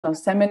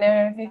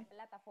seminary.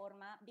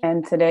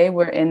 And today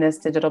we're in this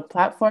digital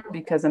platform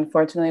because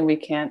unfortunately we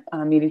can't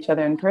meet each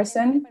other in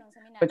person,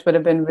 which would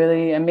have been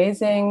really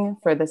amazing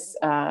for this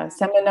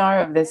seminar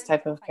of this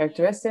type of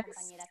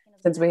characteristics,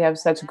 since we have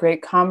such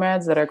great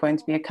comrades that are going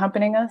to be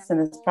accompanying us in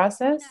this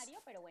process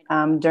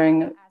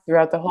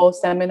throughout the whole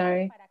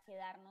seminary.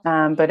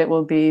 But it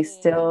will be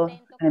still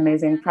an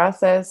amazing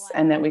process,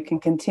 and that we can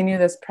continue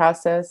this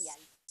process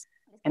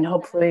and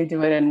hopefully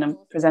do it in a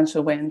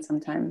presential way in some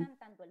time.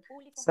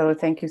 So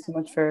thank you so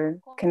much for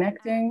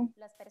connecting,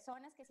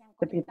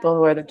 the people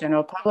who are the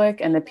general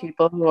public and the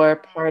people who are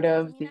part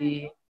of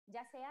the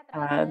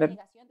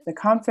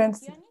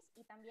conference.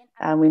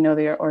 We know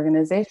their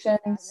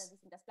organizations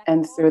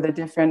and through the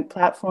different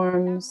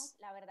platforms.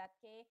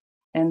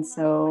 And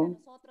so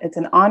it's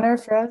an honor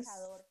for us,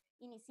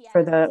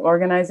 for the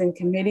organizing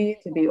committee,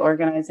 to be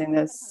organizing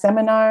this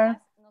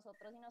seminar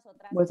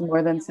with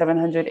more than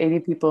 780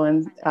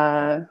 people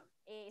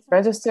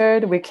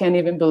registered. We can't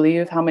even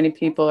believe how many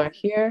people are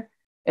here.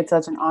 It's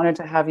such an honor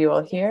to have you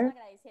all here.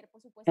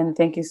 And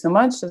thank you so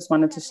much. Just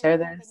wanted to share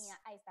this.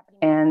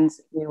 And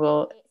we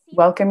will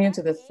welcome you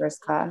to this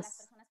first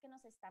class.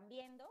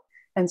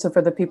 And so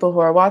for the people who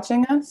are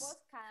watching us,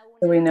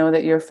 so we know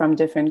that you're from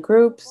different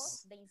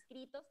groups,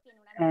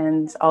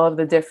 and all of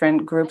the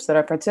different groups that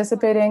are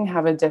participating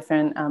have a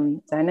different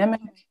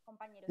dynamic.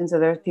 And so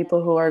there's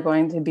people who are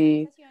going to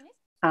be,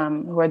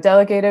 who are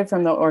delegated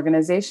from the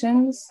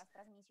organizations,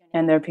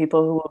 and there are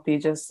people who will be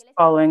just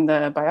following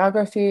the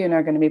biography and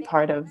are going to be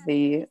part of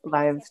the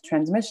live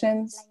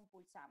transmissions.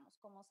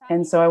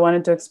 And so I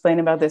wanted to explain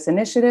about this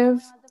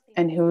initiative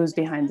and who's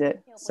behind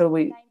it. So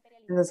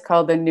this is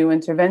called the New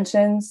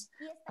Interventions,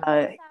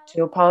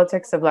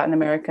 Geopolitics of Latin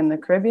America and the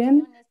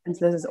Caribbean. And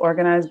so this is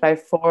organized by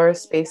 4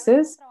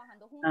 spaces.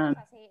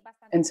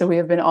 And so we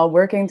have been all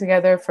working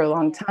together for a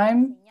long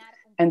time.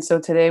 And so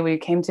today we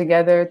came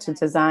together to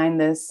design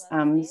this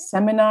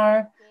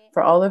seminar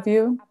for all of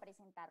you.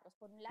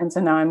 And so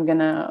now I'm going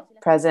to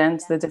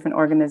present the different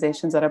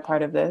organizations that are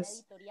part of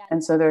this.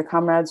 And so there are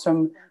comrades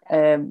from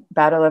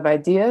Battle of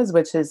Ideas,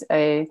 which is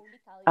a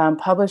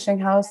publishing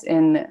house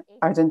in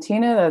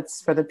Argentina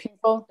that's for the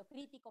people.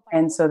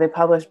 And so they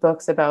publish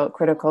books about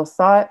critical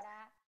thought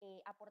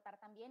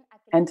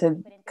and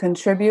to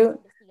contribute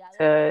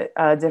to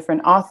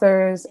different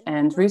authors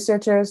and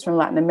researchers from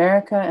Latin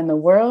America and the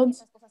world,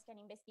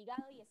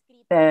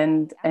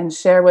 and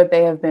share what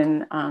they have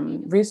been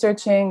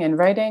researching and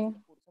writing.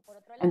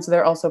 And so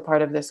they're also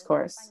part of this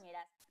course.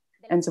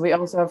 And so we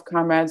also have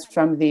comrades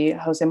from the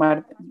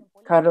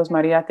Carlos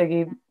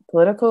Mariátegui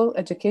Political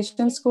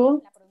Education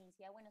School.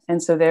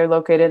 And so they're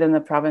located in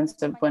the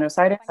province of Buenos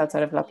Aires,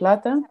 outside of La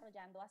Plata.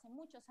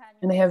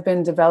 And they have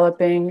been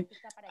developing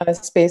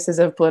spaces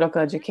of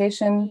political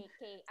education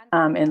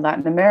in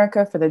Latin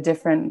America for the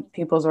different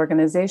people's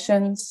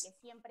organizations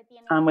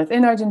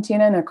within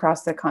Argentina and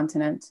across the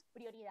continent.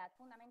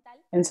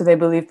 And so they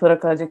believe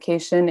political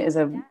education is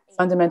a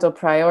fundamental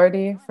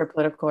priority for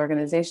political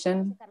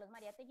organization.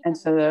 And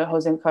so the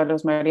Jose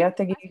Carlos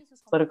Mariátegui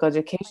Political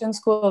Education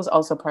School is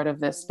also part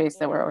of this space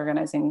that we're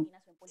organizing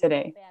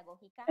today.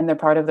 And they're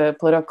part of the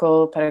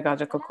Political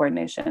Pedagogical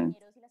Coordination.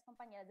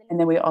 And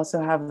then we also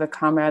have the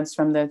comrades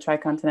from the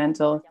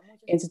Tricontinental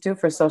Institute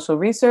for Social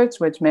Research,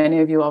 which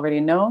many of you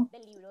already know.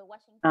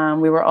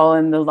 We were all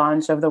in the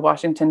launch of the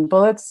Washington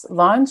Bullets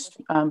launch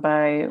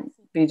by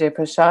Vijay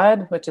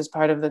Prashad, which is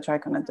part of the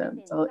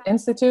Tricontinental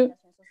Institute.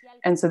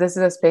 And so this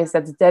is a space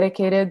that's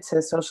dedicated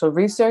to social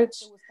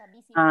research,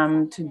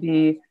 to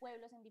be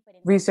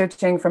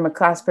researching from a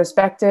class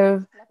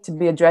perspective, to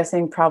be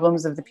addressing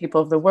problems of the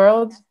people of the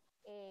world.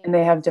 And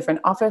they have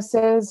different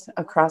offices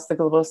across the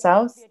Global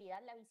South.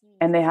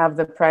 And they have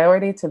the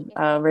priority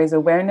to raise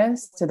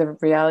awareness to the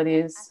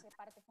realities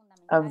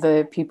of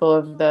the people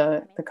of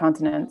the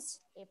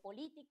continents.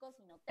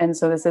 And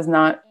so this is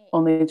not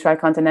only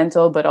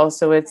tricontinental, but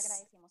also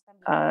it's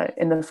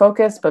in the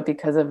focus, but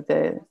because of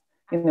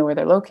where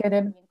they're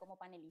located.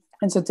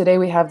 And so today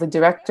we have the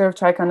director of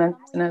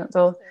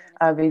Tricontinental,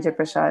 Vijay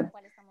Prashad,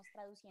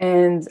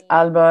 and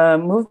Alba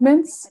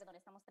Movements.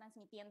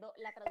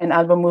 And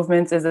Alba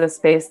Movements is a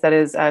space that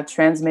is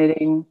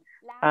transmitting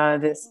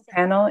this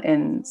panel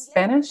in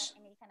Spanish.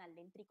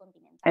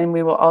 And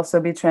we will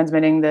also be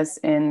transmitting this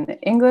in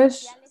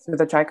English through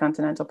the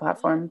Tricontinental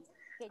platform.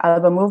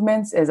 Alba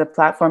Movements is a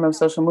platform of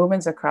social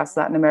movements across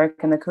Latin America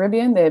and the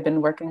Caribbean. They have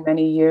been working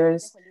many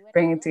years,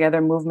 bringing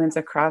together movements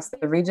across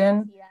the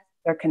region.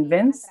 They're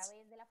convinced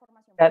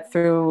that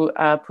through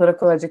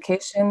political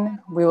education,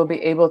 we will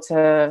be able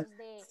to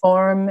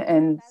form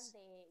and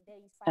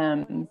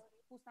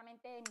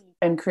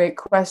create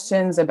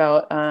questions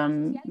about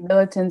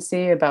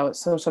militancy, about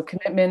social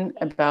commitment,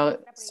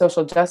 about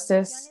social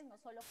justice.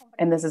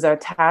 And this is our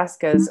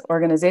task as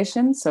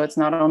organizations. So it's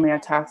not only our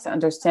task to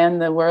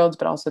understand the world,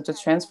 but also to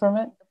transform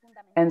it.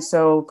 And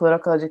so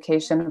political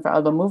education for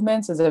Alba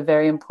Movements is a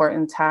very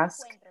important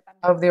task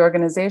of the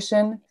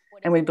organization.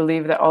 And we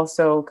believe that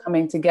also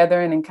coming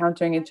together and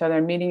encountering each other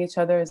and meeting each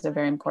other is a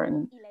very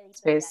important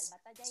space.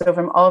 So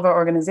from all of our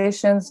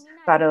organizations,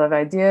 Battle of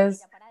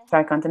Ideas,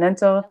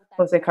 Tricontinental,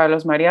 Jose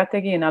Carlos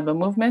Mariátegui, and ABBA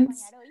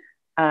movements.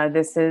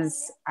 This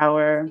is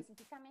our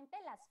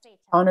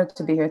honor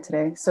to be here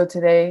today. So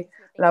today,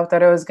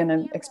 Lautaro is going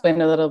to explain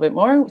a little bit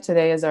more.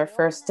 Today is our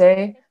first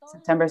day,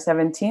 September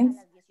 17th,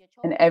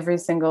 and every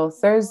single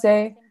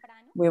Thursday,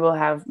 we will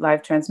have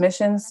live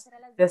transmissions.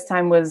 This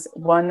time was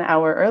 1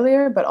 hour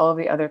earlier, but all of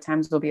the other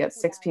times will be at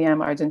 6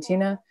 p.m.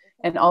 Argentina.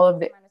 And all of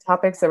the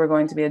topics that we're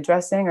going to be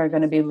addressing are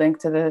going to be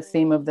linked to the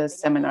theme of this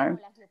seminar.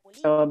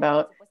 So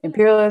about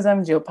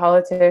imperialism,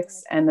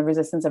 geopolitics, and the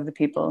resistance of the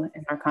people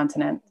in our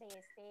continent.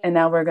 And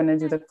now we're going to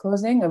do the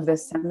closing of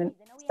this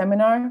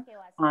seminar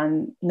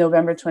on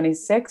November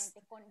 26th,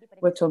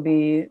 which will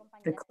be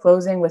the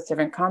closing with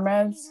different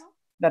comrades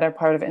that are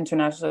part of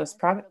internationalist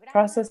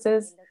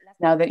processes.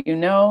 Now that you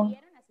know,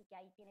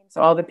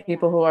 so all the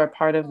people who are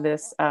part of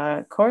this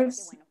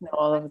course know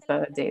all of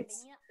the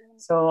dates.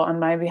 So on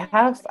my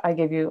behalf, I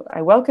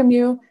welcome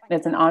you, and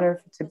it's an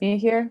honor to be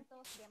here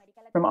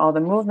from all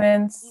the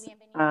movements.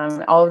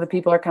 All of the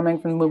people are coming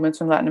from movements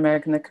from Latin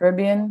America and the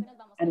Caribbean,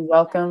 and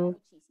welcome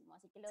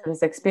to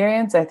this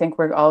experience. I think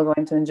we're all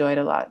going to enjoy it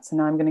a lot. So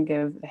now I'm going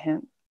to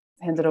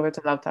hand it over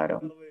to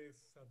Lautaro.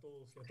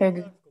 Okay,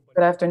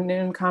 good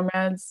afternoon,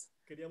 comrades.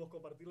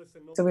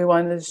 So we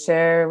wanted to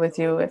share with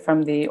you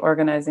from the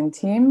organizing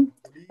team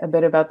a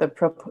bit about the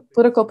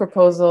political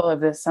proposal of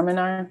this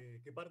seminar.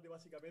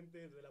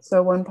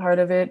 So one part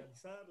of it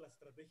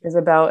is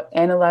about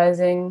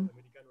analyzing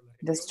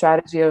the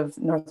strategy of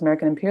North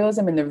American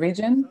imperialism in the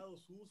region.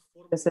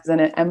 This is an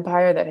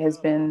empire that has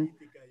been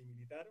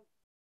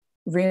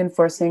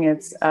reinforcing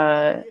its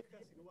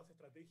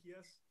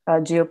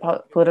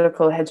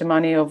geopolitical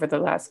hegemony over the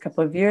last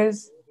couple of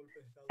years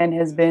and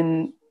has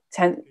been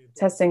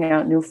testing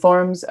out new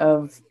forms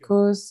of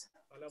coups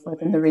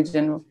within the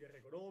region,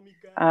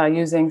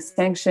 using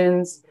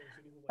sanctions,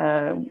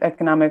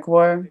 economic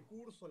war,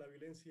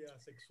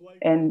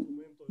 and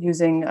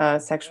using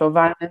sexual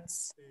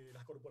violence,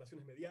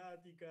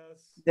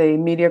 the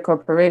media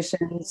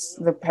corporations,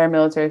 the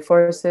paramilitary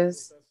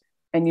forces,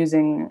 and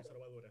using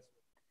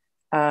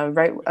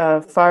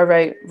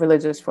far-right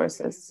religious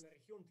forces.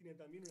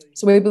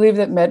 So we believe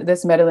that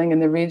this meddling in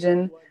the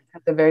region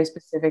has a very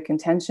specific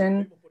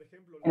intention,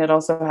 and it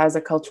also has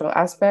a cultural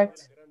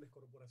aspect.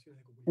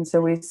 And so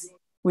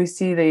we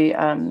see the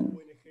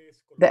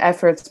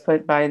efforts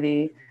put by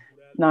the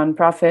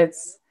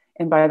nonprofits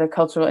and by the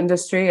cultural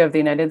industry of the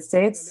United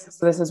States.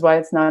 So this is why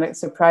it's not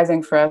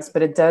surprising for us,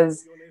 but it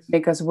does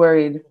make us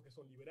worried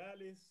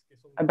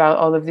about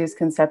all of these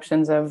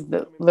conceptions of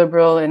the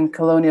liberal and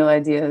colonial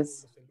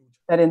ideas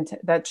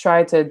that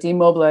try to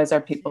demobilize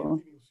our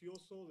people.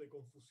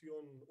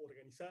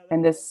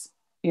 And this,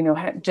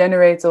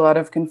 generates a lot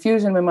of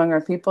confusion among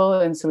our people.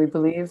 And so we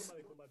believe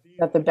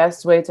that the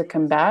best way to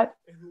combat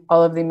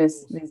all of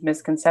these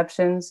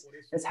misconceptions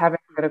is having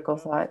critical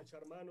thought.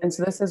 And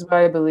so this is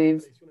why I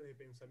believe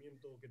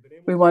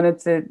we wanted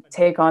to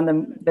take on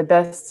the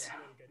best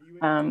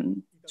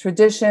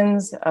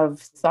traditions of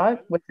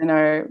thought within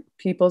our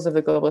peoples of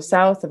the global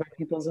south, of our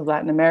peoples of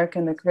Latin America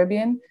and the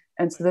Caribbean.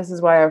 And so this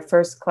is why our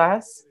first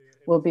class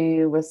will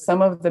be with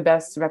some of the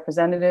best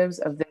representatives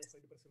of this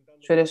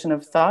tradition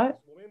of thought.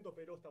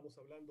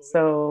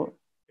 So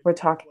we're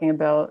talking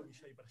about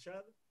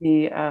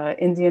the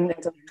Indian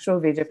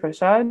intellectual Vijay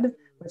Prashad.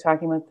 We're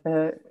talking about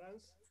the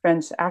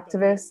French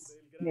activist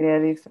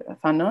Mireille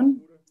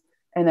Fanon,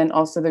 and then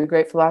also the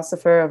great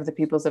philosopher of the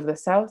peoples of the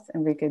South,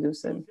 Enrique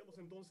Dussel.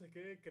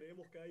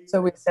 So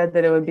we said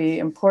that it would be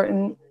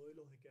important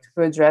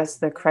to address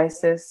the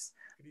crisis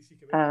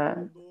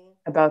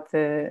about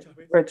the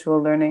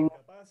virtual learning.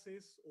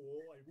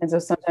 And so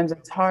sometimes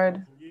it's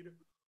hard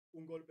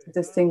to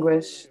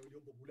distinguish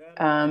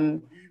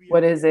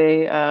what is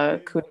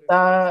a coup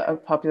d'etat, a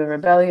popular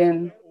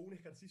rebellion,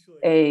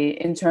 a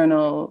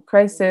internal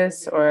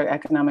crisis, or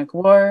economic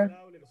war.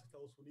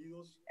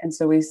 And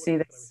so we see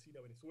this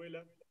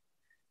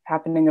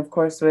happening, of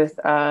course, with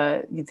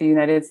the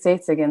United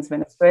States against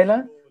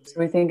Venezuela. So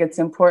we think it's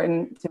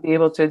important to be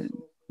able to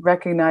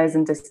recognize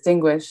and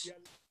distinguish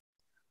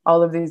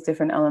all of these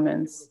different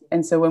elements.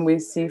 And so when we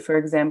see, for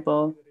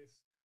example,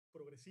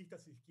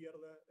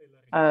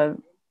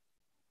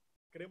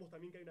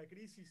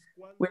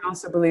 we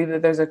also believe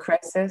that there's a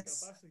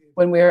crisis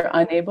when we are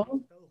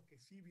unable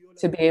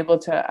to be able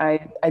to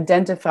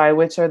identify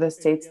which are the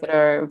states that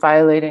are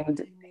violating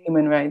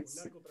human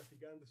rights,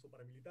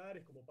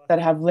 that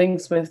have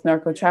links with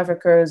narco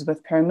traffickers,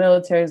 with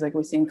paramilitaries, like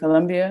we see in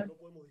Colombia.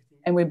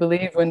 And we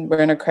believe when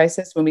we're in a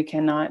crisis, when we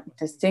cannot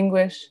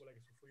distinguish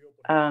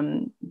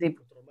the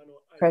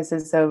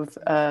crisis of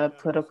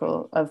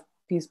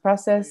peace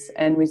process,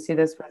 and we see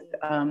this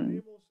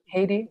with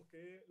Haiti.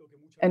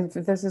 And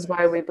this is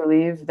why we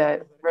believe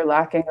that we're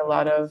lacking a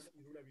lot of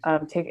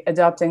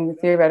adopting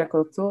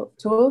theoretical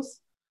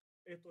tools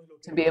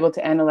to be able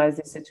to analyze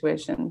these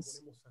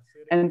situations.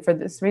 And for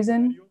this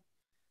reason,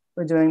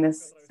 we're doing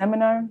this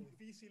seminar,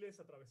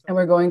 and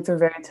we're going through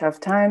very tough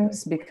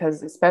times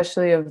because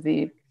especially of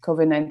the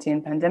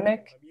COVID-19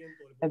 pandemic,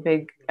 a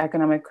big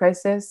economic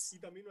crisis,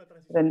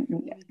 the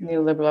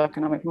neoliberal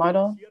economic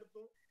model.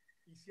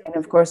 And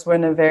of course, we're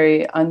in a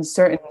very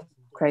uncertain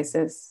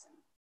crisis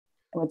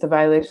with the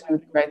violation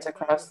of rights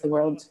across the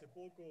world.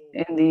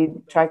 In the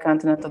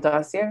Tricontinental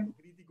Dossier,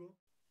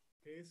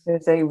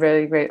 there's a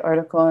really great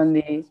article in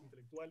the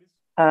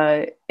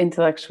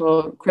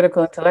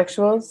critical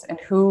intellectuals and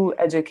who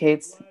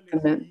educates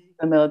the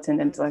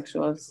militant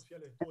intellectuals.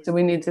 And so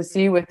we need to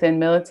see within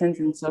militants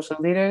and social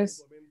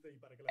leaders,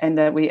 and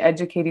that we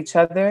educate each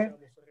other,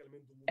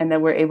 and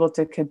that we're able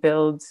to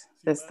build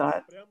this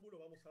thought.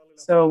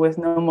 So with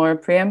no more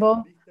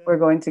preamble, we're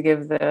going to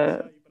give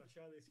the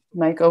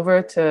mic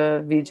over to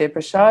Vijay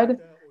Prashad,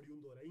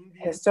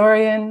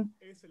 historian,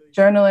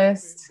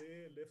 journalist.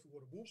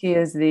 He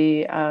is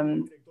the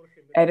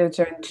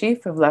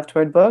editor-in-chief of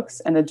Leftward Books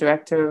and the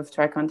director of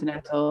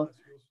Tricontinental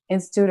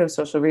Institute of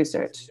Social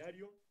Research,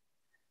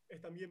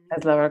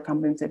 as Laura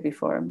commented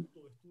before.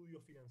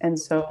 And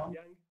so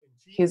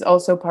he's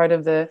also part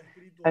of the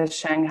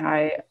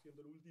Shanghai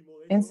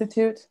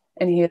Institute,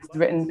 and he has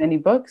written many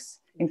books,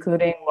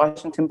 including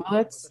Washington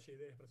Bullets,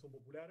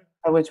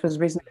 which was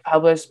recently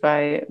published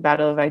by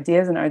Battle of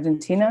Ideas in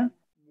Argentina,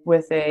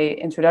 with an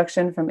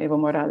introduction from Evo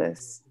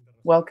Morales.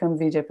 Welcome,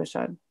 Vijay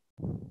Prashad.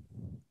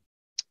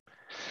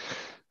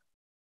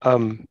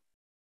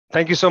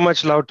 Thank you so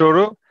much,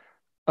 Lautaro.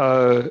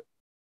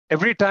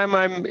 Every time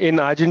I'm in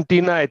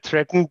Argentina, I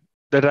threaten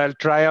that I'll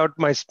try out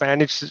my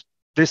Spanish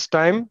this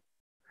time.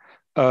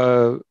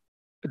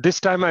 This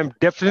time I'm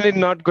definitely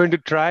not going to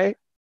try,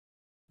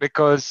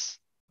 because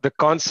the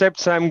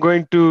concepts I'm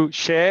going to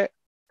share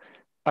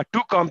are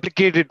too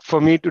complicated for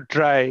me to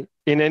try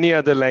in any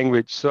other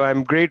language. So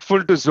I'm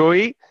grateful to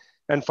Zoe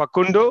and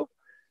Facundo,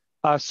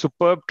 our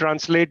superb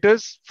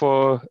translators,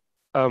 for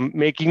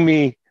making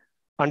me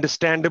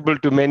understandable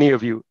to many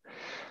of you.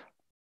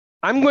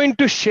 I'm going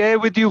to share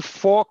with you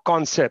 4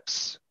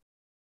 concepts.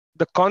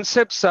 The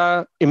concepts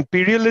are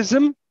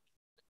imperialism,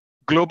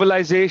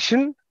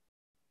 globalization,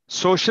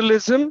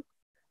 socialism,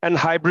 and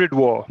hybrid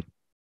war.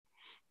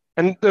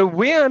 And the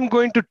way I'm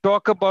going to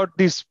talk about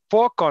these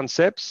 4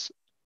 concepts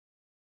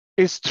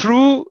is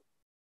through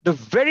the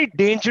very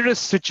dangerous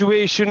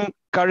situation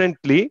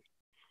currently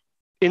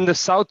in the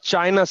South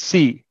China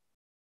Sea,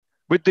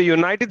 with the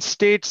United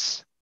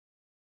States'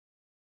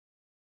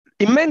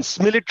 immense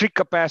military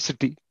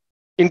capacity,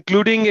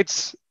 including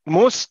its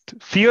most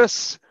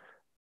fierce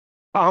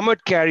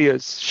armored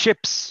carriers,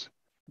 ships,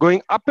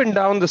 going up and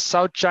down the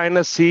South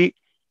China Sea,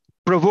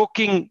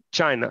 provoking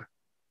China,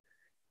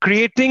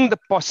 creating the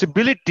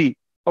possibility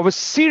of a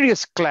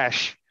serious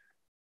clash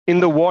in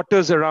the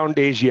waters around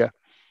Asia.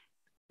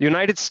 The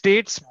United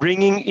States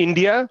bringing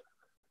India,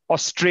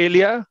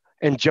 Australia,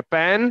 and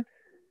Japan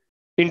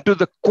into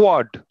the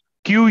Quad,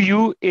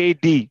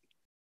 QUAD,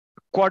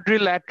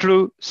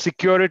 Quadrilateral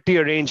Security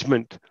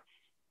Arrangement.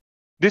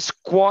 This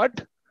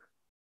Quad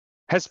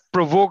has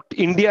provoked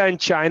India and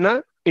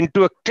China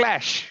into a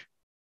clash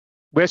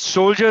where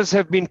soldiers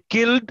have been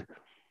killed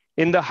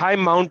in the high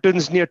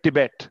mountains near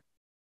Tibet.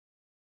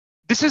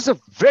 This is a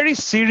very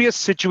serious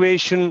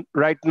situation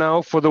right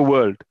now for the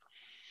world.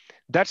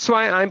 That's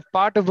why I'm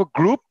part of a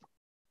group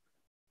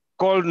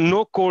called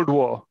No Cold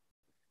War.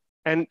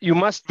 And you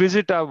must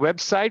visit our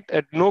website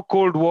at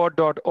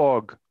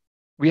nocoldwar.org.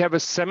 We have a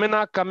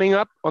seminar coming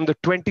up on the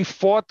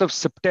 24th of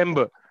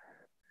September,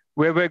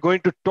 where we're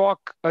going to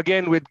talk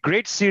again with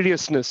great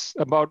seriousness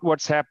about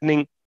what's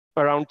happening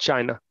around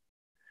China.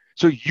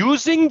 So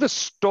using the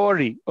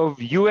story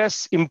of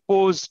US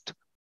imposed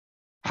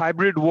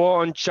hybrid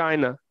war on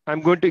China,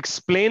 I'm going to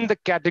explain the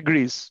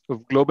categories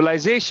of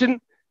globalization,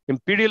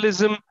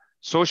 imperialism,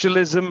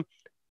 socialism,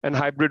 and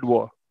hybrid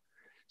war.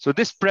 So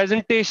this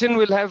presentation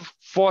will have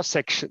 4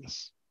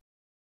 sections,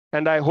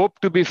 and I hope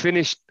to be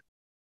finished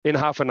in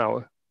half an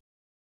hour.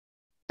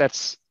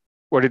 That's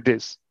what it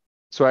is.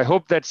 So I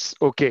hope that's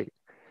okay.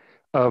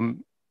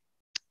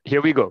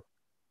 Here we go.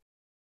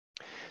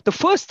 The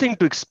first thing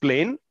to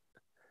explain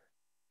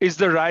is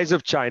the rise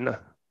of China.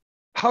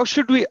 How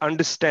should we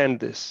understand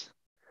this?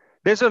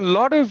 There's a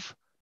lot of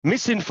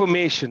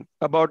misinformation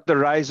about the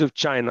rise of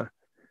China.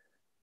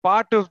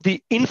 Part of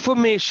the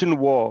information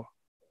war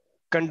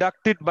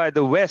conducted by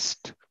the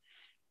West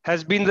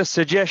has been the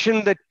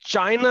suggestion that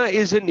China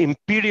is an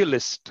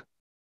imperialist.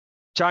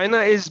 China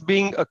is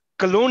being a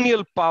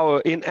colonial power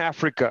in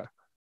Africa.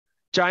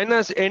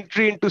 China's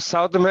entry into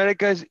South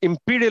America is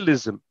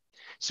imperialism.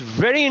 It's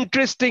very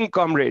interesting,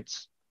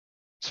 comrades.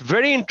 It's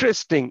very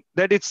interesting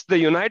that it's the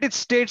United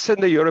States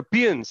and the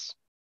Europeans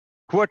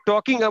who are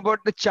talking about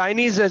the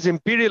Chinese as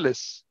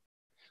imperialists.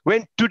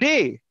 When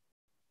today,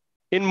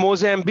 in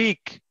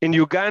Mozambique, in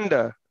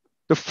Uganda,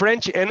 the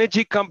French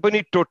energy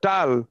company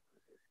Total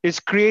is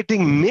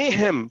creating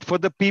mayhem for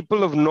the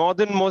people of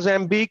northern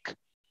Mozambique,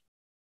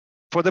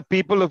 for the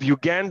people of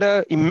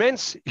Uganda,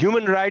 immense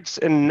human rights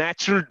and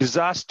natural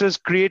disasters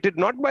created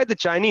not by the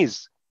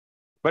Chinese,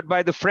 but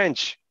by the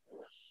French.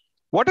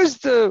 What is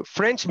the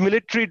French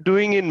military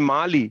doing in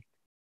Mali?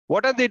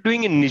 What are they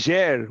doing in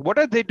Niger? What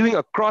are they doing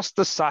across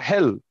the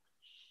Sahel?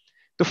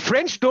 The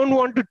French don't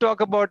want to talk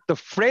about the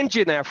French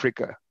in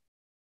Africa.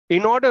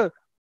 In order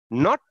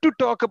not to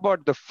talk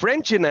about the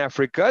French in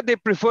Africa, they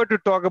prefer to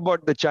talk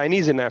about the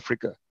Chinese in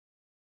Africa.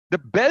 The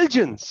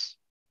Belgians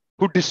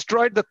who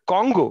destroyed the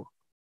Congo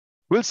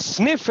will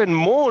sniff and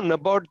moan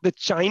about the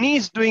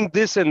Chinese doing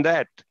this and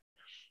that.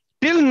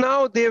 Till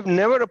now, they've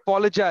never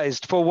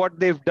apologized for what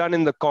they've done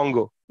in the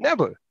Congo.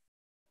 Never.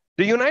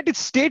 The United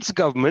States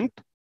government,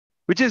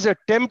 which is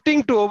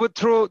attempting to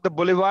overthrow the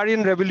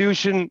Bolivarian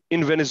revolution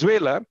in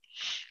Venezuela,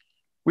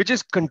 which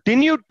has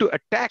continued to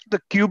attack the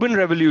Cuban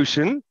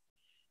revolution,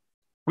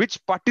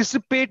 which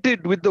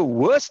participated with the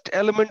worst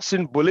elements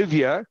in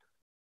Bolivia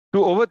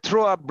to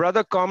overthrow our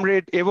brother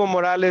comrade Evo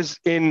Morales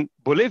in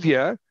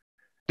Bolivia,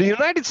 the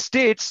United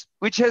States,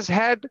 which has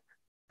had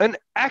an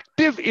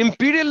active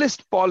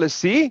imperialist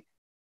policy,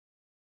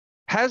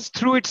 has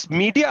through its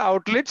media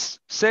outlets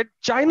said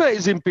China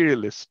is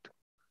imperialist.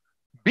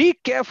 Be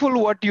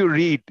careful what you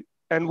read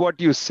and what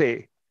you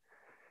say.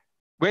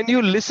 When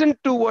you listen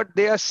to what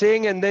they are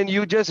saying and then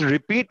you just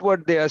repeat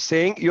what they are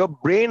saying, your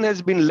brain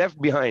has been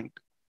left behind.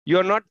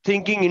 You're not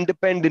thinking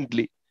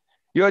independently.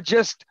 You're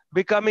just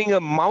becoming a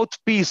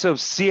mouthpiece of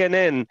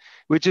CNN,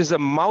 which is a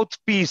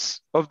mouthpiece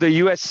of the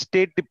US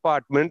State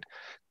Department.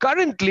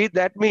 Currently,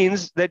 that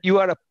means that you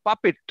are a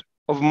puppet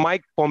of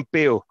Mike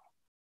Pompeo,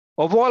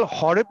 of all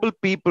horrible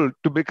people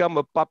to become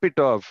a puppet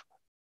of.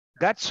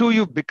 That's who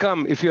you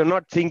become if you're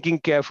not thinking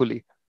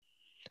carefully.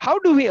 How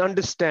do we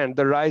understand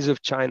the rise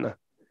of China?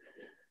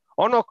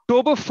 On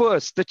October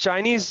 1st, the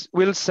Chinese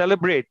will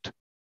celebrate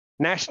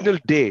National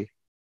Day.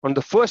 On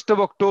the 1st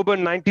of October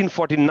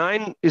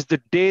 1949 is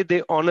the day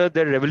they honor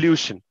their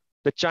revolution,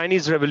 the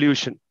Chinese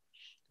Revolution,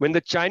 when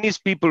the Chinese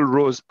people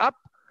rose up,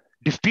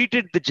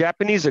 defeated the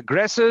Japanese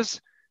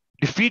aggressors,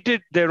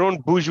 defeated their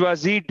own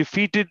bourgeoisie,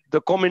 defeated the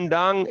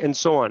Kuomintang, and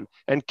so on,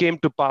 and came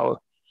to power.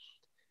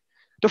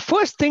 The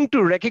first thing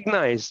to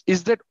recognize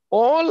is that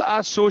all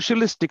our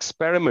socialist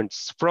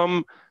experiments,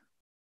 from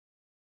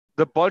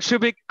the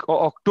Bolshevik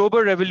or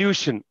October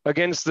Revolution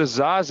against the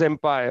Tsar's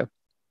empire,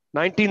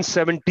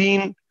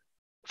 1917,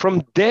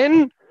 from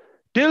then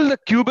till the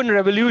Cuban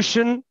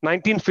Revolution,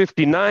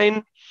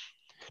 1959,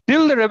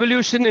 till the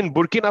revolution in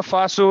Burkina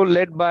Faso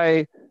led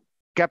by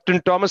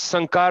Captain Thomas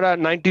Sankara,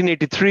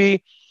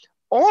 1983,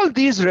 all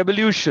these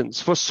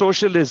revolutions for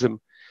socialism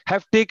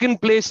have taken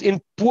place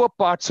in poor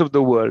parts of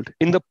the world,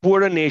 in the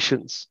poorer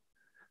nations.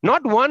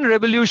 Not one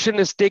revolution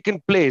has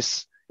taken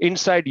place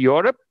inside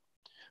Europe,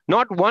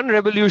 not one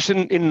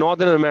revolution in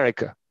Northern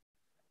America.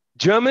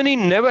 Germany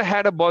never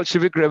had a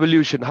Bolshevik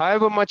revolution,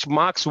 however much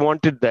Marx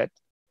wanted that.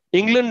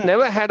 England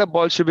never had a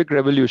Bolshevik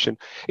revolution.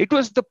 It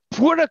was the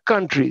poorer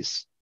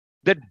countries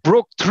that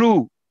broke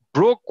through,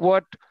 broke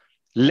what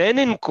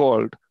Lenin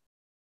called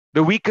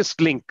the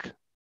weakest link.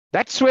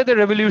 That's where the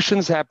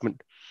revolutions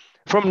happened.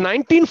 From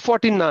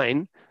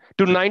 1949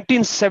 to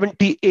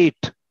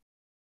 1978,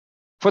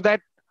 for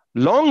that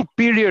long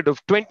period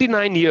of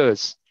 29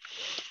 years,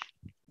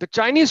 the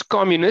Chinese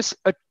communists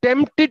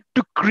attempted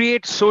to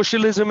create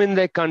socialism in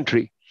their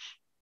country.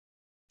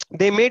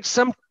 They made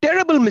some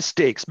terrible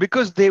mistakes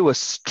because they were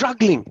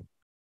struggling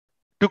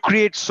to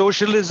create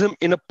socialism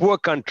in a poor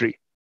country.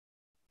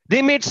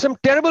 They made some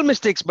terrible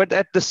mistakes, but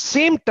at the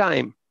same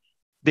time,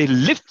 they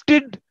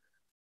lifted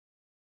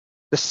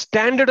the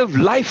standard of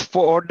life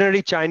for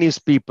ordinary Chinese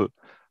people.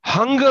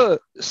 Hunger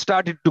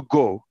started to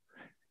go.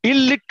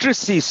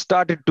 Illiteracy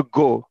started to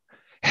go.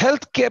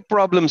 Healthcare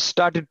problems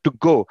started to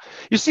go.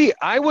 You see,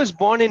 I was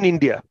born in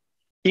India.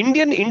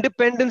 Indian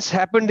independence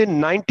happened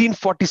in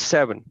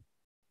 1947.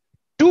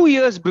 2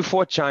 years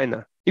before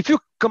China. If you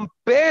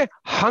compare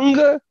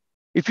hunger,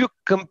 if you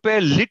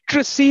compare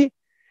literacy,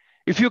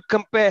 if you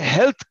compare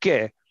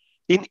healthcare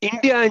in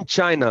India and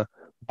China,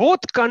 both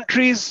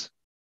countries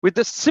with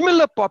a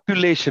similar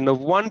population of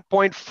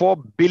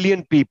 1.4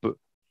 billion people,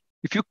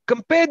 if you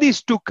compare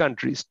these two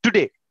countries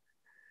today,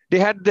 they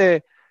had their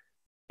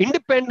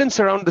independence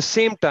around the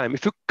same time.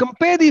 If you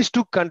compare these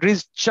two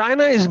countries,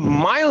 China is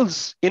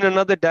miles in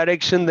another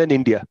direction than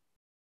India.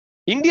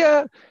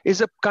 India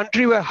is a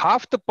country where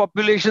half the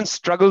population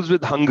struggles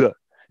with hunger.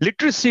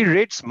 Literacy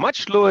rates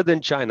much lower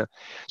than China.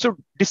 So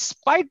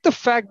despite the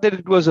fact that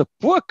it was a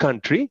poor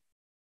country,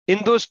 in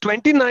those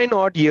 29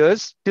 odd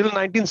years till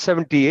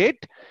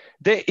 1978,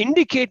 their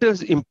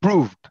indicators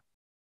improved,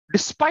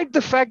 despite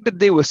the fact that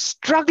they were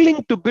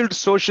struggling to build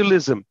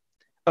socialism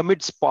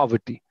amidst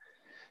poverty.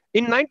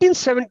 In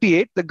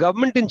 1978, the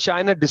government in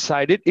China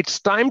decided it's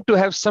time to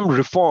have some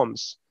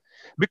reforms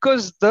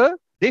because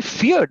they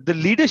feared, the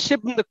leadership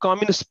in the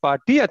Communist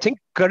Party, I think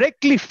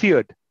correctly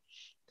feared,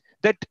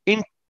 that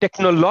in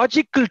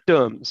technological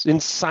terms, in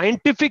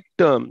scientific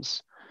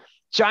terms,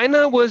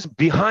 China was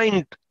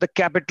behind the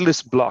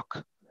capitalist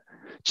bloc.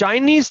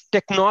 Chinese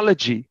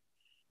technology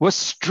was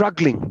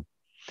struggling.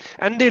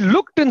 And they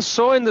looked and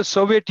saw in the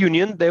Soviet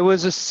Union, there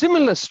was a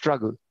similar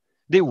struggle.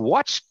 They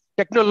watched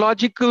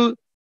technological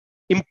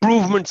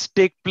improvements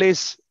take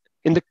place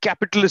in the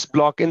capitalist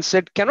bloc and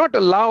said, cannot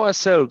allow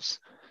ourselves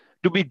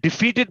to be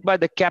defeated by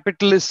the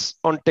capitalists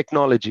on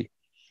technology.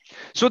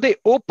 So they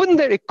opened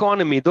their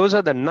economy. Those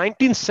are the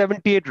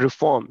 1978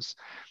 reforms.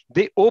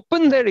 They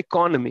opened their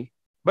economy,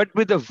 but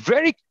with a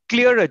very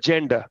clear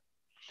agenda,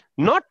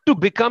 not to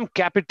become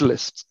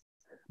capitalists,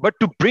 but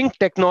to bring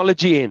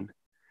technology in.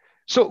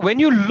 So when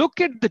you look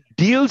at the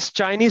deals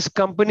Chinese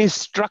companies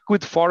struck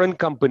with foreign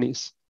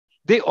companies,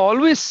 they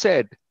always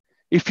said,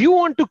 if you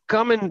want to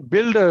come and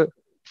build a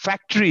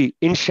factory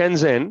in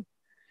Shenzhen,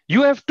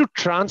 you have to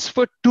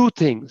transfer two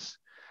things.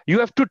 You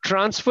have to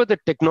transfer the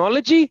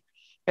technology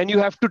and you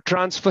have to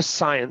transfer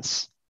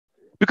science.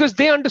 Because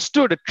they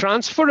understood a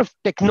transfer of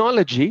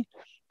technology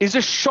is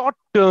a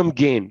short-term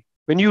gain.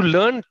 When you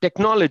learn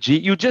technology,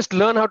 you just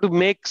learn how to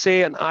make,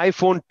 say, an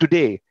iPhone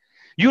today.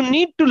 You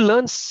need to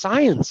learn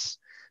science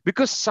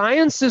because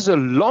science is a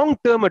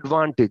long-term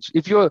advantage.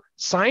 If you're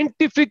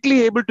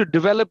scientifically able to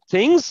develop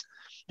things,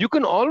 you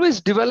can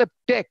always develop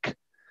tech,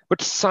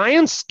 but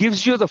science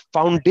gives you the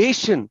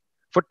foundation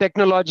for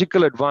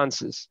technological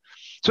advances.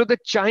 So the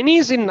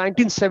Chinese in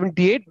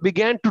 1978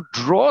 began to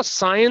draw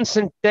science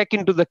and tech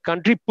into the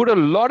country, put a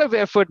lot of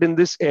effort in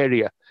this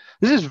area.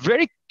 This is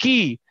very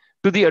key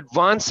to the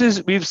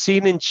advances we've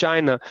seen in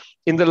China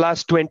in the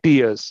last 20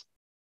 years.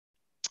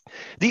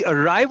 The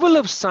arrival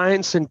of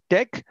science and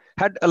tech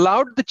had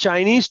allowed the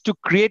Chinese to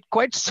create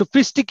quite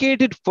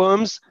sophisticated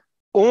firms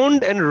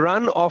owned and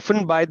run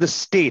often by the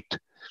state.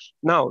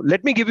 Now,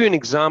 let me give you an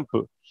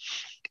example.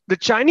 The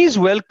Chinese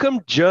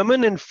welcomed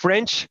German and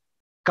French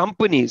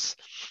companies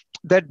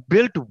that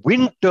built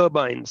wind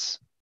turbines,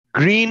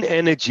 green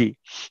energy,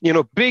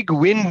 big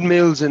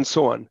windmills and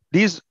so on.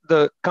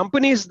 The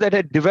companies that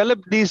had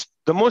developed these,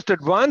 the most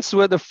advanced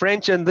were the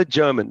French and the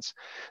Germans.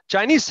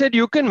 Chinese said,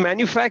 you can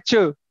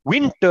manufacture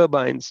wind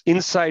turbines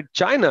inside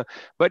China,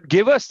 but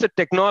give us the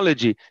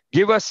technology,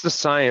 give us the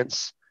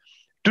science.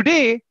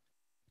 Today,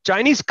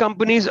 Chinese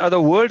companies are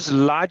the world's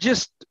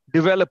largest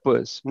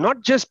developers,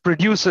 not just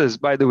producers,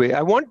 by the way.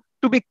 I want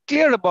to be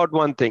clear about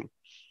one thing.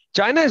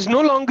 China is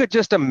no longer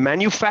just a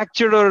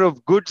manufacturer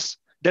of goods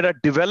that are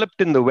developed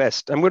in the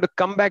West. I'm going to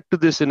come back to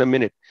this in a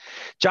minute.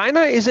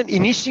 China is an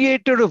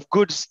initiator of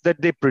goods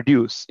that they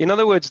produce. In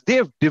other words, they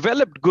have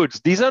developed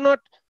goods. These are not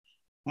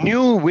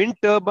new wind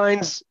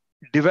turbines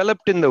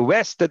developed in the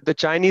West that the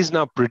Chinese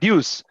now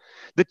produce.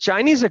 The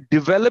Chinese are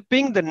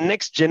developing the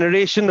next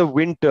generation of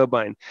wind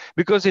turbine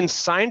because in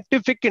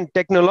scientific and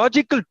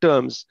technological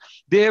terms,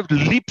 they have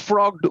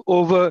leapfrogged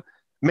over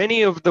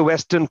many of the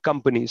Western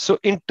companies. So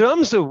in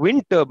terms of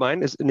wind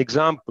turbine, as an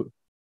example,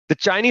 the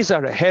Chinese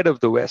are ahead of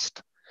the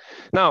West.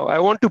 Now, I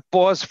want to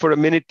pause for a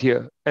minute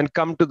here and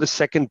come to the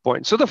second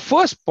point. So the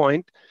first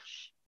point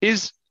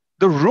is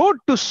the road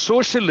to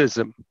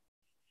socialism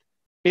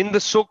in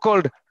the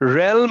so-called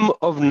realm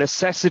of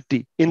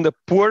necessity in the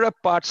poorer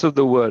parts of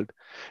the world.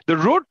 The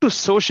road to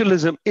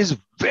socialism is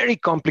very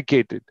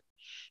complicated.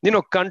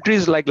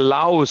 Countries like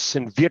Laos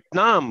and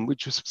Vietnam,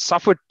 which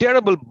suffered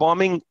terrible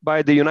bombing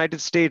by the United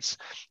States,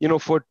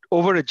 for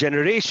over a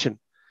generation.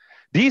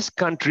 These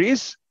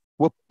countries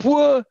were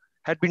poor,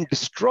 had been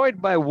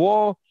destroyed by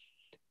war.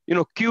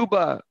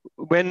 Cuba,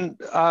 when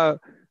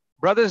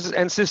brothers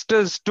and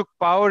sisters took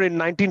power in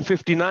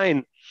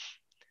 1959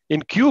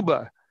 in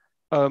Cuba,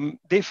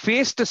 they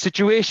faced a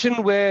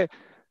situation where,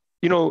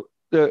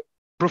 the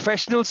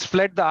professionals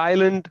fled the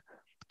island,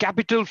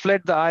 capital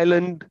fled the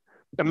island,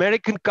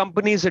 American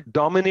companies had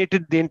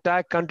dominated the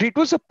entire country. It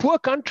was a poor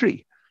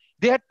country.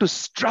 They had to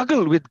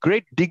struggle with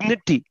great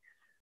dignity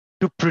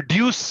to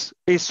produce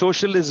a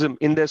socialism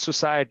in their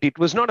society. It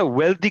was not a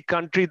wealthy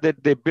country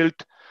that they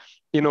built,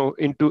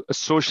 into a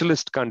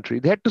socialist country.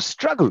 They had to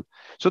struggle.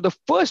 So the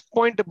first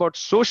point about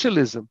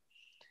socialism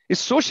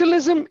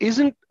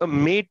isn't a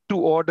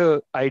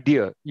made-to-order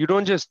idea. You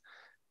don't just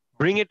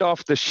bring it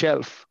off the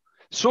shelf.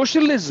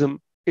 Socialism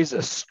is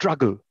a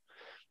struggle.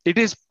 It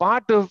is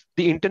part of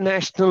the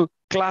international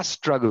class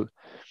struggle.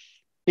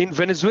 In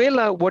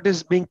Venezuela, what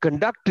is being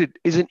conducted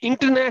is an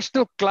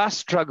international class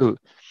struggle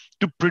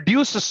to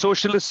produce a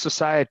socialist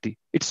society.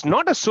 It's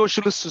not a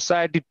socialist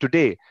society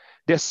today.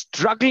 They're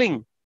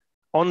struggling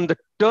on the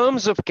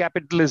terms of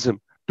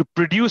capitalism to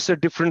produce a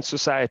different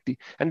society.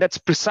 And that's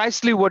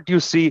precisely what you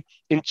see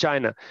in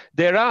China.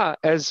 There are,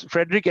 as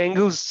Frederick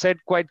Engels said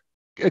quite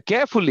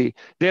carefully,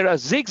 there are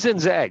zigs and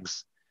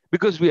zags.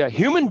 Because we are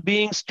human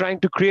beings trying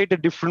to create a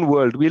different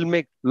world. We'll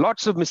make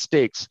lots of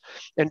mistakes.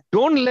 And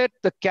don't let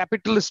the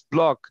capitalist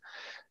bloc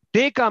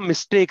take our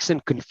mistakes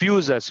and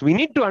confuse us. We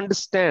need to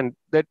understand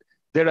that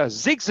there are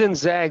zigs and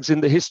zags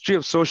in the history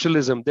of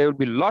socialism. There will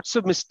be lots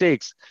of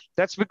mistakes.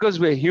 That's because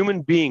we're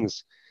human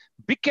beings.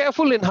 Be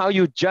careful in how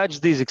you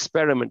judge these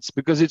experiments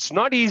because it's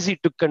not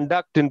easy to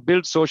conduct and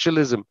build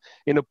socialism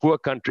in a poor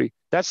country.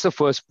 That's the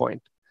first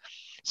point.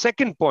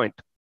 Second point,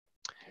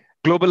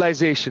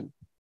 globalization.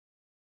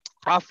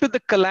 After the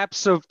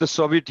collapse of the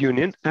Soviet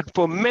Union, and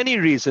for many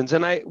reasons,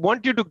 and I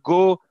want you to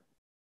go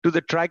to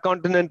the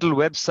Tricontinental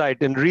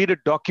website and read a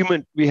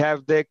document we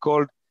have there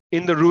called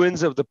In the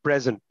Ruins of the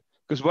Present,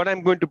 because what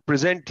I'm going to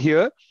present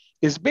here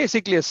is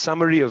basically a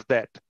summary of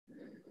that.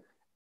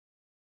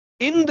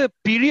 In the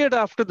period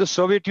after the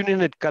Soviet Union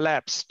had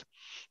collapsed,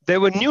 There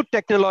were new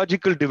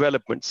technological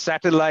developments,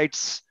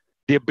 satellites,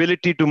 the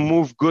ability to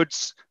move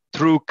goods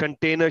through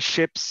container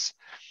ships.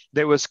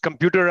 There was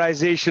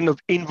computerization of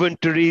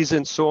inventories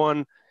and so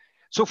on.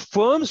 So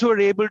firms were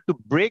able to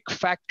break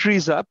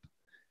factories up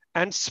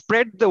and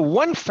spread the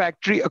one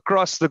factory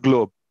across the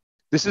globe.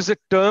 This is a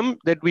term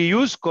that we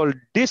use called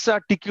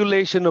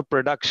disarticulation of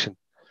production.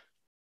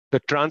 The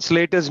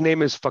translator's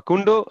name is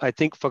Facundo. I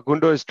think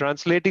Facundo is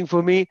translating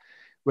for me.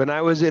 When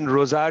I was in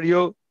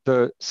Rosario,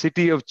 the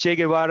city of Che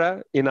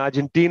Guevara in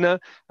Argentina,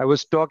 I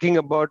was talking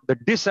about the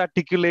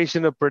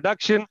disarticulation of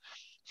production.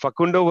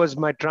 Facundo was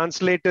my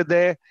translator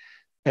there,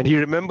 and he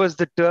remembers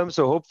the term.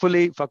 So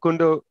hopefully,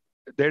 Facundo,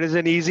 there is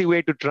an easy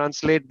way to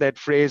translate that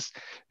phrase,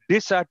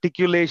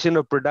 disarticulation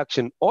of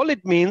production. All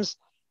it means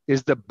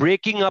is the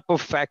breaking up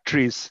of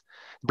factories,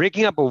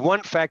 breaking up of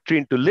one factory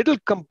into little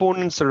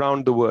components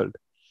around the world.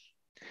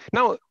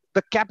 Now,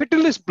 the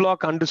capitalist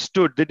bloc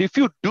understood that if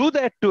you do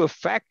that to a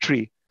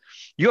factory,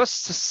 you're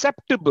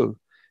susceptible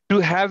to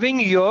having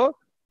your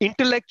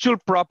intellectual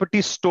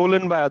property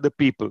stolen by other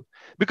people.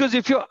 Because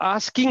if you're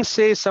asking,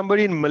 say,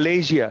 somebody in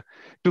Malaysia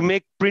to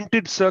make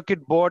printed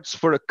circuit boards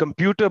for a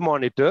computer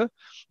monitor,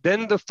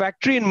 then the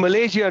factory in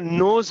Malaysia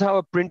knows how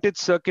a printed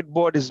circuit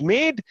board is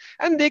made,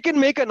 and they can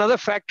make another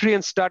factory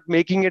and start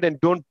making it and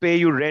don't pay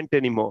you rent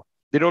anymore.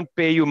 They don't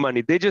pay you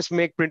money. They just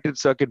make printed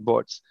circuit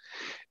boards.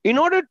 In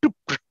order to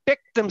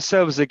protect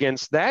themselves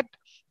against that,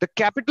 the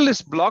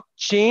capitalist bloc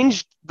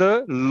changed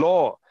the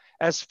law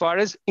as far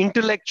as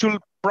intellectual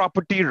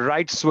property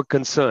rights were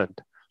concerned.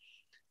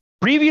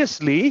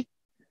 Previously,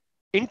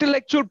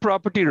 intellectual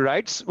property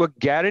rights were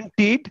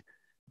guaranteed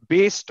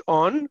based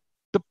on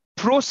the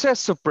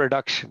process of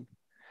production.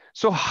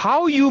 So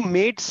how you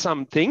made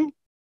something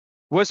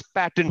was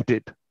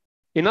patented.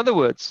 In other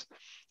words,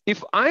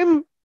 if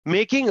I'm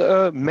making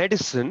a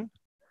medicine,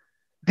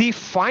 the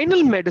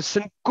final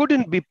medicine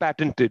couldn't be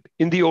patented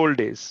in the old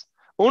days.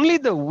 Only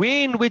the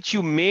way in which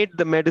you made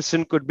the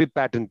medicine could be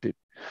patented.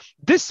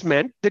 This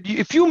meant that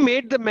if you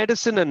made the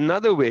medicine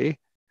another way,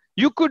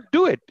 you could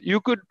do it.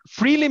 You could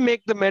freely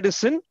make the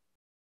medicine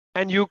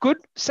and you could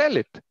sell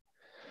it.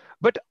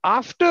 But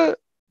after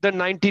the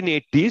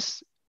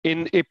 1980s,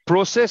 in a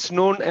process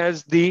known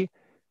as the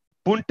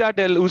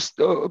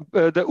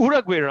the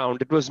Uruguay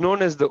round, it was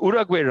known as the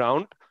Uruguay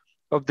round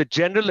of the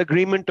General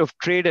Agreement of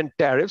Trade and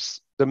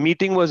Tariffs. The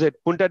meeting was at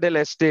Punta del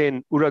Este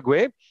in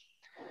Uruguay.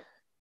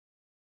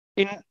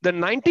 In the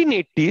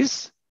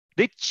 1980s,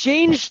 they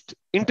changed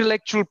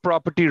intellectual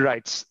property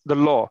rights, the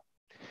law.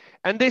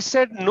 And they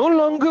said, no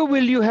longer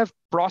will you have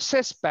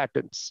process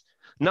patents.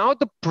 Now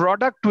the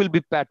product will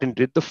be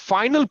patented. The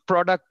final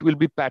product will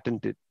be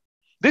patented.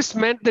 This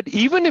meant that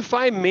even if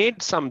I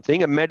made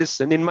something, a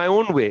medicine, in my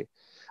own way,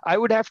 I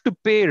would have to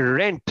pay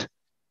rent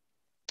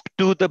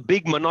to the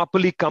big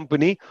monopoly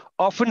company,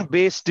 often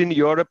based in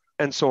Europe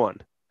and so on.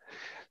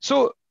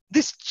 So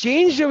this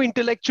change of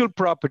intellectual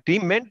property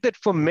meant that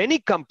for many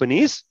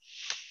companies,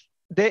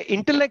 their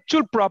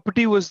intellectual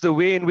property was the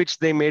way in which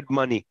they made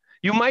money.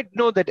 You might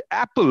know that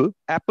Apple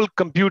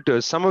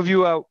computers, some of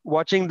you are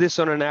watching this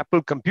on an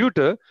Apple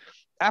computer,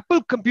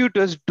 Apple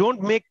computers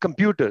don't make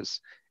computers.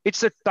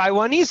 It's a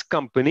Taiwanese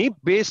company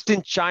based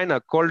in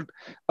China called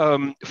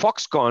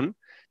Foxconn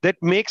that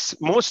makes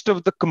most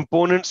of the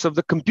components of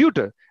the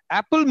computer.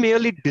 Apple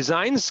merely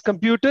designs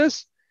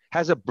computers,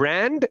 has a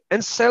brand,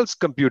 and sells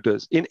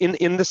computers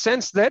in the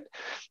sense that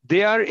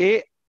they are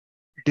a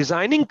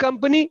designing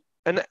company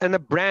and a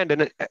brand,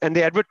 and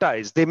they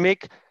advertise. They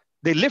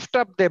lift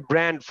up their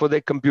brand for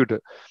their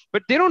computer,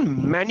 but they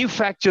don't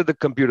manufacture the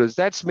computers.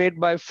 That's made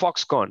by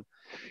Foxconn.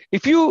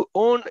 If you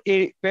own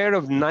a pair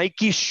of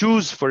Nike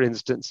shoes, for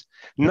instance,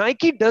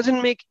 Nike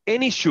doesn't make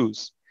any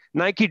shoes.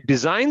 Nike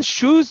designs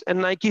shoes and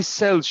Nike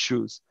sells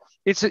shoes.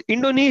 It's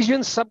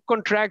Indonesian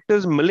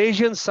subcontractors,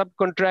 Malaysian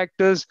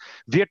subcontractors,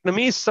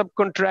 Vietnamese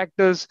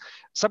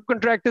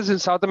subcontractors in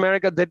South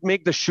America that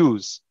make the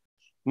shoes.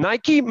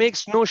 Nike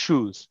makes no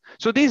shoes.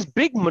 So these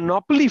big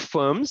monopoly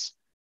firms,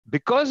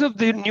 because of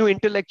the new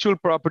intellectual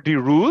property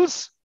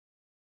rules,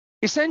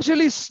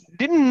 essentially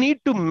didn't need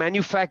to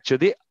manufacture.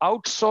 They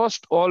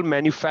outsourced all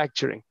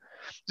manufacturing.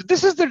 So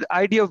this is the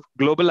idea of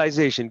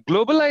globalization.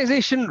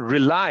 Globalization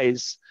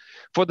relies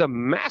for the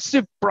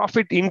massive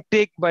profit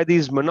intake by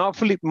these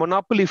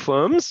monopoly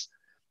firms.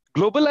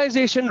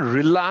 Globalization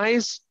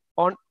relies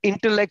on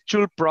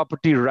intellectual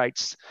property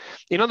rights.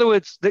 In other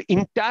words, the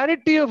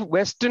entirety of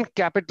Western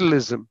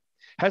capitalism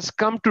has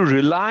come to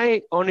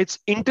rely on its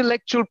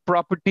intellectual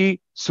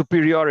property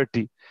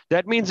superiority.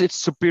 That means its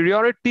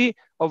superiority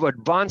of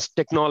advanced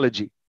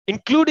technology,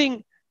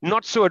 including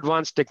not so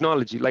advanced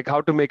technology, like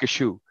how to make a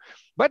shoe,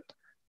 but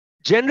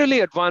generally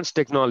advanced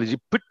technology,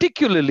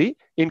 particularly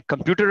in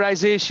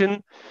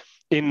computerization,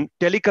 in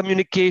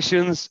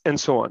telecommunications, and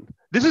so on.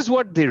 This is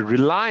what they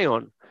rely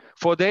on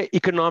for their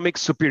economic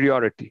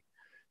superiority.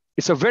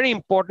 It's a very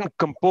important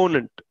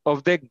component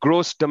of their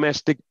gross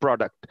domestic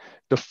product,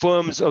 the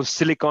firms of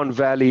Silicon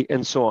Valley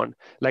and so on,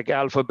 like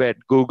Alphabet,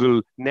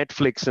 Google,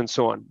 Netflix, and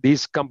so on.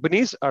 These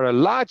companies are a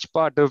large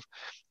part of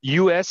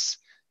US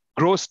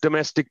gross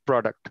domestic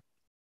product.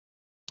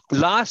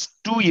 last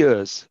 2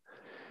 years,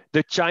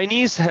 the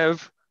Chinese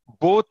have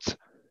both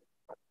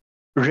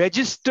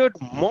registered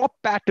more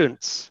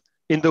patents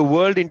in the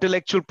World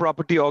Intellectual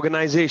Property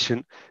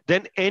Organization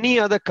than any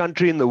other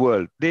country in the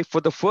world. They, for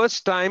the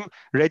first time,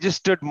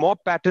 registered more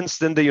patents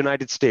than the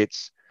United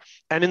States.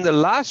 And in the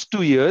last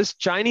 2 years,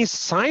 Chinese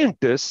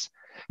scientists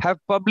have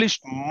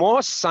published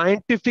more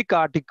scientific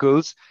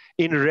articles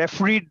in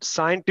refereed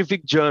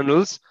scientific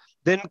journals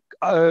than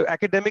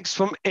academics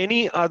from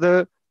any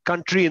other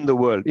country in the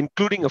world,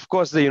 including, of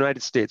course, the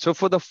United States. So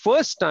for the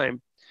first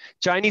time,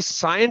 Chinese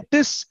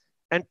scientists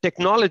and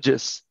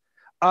technologists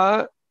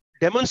are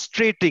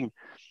demonstrating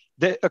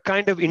a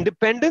kind of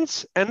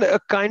independence and a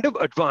kind of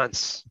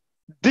advance.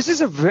 This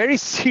is a very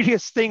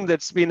serious thing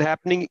that's been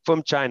happening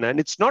from China, and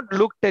it's not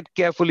looked at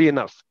carefully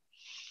enough.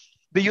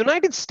 The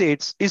United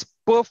States is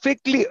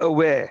perfectly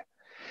aware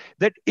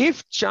that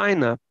if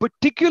China,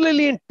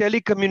 particularly in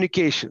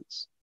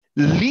telecommunications,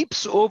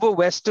 leaps over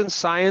Western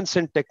science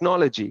and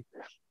technology,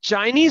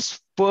 Chinese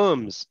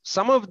firms,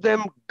 some of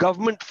them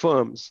government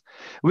firms,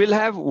 will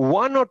have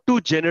 1 or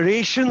 2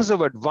 generations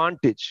of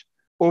advantage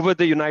over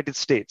the United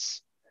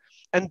States.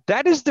 And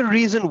that is the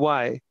reason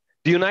why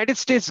the United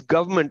States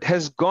government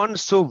has gone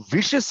so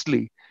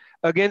viciously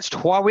against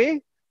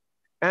Huawei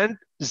and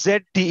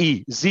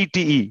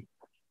ZTE,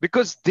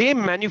 because they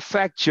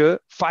manufacture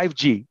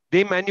 5G.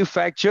 They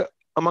manufacture,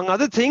 among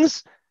other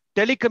things,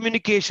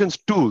 telecommunications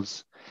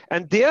tools.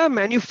 And they are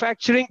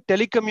manufacturing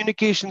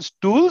telecommunications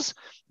tools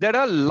that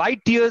are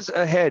light years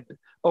ahead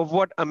of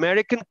what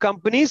American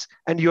companies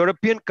and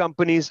European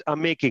companies are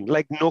making,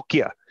 like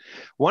Nokia.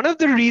 One of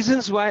the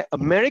reasons why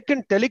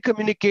American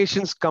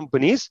telecommunications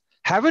companies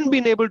haven't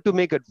been able to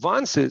make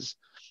advances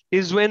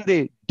is when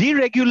they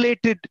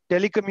deregulated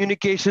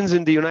telecommunications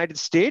in the United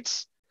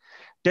States,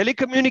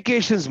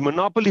 telecommunications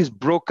monopolies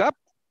broke up.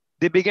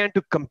 They began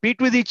to compete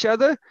with each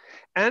other,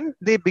 and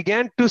they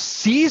began to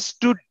cease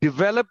to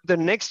develop the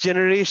next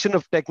generation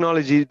of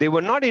technology. They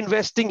were not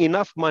investing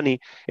enough money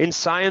in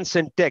science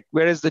and tech,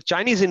 whereas the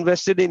Chinese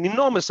invested an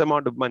enormous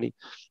amount of money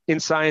in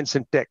science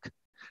and tech.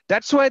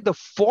 That's why the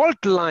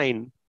fault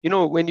line,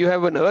 when you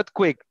have an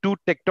earthquake, 2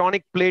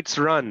 tectonic plates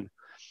run,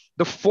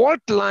 the fault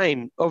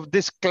line of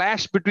this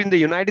clash between the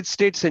United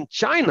States and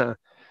China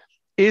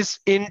is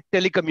in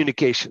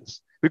telecommunications,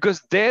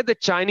 because there the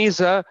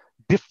Chinese are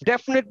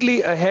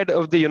definitely ahead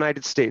of the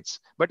United States.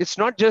 But it's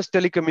not just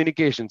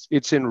telecommunications.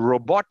 It's in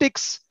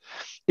robotics.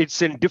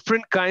 It's in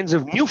different kinds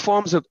of new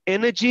forms of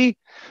energy.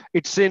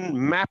 It's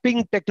in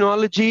mapping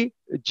technology,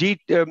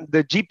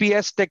 the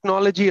GPS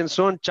technology, and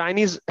so on.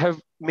 Chinese have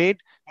made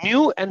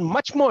new and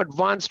much more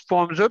advanced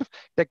forms of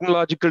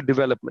technological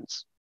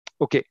developments.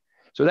 Okay,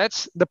 so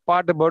that's the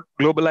part about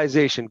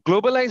globalization.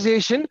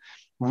 Globalization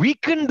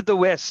weakened the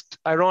West,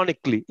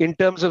 ironically, in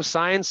terms of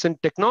science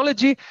and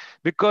technology,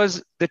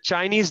 because the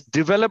Chinese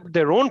developed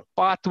their own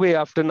pathway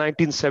after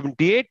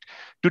 1978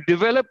 to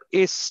develop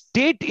a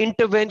state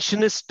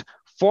interventionist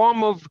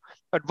form of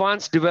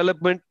advanced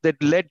development that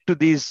led to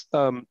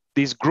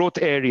these growth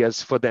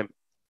areas for them.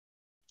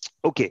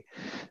 Okay,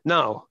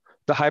 now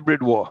the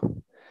hybrid war.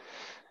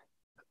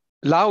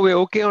 Lau, we're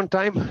okay on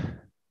time?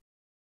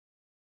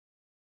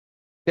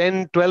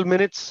 10, 12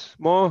 minutes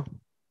more?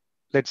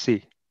 Let's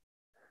see.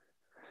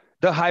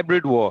 The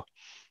hybrid war.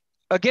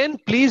 Again,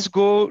 please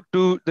go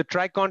to the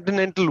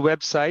Tricontinental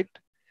website,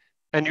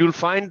 and you'll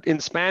find in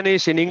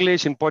Spanish, in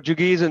English, in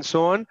Portuguese, and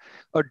so on,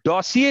 a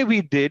dossier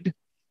we did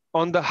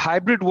on the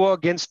hybrid war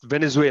against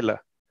Venezuela.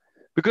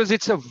 Because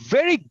it's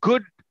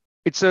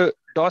a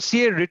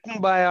dossier written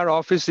by our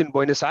office in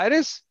Buenos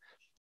Aires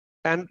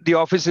and the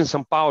office in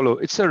Sao Paulo.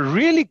 It's a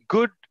really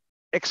good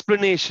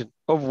explanation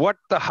of what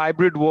the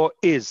hybrid war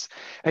is.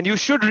 And you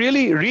should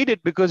really read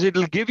it, because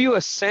it'll give you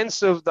a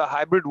sense of the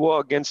hybrid war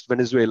against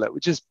Venezuela,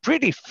 which is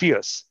pretty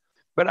fierce.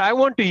 But I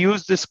want to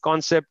use this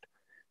concept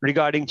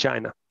regarding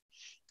China.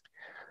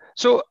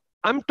 So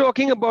I'm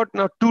talking about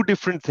now 2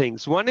 different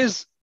things. One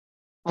is,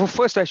 well,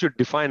 first I should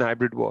define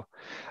hybrid war.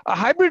 A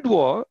hybrid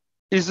war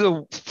is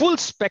a full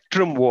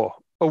spectrum war,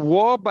 a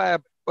war by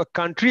a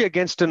country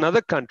against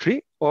another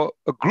country, or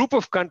a group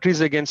of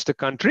countries against a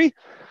country,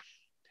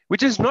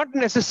 which is not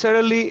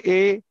necessarily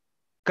a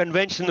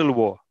conventional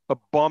war, a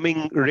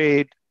bombing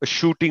raid, a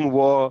shooting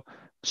war,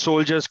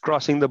 soldiers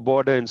crossing the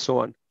border, and so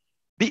on.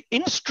 The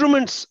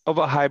instruments of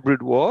a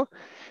hybrid war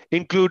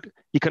include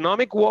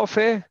economic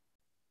warfare,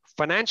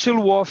 financial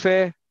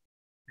warfare,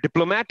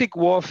 diplomatic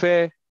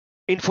warfare,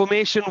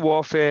 information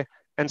warfare,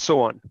 and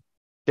so on.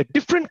 There are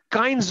different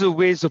kinds of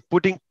ways of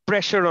putting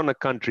pressure on a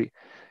country.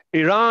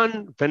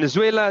 Iran,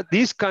 Venezuela,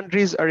 these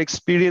countries are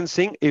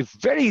experiencing a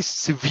very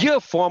severe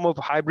form of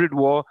hybrid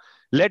war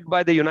led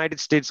by the United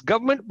States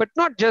government, but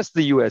not just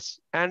the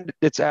US and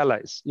its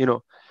allies,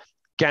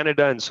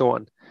 Canada and so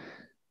on.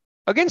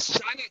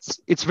 Against China,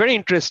 it's very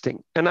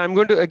interesting. And I'm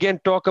going to, again,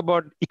 talk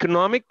about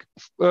economic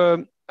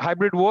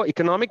hybrid war,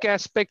 economic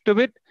aspect of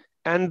it,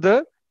 and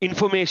the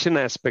information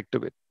aspect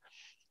of it.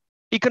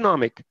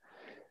 Economic.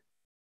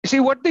 You see,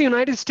 what the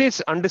United States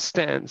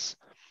understands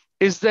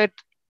is that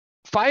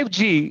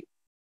 5G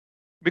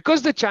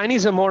because the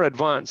Chinese are more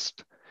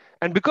advanced,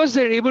 and because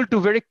they're able to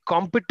very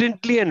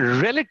competently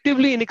and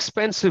relatively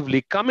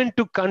inexpensively come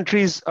into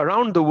countries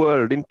around the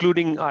world,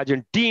 including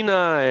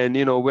Argentina and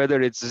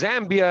whether it's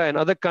Zambia and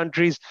other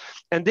countries,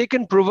 and they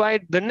can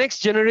provide the next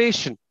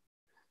generation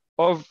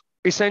of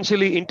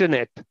essentially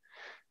internet,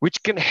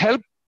 which can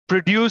help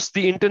produce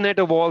the internet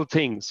of all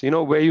things,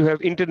 where you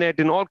have internet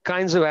in all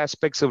kinds of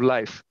aspects of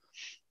life.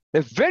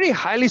 They're very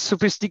highly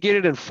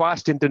sophisticated and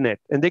fast internet,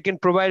 and they can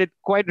provide it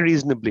quite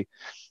reasonably.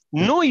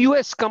 No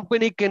US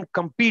company can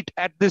compete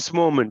at this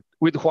moment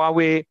with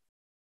Huawei,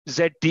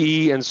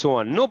 ZTE, and so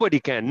on. Nobody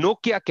can.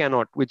 Nokia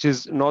cannot, which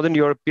is a Northern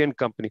European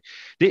company.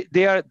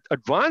 They are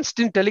advanced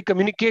in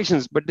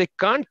telecommunications, but they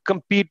can't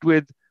compete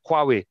with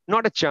Huawei.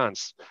 Not a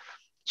chance.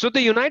 So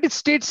the United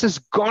States has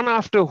gone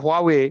after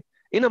Huawei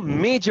in a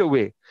major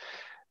way.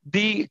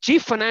 The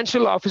chief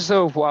financial officer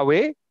of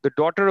Huawei, the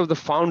daughter of the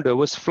founder,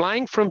 was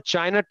flying from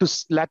China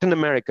to Latin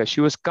America.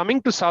 She was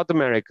coming to South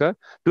America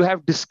to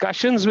have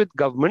discussions with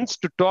governments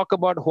to talk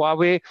about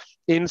Huawei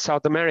in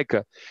South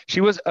America.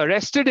 She was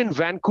arrested in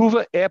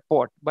Vancouver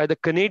airport by the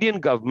Canadian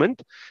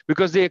government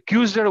because they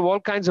accused her of all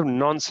kinds of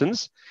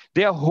nonsense.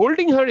 They are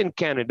holding her in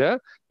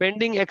Canada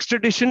pending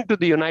extradition to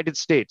the United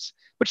States.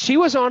 But she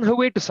was on her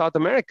way to South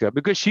America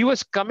because she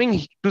was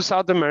coming to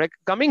South America,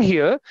 coming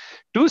here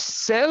to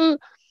sell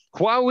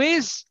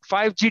Huawei's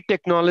 5G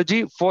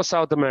technology for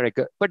South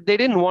America, but they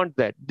didn't want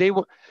that.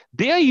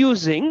 They are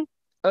using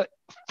a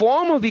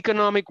form of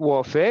economic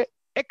warfare,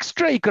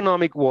 extra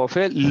economic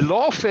warfare,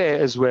 lawfare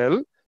as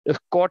well, a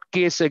court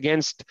case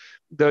against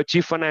the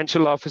chief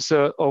financial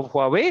officer of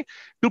Huawei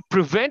to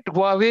prevent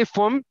Huawei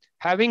from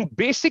having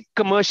basic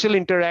commercial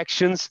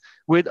interactions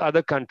with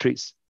other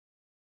countries.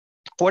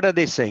 What are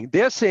they saying?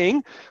 They're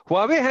saying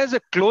Huawei has a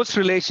close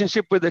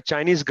relationship with the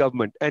Chinese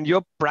government and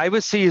your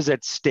privacy is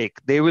at stake.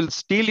 They will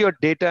steal your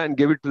data and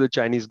give it to the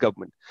Chinese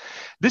government.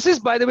 This is,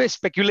 by the way,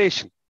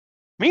 speculation.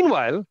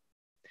 Meanwhile,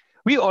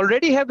 we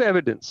already have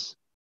evidence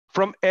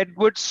from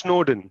Edward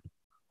Snowden,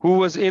 who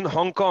was in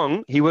Hong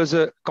Kong. He was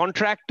a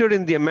contractor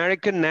in the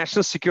American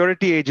National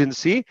Security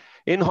Agency.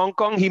 In Hong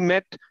Kong, he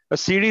met a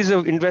series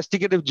of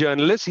investigative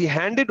journalists. He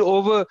handed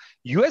over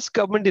US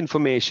government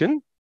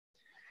information.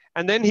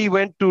 And then he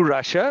went to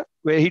Russia,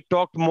 where he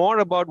talked more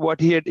about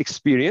what he had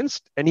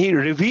experienced. And he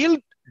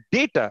revealed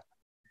data,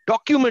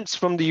 documents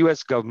from the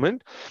US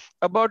government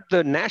about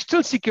the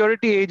National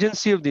Security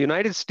Agency of the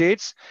United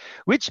States,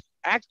 which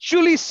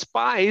actually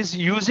spies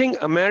using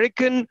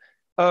American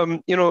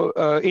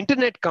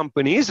internet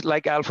companies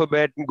like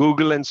Alphabet,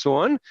 Google, and so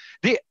on.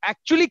 They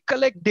actually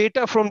collect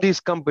data from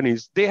these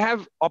companies. They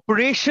have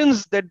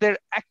operations that they're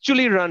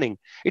actually running.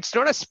 It's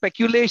not a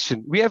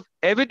speculation. We have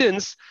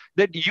evidence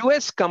that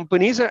US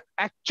companies are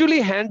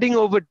actually handing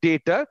over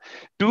data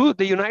to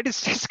the United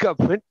States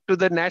government, to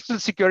the National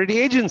Security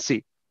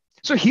Agency.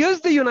 So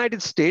here's the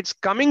United States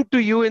coming to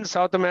you in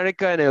South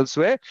America and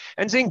elsewhere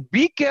and saying,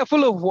 be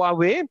careful of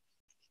Huawei,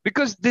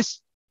 because this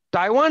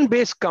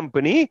Taiwan-based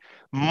company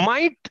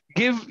might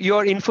give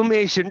your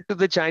information to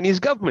the Chinese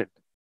government.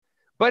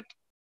 But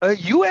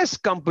US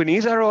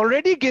companies are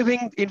already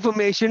giving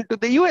information to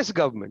the US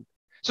government.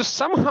 So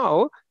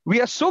somehow we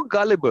are so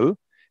gullible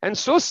and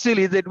so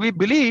silly that we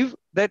believe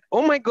that,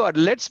 oh my God,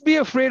 let's be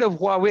afraid of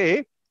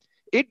Huawei.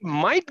 It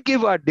might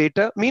give our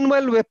data.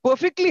 Meanwhile, we're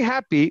perfectly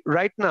happy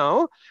right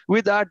now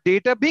with our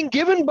data being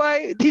given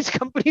by these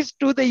companies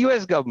to the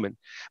US government.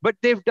 But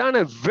they've done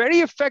a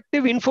very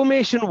effective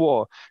information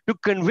war to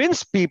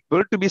convince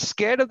people to be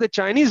scared of the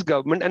Chinese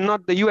government and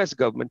not the US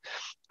government.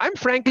 I'm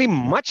frankly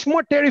much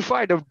more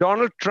terrified of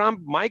Donald Trump,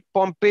 Mike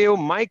Pompeo,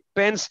 Mike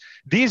Pence,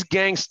 these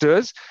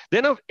gangsters,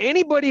 than of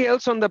anybody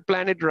else on the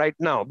planet right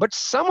now. But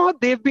somehow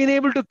they've been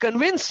able to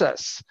convince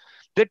us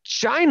that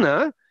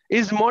China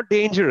is more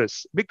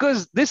dangerous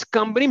because this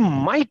company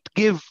might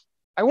give.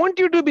 I want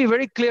you to be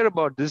very clear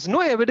about this. No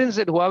evidence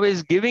that Huawei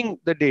is giving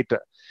the data,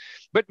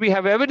 but we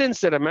have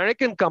evidence that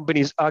American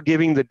companies are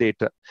giving the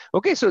data.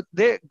 Okay, so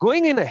they're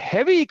going in a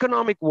heavy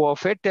economic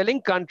warfare,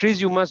 telling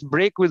countries you must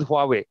break with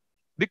Huawei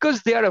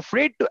because they are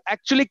afraid to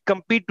actually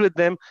compete with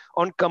them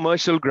on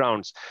commercial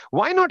grounds.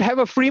 Why not have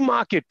a free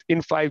market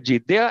in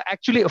 5G? They are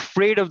actually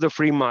afraid of the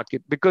free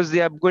market because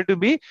they are going to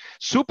be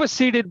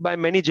superseded by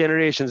many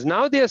generations.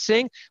 Now they are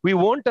saying we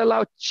won't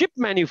allow chip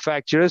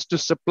manufacturers to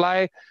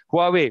supply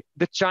Huawei.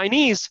 The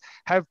Chinese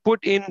have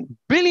put in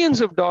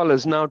billions of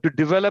dollars now to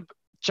develop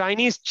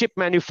Chinese chip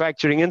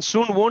manufacturing and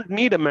soon won't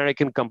need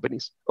American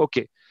companies.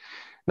 Okay.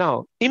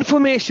 Now,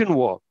 information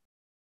war.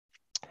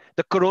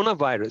 The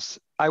coronavirus.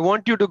 I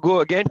want you to go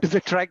again to the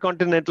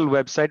Tricontinental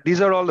website.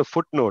 These are all the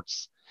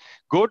footnotes.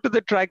 Go to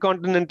the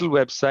Tricontinental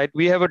website.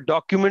 We have a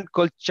document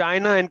called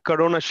China and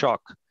Corona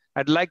Shock.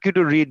 I'd like you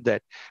to read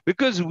that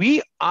because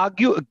we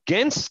argue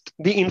against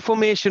the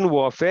information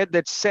warfare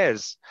that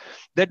says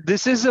that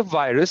this is a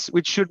virus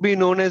which should be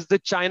known as the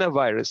China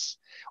virus.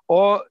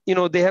 Or,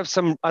 they have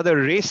some other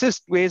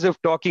racist ways of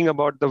talking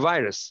about the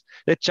virus,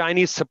 the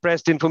Chinese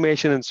suppressed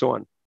information and so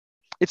on.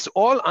 It's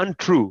all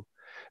untrue.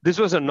 This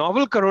was a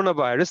novel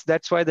coronavirus.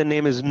 That's why the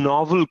name is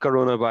novel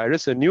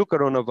coronavirus, a new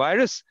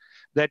coronavirus.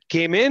 that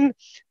came in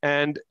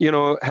and,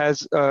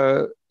 has,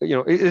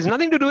 it has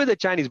nothing to do with the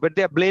Chinese, but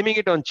they're blaming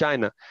it on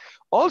China.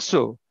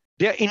 Also,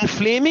 they're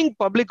inflaming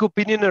public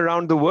opinion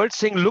around the world,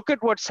 saying, look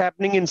at what's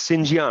happening in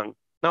Xinjiang.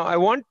 Now, I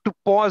want to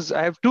pause.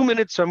 I have 2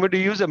 minutes, so I'm going to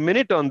use a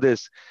minute on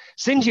this.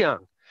 Xinjiang,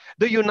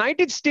 the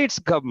United States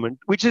government,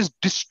 which has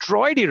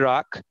destroyed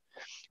Iraq,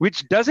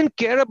 which doesn't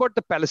care about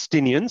the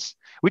Palestinians,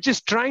 which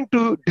is trying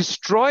to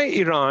destroy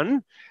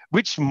Iran,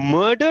 which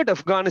murdered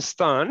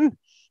Afghanistan,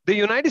 the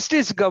United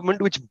States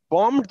government, which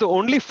bombed the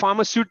only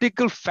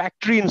pharmaceutical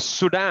factory in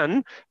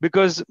Sudan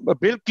because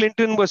Bill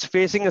Clinton was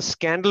facing a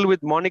scandal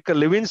with Monica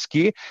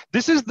Lewinsky.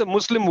 This is the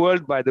Muslim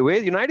world, by the way.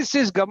 The United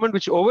States government,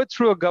 which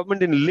overthrew a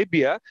government in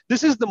Libya,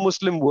 this is the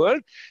Muslim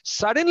world,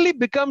 suddenly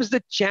becomes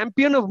the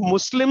champion of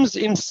Muslims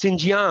in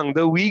Xinjiang,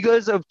 the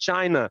Uyghurs of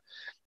China.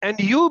 And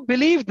you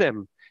believe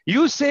them.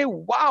 You say,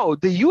 wow,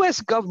 the US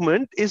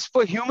government is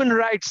for human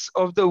rights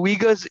of the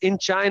Uyghurs in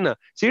China.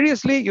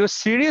 Seriously, you're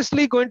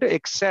seriously going to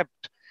accept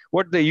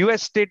what the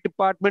US State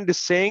Department is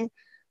saying?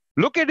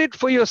 Look at it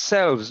for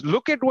yourselves.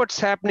 Look at what's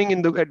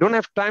happening I don't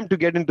have time to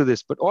get into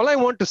this, but all I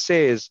want to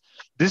say is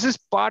this is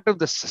part of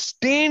the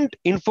sustained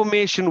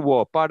information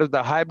war, part of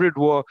the hybrid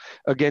war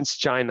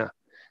against China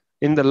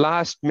in the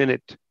last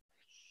minute.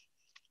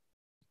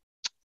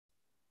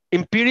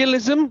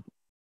 Imperialism,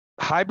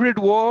 hybrid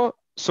war,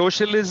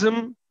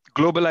 socialism,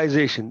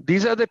 globalization.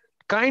 These are the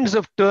kinds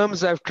of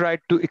terms I've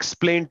tried to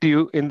explain to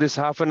you in this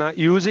half an hour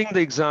using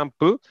the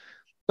example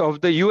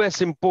of the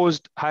US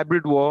imposed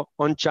hybrid war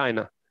on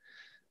China.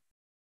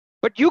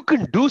 But you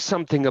can do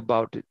something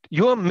about it.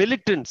 You are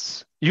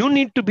militants. You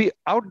need to be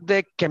out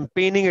there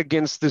campaigning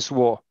against this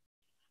war.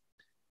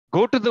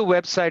 Go to the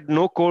website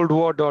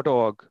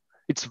nocoldwar.org.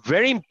 It's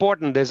very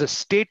important. There's a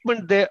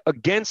statement there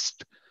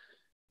against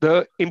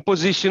the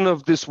imposition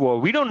of this war.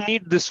 We don't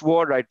need this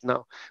war right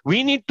now.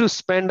 We need to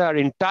spend our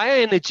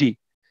entire energy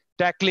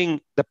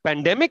tackling the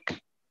pandemic,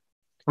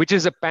 which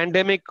is a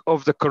pandemic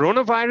of the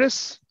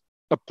coronavirus,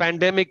 a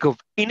pandemic of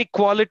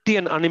inequality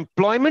and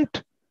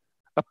unemployment,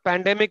 a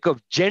pandemic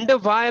of gender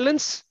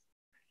violence,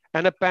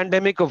 and a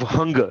pandemic of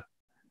hunger.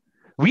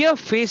 We are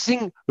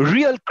facing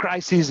real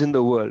crises in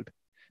the world.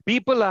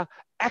 People are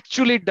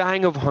actually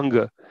dying of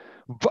hunger.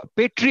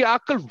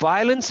 Patriarchal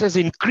violence has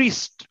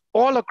increased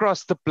all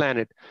across the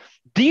planet.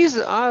 These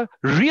are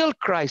real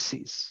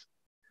crises.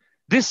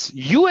 This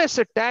US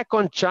attack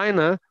on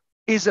China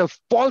is a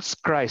false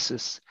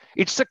crisis.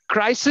 It's a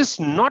crisis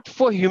not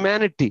for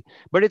humanity,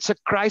 but it's a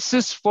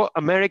crisis for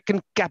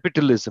American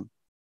capitalism.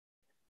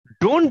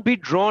 Don't be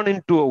drawn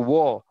into a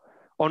war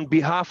on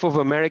behalf of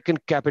American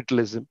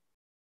capitalism.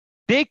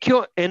 Take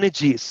your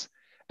energies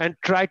and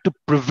try to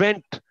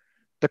prevent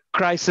the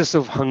crisis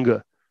of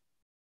hunger.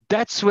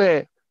 That's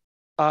where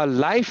our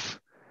life,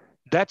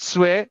 that's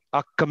where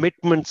our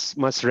commitments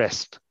must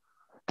rest.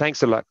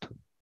 Thanks a lot.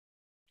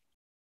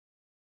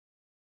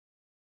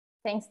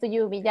 Thanks to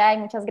you, Vijay.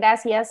 Muchas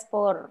gracias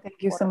por...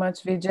 Thank you so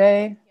much,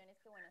 Vijay,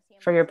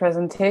 for your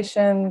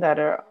presentation that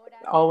are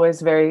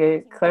always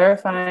very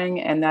clarifying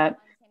and that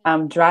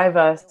drive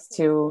us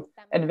to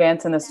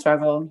advance in the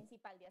struggle.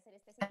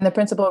 And the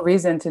principal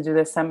reason to do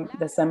this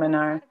the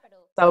seminar,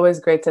 it's always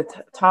great to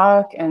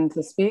talk and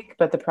to speak,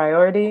 but the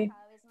priority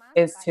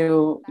is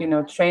to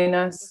train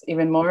us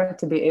even more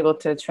to be able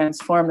to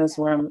transform this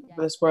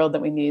world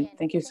that we need.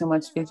 Thank you so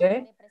much,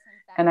 Vijay.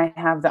 And I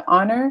have the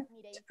honor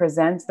to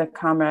present the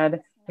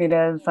comrade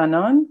Mireille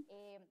Fanon,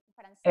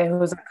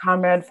 who's a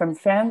comrade from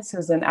France,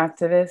 who's an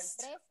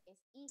activist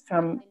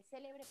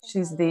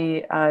she's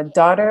the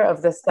daughter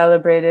of the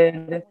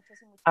celebrated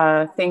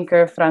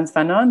thinker Frantz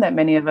Fanon that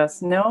many of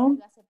us know,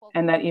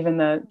 and that even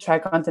the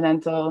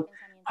Tricontinental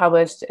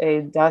published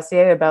a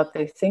dossier about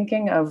the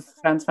thinking of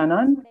Frantz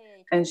Fanon.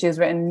 And she's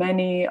written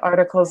many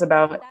articles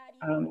about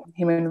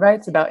human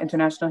rights, about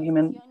international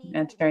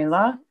humanitarian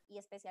law,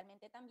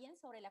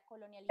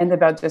 and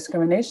about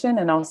discrimination,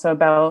 and also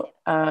about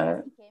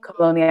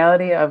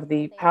coloniality of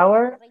the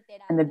power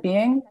and the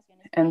being.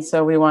 And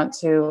so we want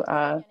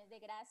to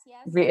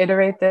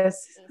reiterate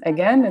this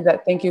again,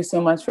 that thank you so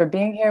much for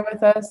being here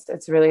with us.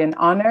 It's really an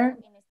honor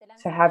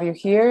to have you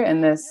here in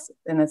this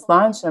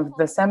launch of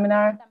the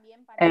seminar.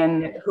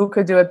 And who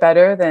could do it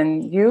better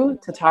than you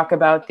to talk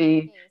about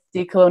the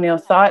decolonial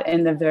thought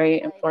and the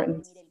very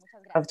importance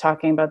of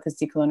talking about this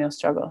decolonial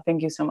struggle.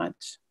 Thank you so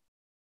much.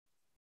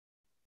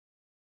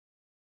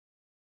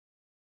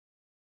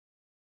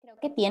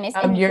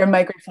 Your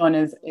microphone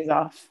is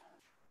off.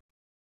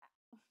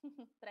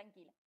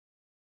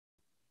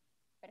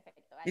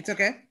 It's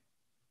okay?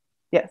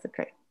 Yes,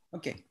 okay.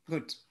 Okay,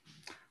 good.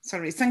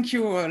 Sorry, thank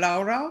you,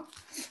 Laura.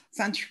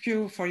 Thank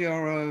you for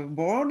your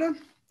board.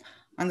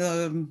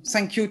 And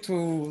thank you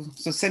to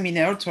the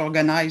seminar to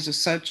organize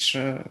such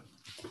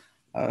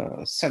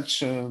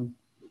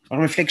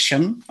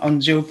reflection on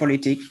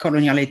geopolitics,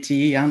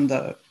 coloniality,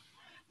 and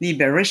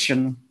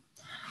liberation.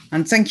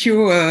 And thank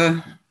you,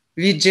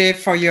 Vijay,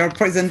 for your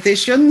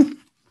presentation,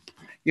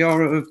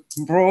 your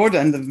broad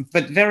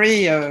but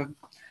very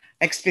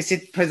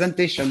explicit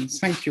presentation.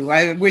 Thank you.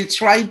 I will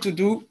try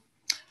to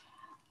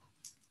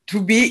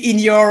to be in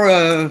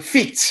your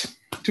feet,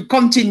 to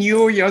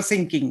continue your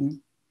thinking.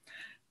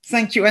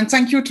 Thank you, and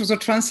thank you to the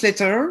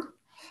translator.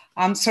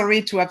 I'm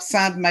sorry to have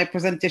sent my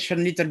presentation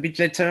a little bit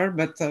later,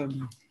 but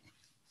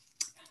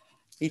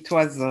it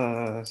was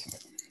a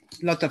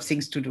lot of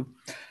things to do.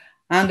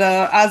 And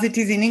as it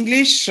is in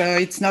English,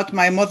 it's not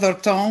my mother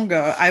tongue.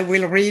 I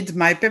will read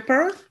my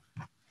paper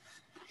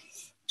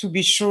to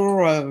be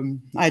sure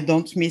I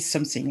don't miss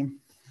something.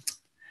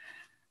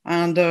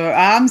 And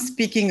I'm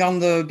speaking on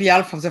the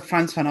behalf of the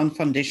Franz Fanon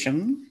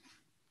Foundation.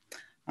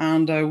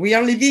 And we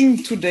are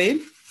living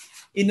today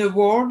in a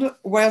world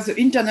where the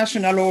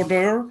international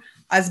order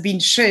has been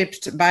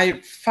shaped by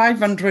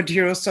 500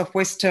 years of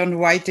Western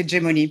white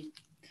hegemony.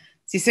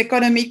 This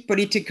economic,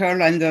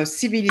 political, and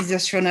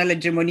civilizational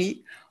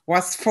hegemony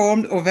was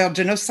formed over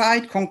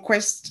genocide,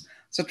 conquest,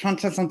 the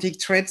transatlantic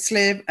trade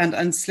slave, and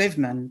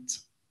enslavement.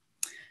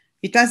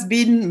 It has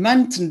been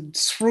maintained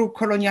through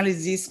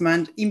colonialism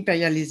and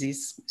imperialism,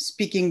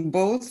 speaking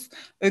both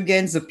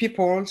against the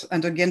peoples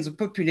and against the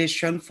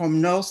population from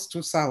north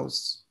to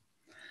south.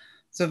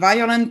 The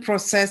violent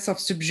process of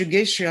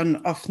subjugation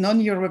of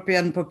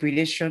non-European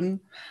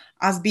population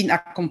has been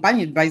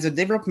accompanied by the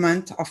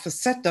development of a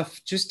set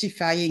of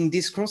justifying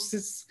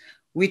discourses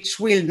which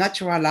will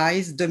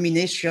naturalize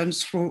domination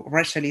through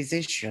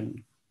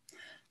racialization.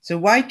 The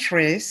white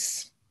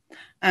race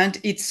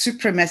and its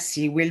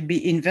supremacy will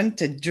be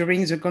invented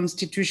during the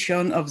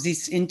constitution of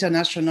this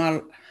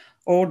international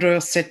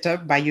order set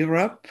up by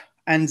Europe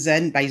and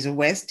then by the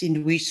West,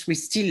 in which we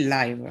still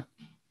live.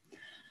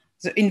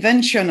 The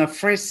invention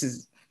of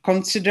races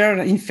considered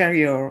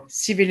inferior,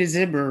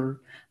 civilizable,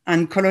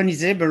 and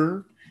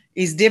colonizable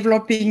is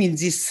developing in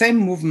this same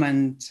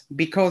movement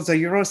because the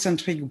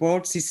Eurocentric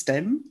world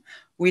system,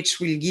 which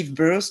will give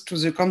birth to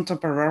the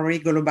contemporary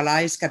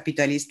globalized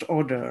capitalist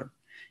order,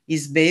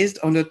 is based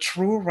on a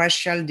true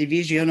racial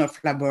division of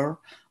labor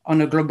on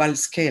a global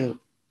scale.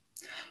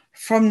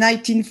 From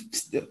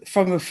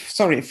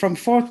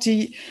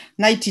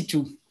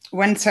 1492,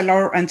 when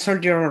sailor and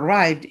soldier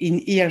arrived in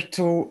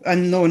hitherto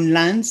unknown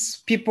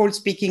lands, people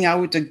speaking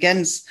out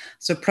against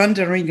the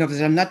plundering of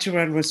their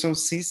natural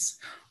resources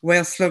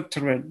were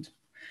slaughtered,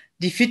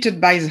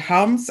 defeated by the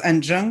arms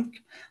and junk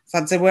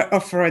that they were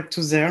offered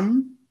to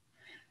them.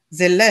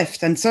 They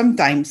left and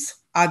sometimes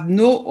had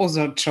no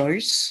other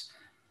choice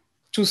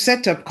to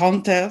set up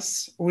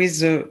counters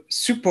with the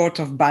support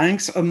of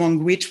banks,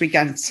 among which we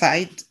can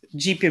cite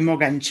JP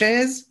Morgan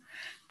Chase,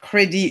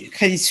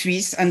 Credit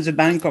Suisse, and the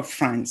Bank of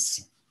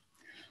France.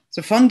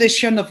 The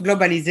foundation of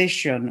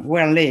globalization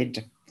were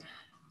laid.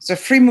 The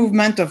free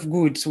movement of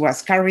goods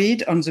was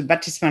carried on the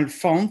baptismal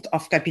font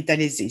of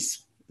capitalism,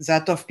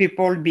 that of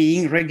people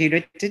being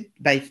regulated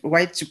by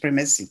white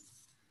supremacy.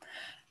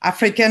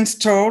 Africans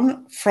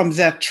torn from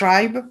their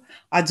tribe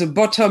at the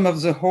bottom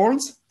of the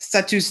holes,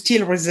 status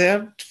still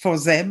reserved for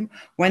them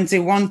when they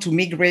want to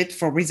migrate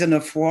for reason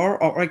of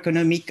war or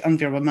economic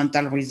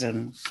environmental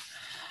reason.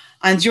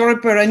 And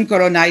European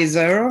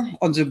colonizer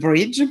on the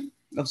bridge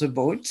of the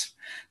boat,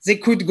 they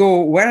could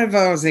go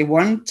wherever they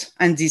want,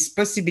 and this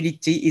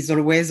possibility is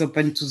always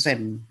open to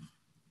them.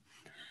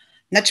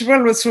 Natural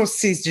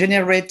resources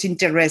generate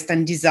interest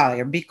and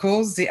desire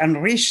because they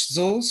enrich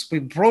those who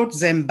brought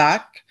them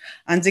back,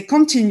 and they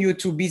continue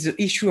to be the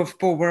issue of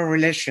power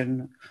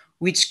relation,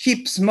 which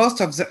keeps most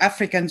of the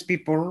African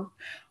people,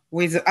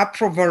 with the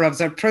approval of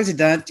their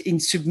president, in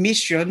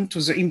submission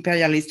to the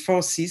imperialist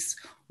forces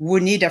who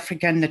need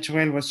African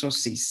natural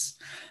resources.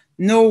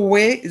 No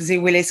way they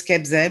will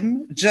escape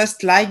them,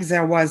 just like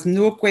there was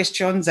no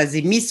question that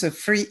they miss a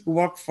free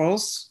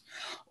workforce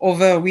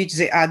over which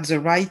they had the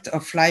right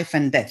of life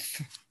and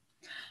death.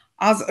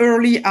 As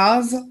early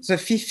as the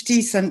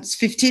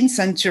 15th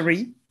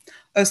century,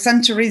 a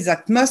century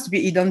that must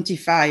be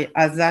identified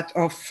as that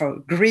of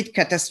great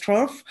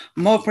catastrophe,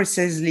 more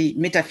precisely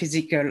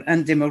metaphysical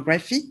and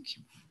demographic,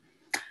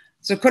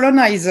 the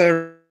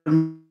colonizer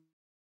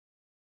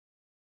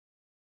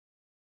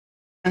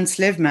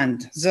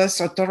enslavement, thus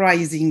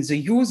authorizing the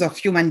use of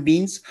human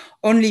beings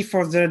only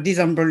for their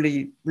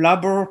disembodied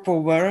labor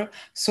power,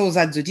 so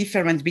that the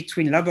difference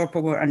between labor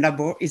power and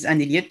labor is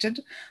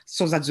annihilated,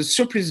 so that the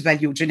surplus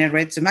value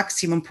generates the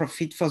maximum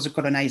profit for the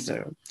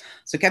colonizer.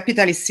 The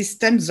capitalist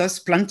system thus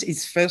plants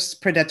its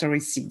first predatory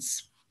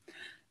seeds.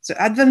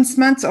 The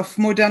advancements of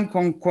modern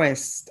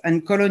conquest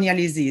and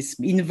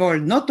colonialism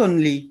involve not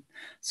only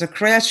the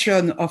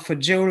creation of a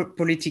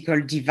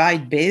geopolitical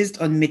divide based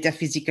on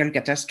metaphysical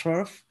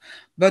catastrophe,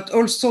 but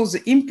also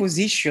the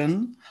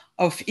imposition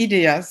of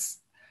ideas,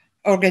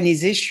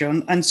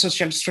 organization, and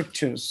social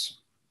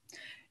structures.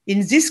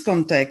 In this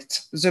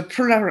context, the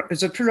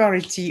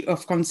plurality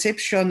of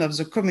conception of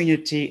the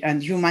community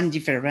and human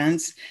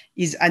difference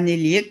is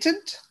annihilated,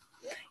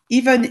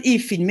 even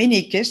if in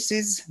many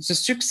cases, the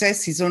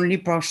success is only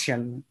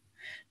partial.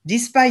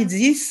 Despite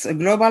this, a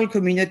global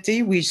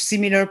community with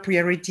similar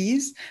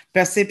priorities,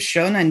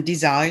 perception, and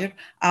desire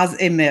has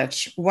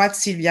emerged, what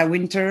Sylvia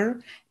Wynter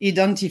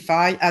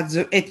identified as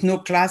the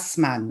ethno-class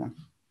man.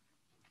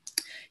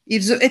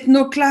 If the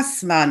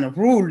ethno-class man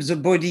ruled the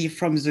body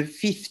from the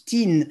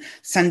 15th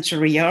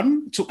century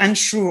on to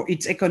ensure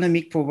its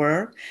economic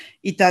power,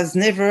 it has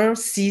never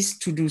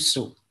ceased to do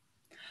so.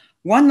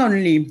 One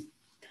only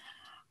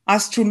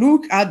has to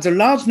look at the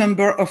large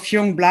number of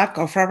young Black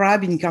or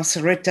Arab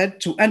incarcerated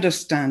to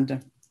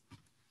understand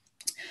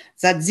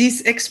that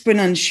this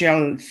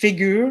exponential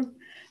figure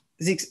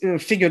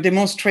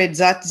demonstrates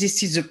that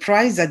this is the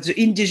price that the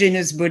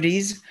indigenous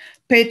bodies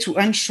pay to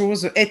ensure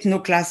the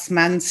ethno-class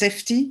man's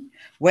safety,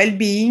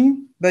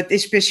 well-being, but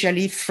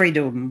especially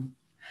freedom.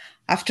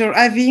 After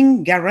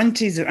having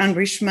guaranteed the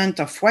enrichment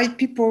of white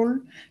people,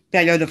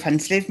 period of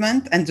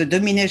enslavement, and the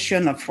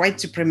domination of white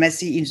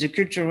supremacy in the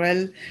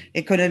cultural,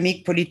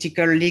 economic,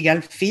 political, legal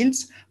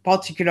fields,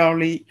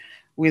 particularly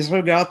with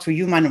regard to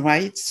human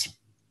rights,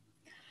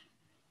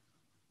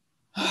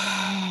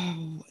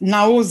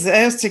 now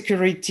their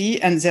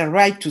security and their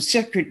right to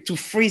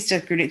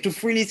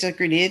freely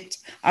circulate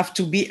have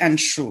to be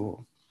ensured.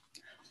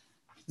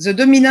 The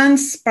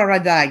dominance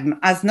paradigm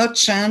has not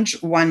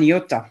changed one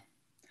iota.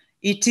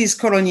 It is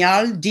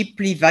colonial,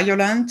 deeply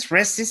violent,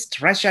 racist,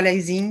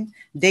 racializing,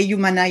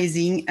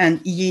 dehumanizing, and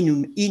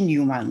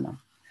inhuman.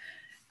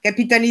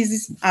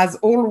 Capitalism has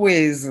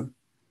always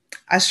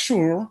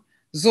assured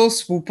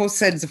those who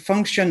possess the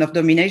function of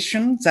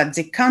domination that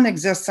they can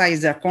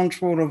exercise their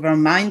control over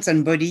minds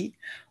and body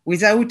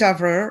without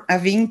ever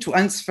having to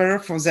answer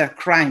for their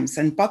crimes,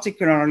 and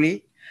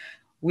particularly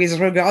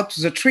with regard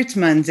to the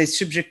treatment they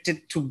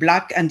subjected to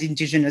Black and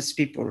indigenous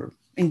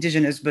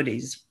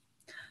bodies.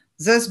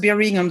 Thus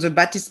bearing on the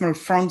baptismal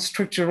front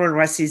structural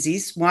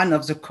racism, one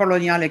of the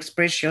colonial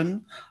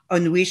expression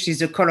on which is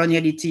the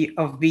coloniality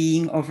of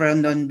being over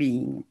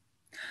non-being.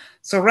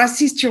 So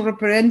racist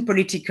European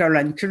political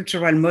and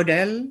cultural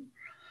model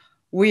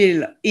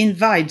will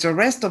invite the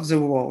rest of the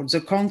world.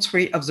 The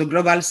country of the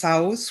global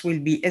South will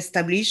be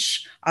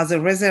established as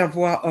a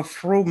reservoir of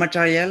raw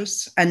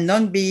materials and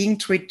non-being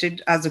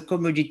treated as a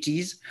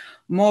commodities,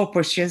 more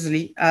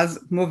precisely as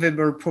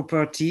movable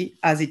property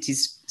as it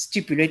is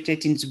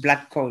stipulated in the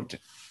Black Code.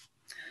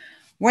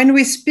 When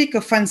we speak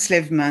of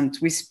enslavement,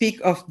 we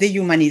speak of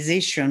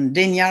dehumanization,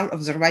 denial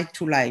of the right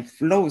to life,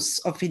 loss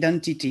of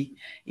identity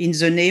in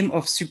the name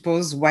of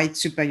supposed white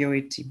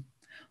superiority.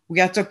 We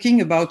are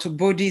talking about a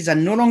body that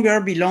no longer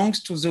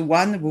belongs to the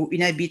one who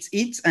inhabits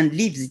it and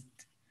lives it.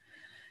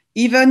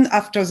 Even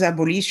after the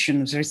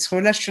abolition, this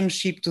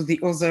relationship to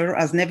the other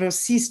has never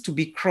ceased to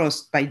be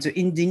crossed by the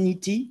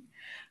indignity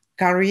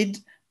carried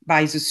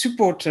by the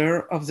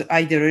supporter of the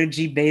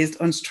ideology based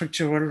on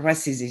structural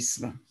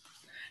racism.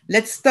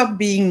 Let's stop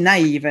being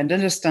naive and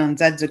understand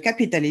that the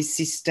capitalist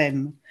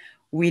system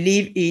we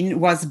live in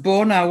was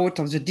born out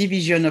of the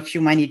division of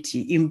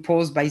humanity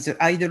imposed by the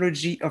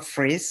ideology of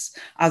race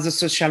as a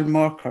social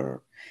marker.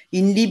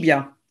 In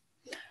Libya,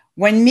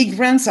 when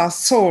migrants are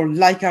sold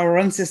like our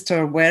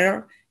ancestors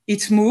were,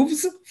 it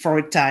moves for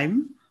a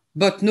time,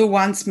 but no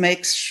one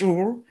makes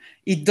sure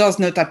it does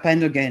not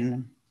happen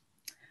again.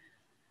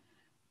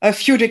 A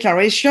few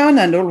declarations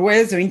and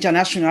always the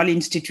international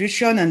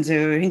institution and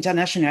the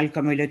international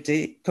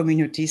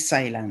community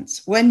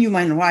silence. When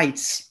human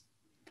rights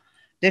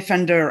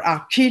defenders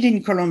are killed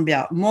in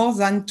Colombia, more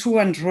than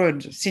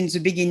 200 since the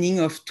beginning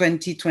of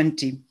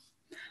 2020,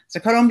 the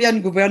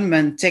Colombian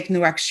government takes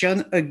no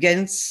action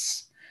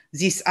against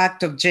this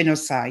act of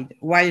genocide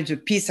while the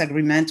peace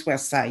agreements were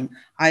signed.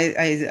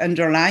 I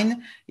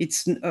underline,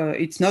 it's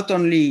not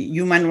only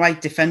human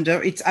rights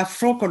defender, it's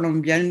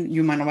Afro-Colombian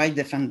human rights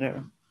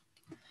defender.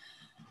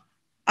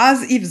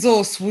 As if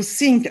those who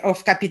think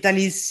of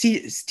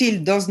capitalism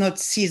still does not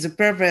see the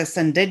perverse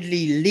and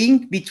deadly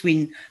link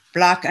between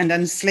Black and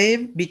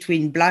enslaved,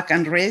 between Black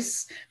and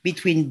race,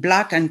 between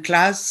Black and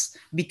class,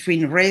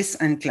 between race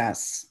and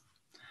class.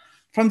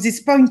 From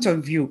this point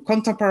of view,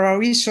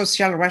 contemporary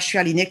social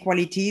racial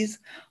inequalities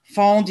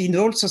found in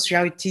all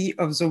society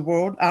of the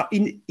world are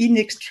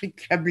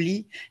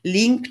inextricably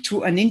linked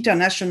to an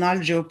international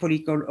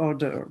geopolitical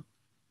order.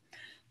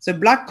 The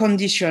Black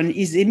condition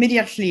is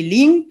immediately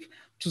linked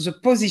to the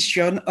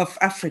position of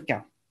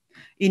Africa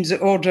in the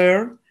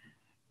order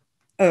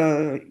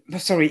of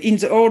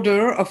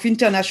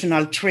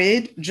international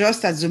trade,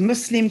 just as the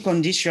Muslim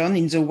condition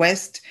in the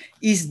West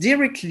is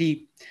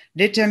directly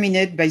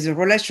determined by the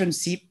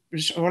relationship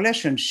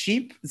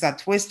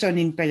that Western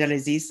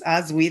imperialism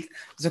has with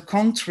the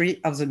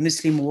country of the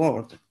Muslim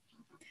world.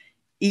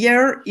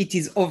 Here it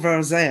is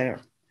over there.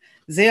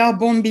 They are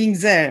bombing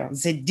there,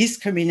 they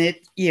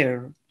discriminate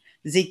here.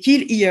 They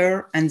kill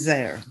here and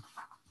there.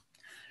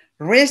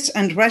 Race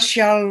and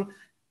racial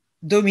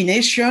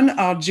domination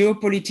are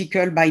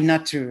geopolitical by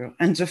nature,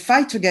 and the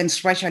fight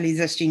against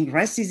racializing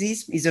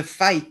racism is a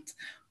fight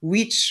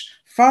which,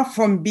 far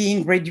from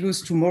being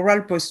reduced to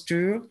moral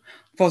posture,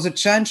 for the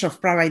change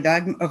of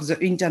paradigm of the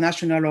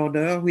international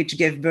order, which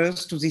gave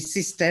birth to this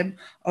system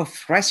of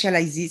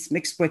racialization,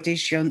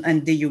 exploitation,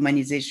 and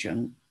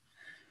dehumanization.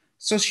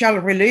 Social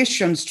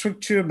relations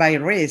structured by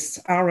race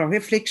are a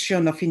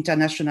reflection of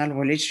international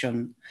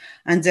relations,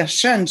 and their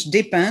change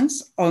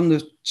depends on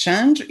the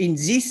change in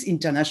this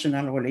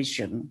international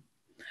relation.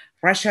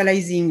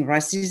 Racializing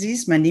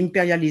racism and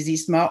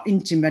imperialism are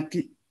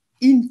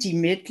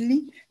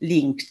intimately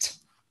linked.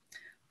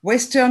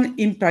 Western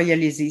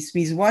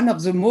imperialism is one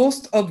of the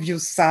most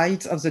obvious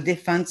sides of the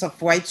defense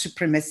of white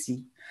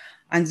supremacy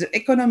and the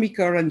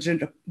economical and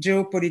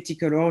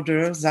geopolitical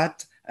order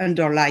that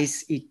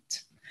underlies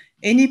it.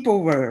 Any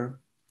power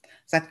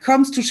that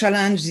comes to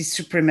challenge this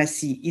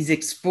supremacy is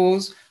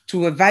exposed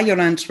to a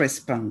violent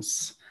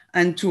response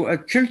and to a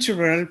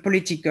cultural,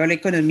 political,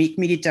 economic,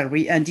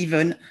 military, and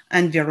even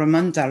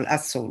environmental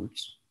assault.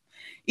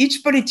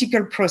 Each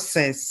political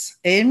process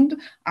aimed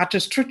at a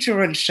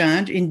structural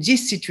change in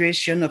this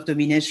situation of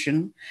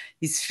domination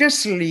is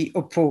fiercely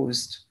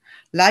opposed,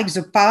 like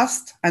the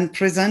past and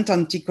present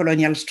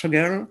anti-colonial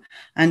struggle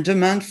and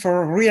demand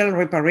for real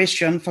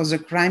reparation for the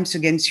crimes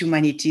against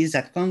humanity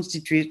that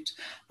constitute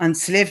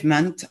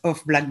enslavement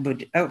of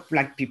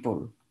Black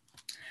people.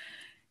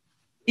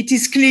 It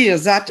is clear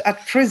that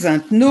at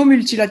present, no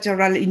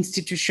multilateral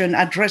institution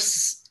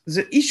addresses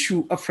the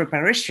issue of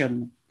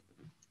reparation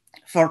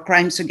for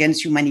crimes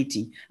against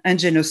humanity and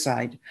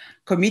genocide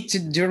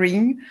committed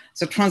during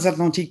the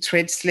transatlantic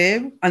trade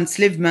slave,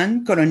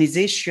 enslavement,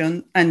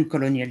 colonization, and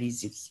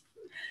colonialism.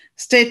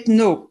 States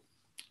know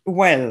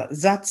well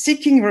that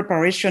seeking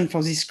reparation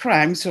for these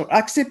crimes or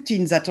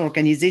accepting that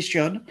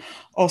organization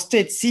or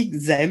state seek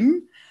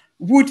them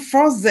would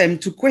force them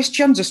to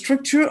question the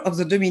structure of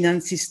the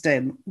dominant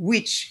system,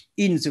 which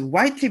in the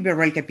white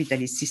liberal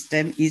capitalist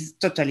system is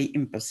totally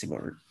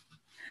impossible.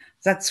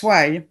 That's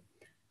why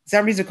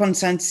there is a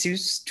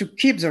consensus to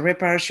keep the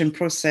reparation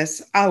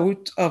process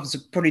out of the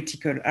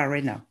political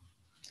arena.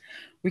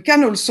 We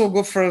can also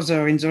go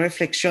further in the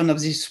reflection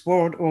of this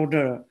world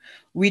order,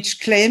 which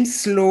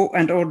claims law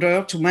and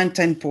order to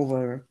maintain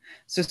power.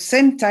 The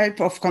same type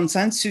of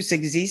consensus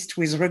exists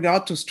with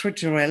regard to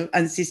structural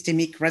and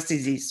systemic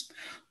racism,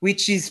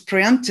 which is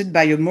preempted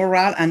by a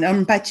moral and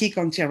empathic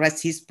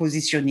anti-racist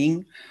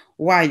positioning,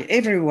 while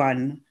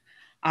everyone,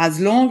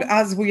 as long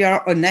as we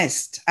are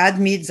honest,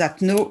 admits that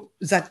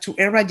to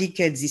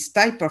eradicate this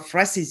type of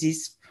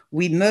racism,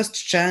 we must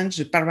change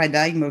the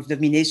paradigm of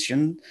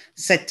domination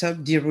set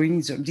up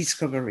during the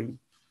discovery.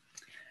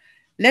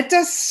 Let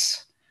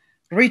us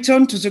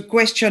return to the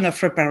question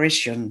of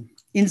reparation.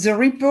 In the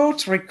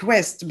report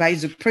requested by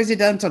the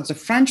President of the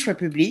French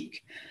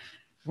Republic,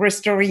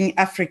 Restoring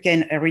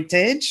African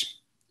Heritage,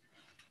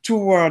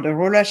 toward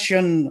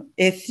relation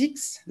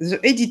ethics, the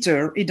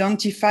editor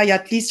identified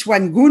at least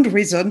one good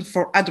reason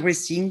for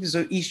addressing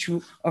the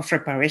issue of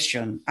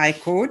reparation. I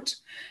quote,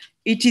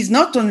 "It is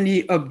not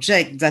only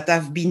objects that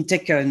have been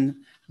taken,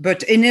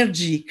 but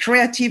energy,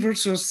 creative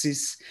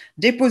resources,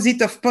 deposit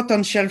of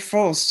potential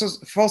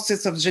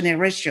forces of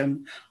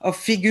generation, of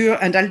figure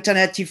and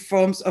alternative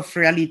forms of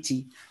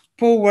reality,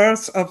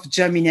 powers of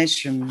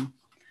germination.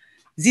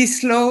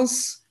 This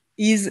loss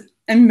is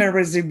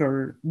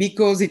unmeasurable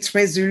because it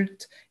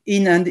results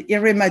in an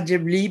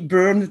irremediably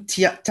burned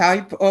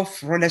type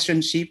of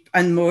relationship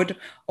and mode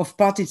of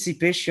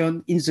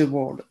participation in the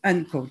world,"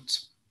 unquote.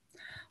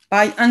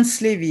 By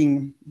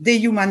enslaving,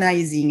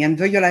 dehumanizing, and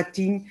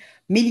violating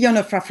millions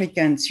of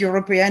Africans,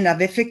 Europeans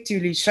have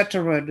effectively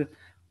shattered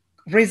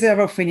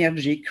reserves of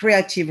energy,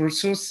 creative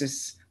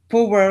resources,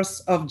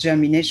 powers of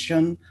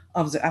germination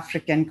of the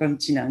African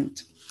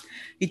continent.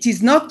 It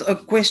is not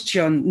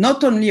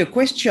only a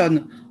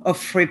question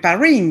of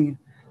repairing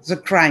the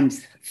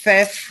crimes,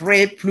 theft,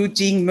 rape,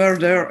 looting,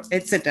 murder,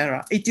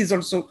 etc. It is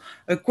also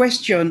a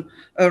question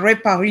of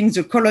repairing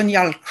the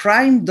colonial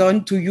crime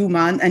done to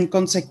human and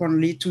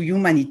consequently to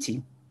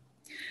humanity.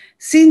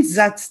 Since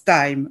that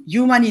time,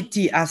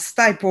 humanity has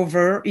typed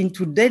over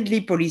into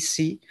deadly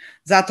policy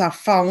that are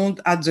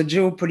found at the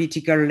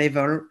geopolitical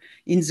level,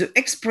 in the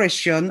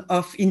expression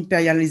of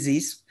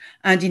imperialism,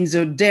 and in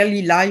the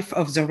daily life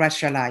of the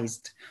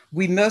racialized.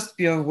 We must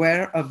be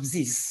aware of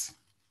this.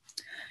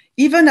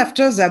 Even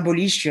after the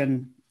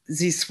abolition,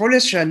 this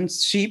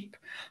relationship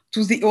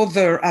to the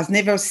other has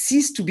never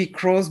ceased to be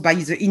crossed by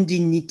the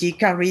indignity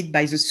carried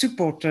by the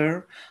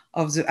supporter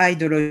of the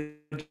ideology.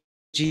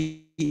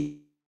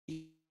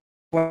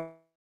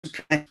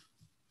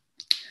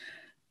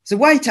 The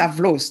white have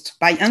lost,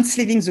 by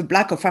enslaving the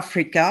Black of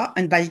Africa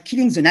and by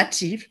killing the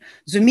native,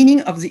 the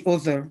meaning of the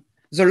other,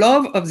 the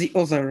love of the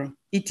other.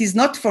 It is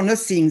not for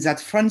nothing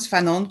that Frantz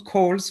Fanon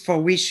calls for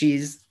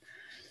wishes.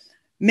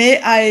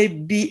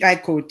 I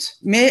quote,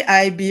 "May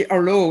I be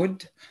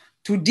allowed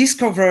to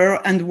discover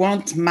and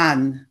want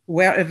man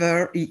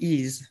wherever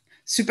he is.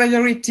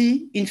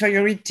 Superiority,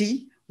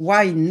 inferiority,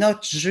 why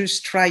not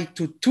just try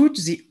to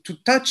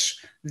touch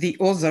the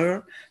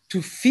other,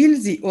 to feel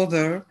the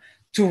other,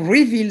 to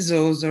reveal the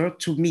other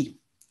to me,"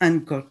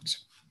 unquote.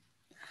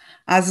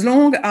 As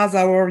long as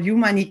our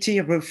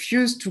humanity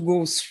refuses to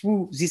go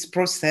through this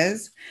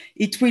process,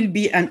 it will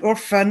be an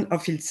orphan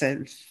of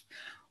itself.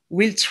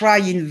 We'll try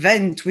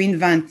to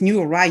invent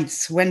new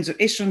rights when the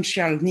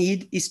essential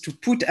need is to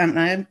put an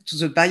end to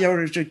the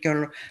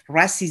biological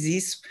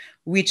racism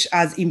which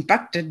has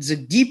impacted the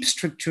deep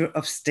structure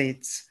of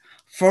states,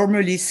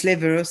 formerly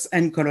slavers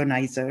and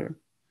colonizers.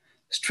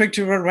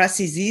 Structural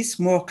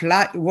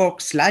racism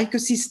works like a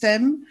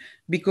system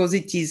because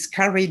it is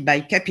carried by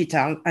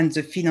capital and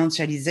the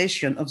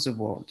financialization of the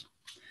world.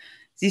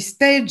 This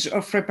stage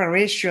of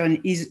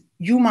reparation is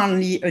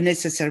humanly a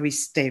necessary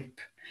step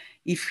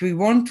if we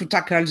want to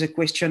tackle the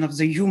question of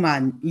the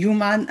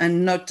human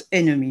and not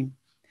enemy,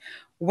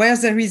 where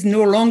there is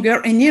no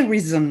longer any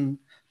reason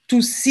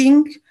to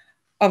think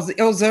of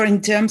the other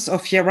in terms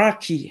of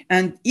hierarchy,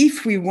 and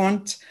if we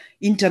want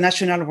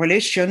international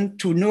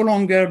relations to no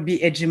longer be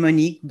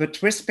hegemonic,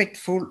 but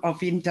respectful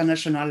of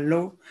international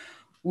law,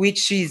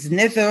 which is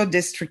neither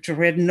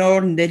destructured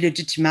nor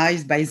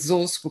delegitimized by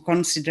those who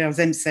consider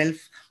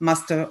themselves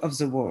master of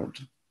the world.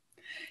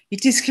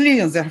 It is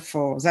clear,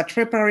 therefore, that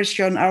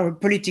reparations are a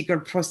political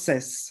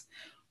process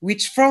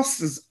which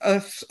forces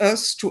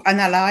us to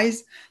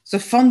analyze the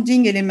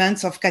founding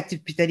elements of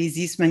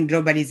capitalism and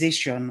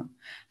globalization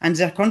and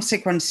their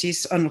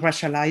consequences on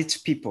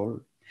racialized people.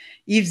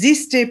 If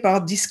these steps are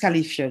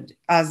disqualified,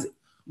 as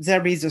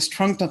there is a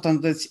strong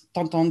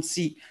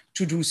tendency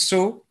to do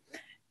so,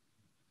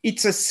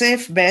 it's a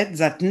safe bet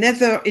that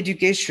neither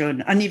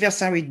education,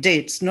 anniversary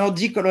dates, nor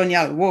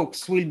decolonial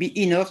works will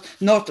be enough,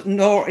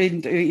 nor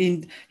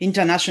in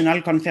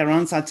international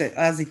conference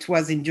as it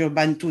was in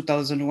Durban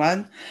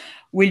 2001,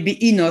 will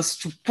be enough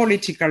to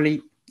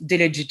politically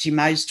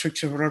delegitimize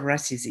structural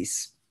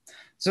racism.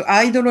 The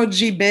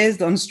ideology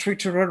based on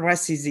structural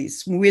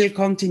racism will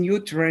continue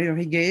to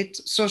irrigate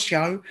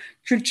social,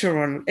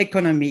 cultural,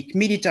 economic,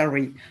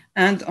 military,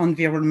 and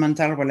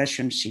environmental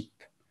relationships.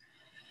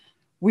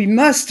 We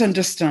must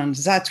understand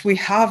that we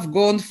have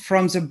gone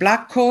from the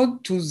Black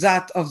Code to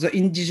that of the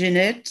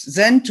indigenous,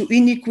 then to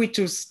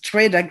iniquitous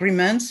trade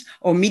agreements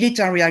or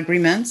military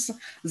agreements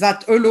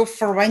that allow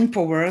foreign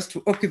powers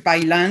to occupy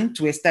land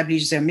to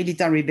establish their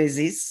military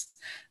bases,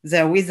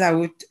 there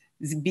without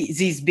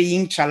this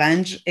being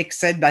challenged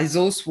except by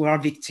those who are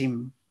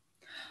victims.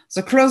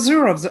 The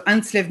closure of the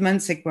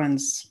enslavement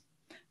sequence,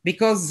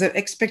 because the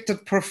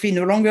expected profit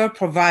no longer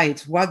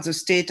provides what the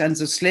state and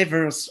the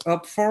slavers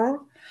hope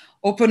for,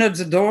 opened up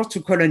the door to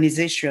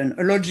colonization,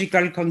 a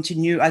logical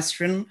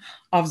continuation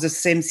of the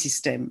same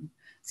system.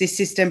 This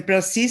system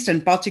persists,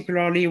 and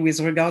particularly with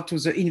regard to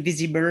the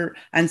invisible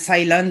and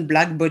silent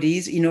Black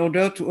bodies, in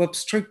order to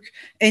obstruct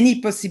any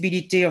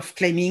possibility of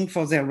claiming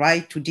for their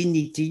right to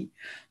dignity,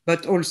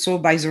 but also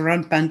by the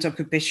rampant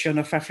occupation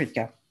of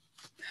Africa.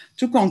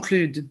 To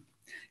conclude,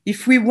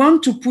 if we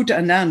want to put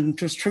an end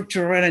to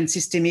structural and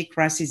systemic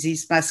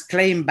racism as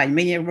claimed by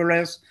many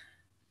rulers,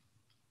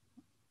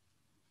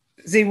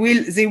 they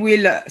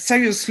will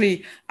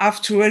seriously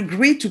have to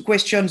agree to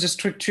question the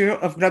structure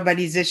of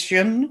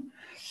globalization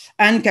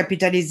and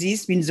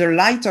capitalism in the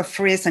light of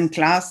race and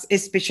class,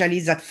 especially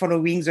that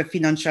following the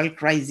financial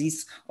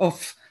crisis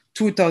of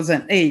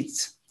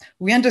 2008.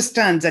 We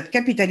understand that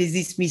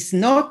capitalism is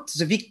not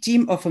the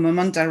victim of a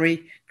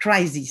momentary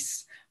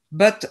crisis,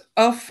 but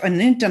of an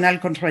internal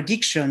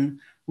contradiction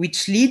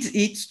which leads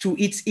it to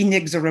its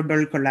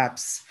inexorable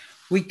collapse.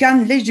 We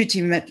can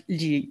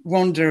legitimately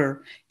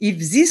wonder if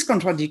this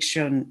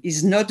contradiction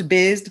is not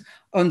based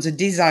on the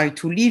desire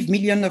to leave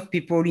millions of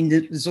people in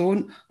the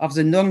zone of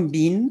the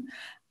non-being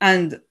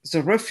and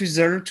the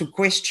refusal to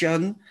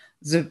question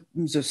the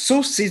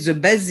sources, the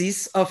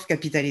basis of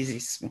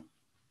capitalism.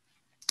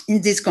 In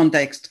this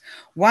context,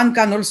 one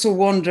can also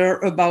wonder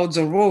about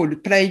the role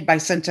played by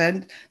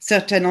certain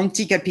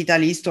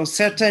anti-capitalists or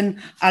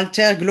certain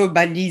alter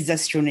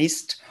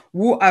globalizationists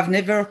who have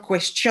never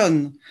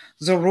questioned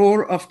the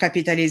role of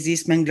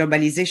capitalism and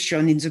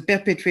globalization in the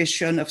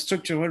perpetuation of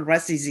structural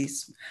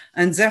racism,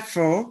 and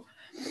therefore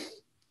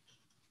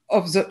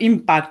of the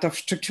impact of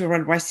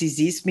structural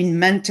racism in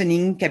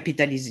maintaining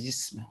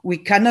capitalism. We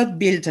cannot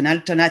build an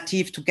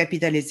alternative to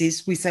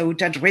capitalism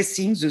without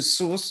addressing the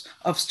source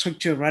of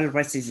structural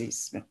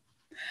racism.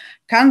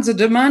 Can the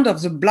demand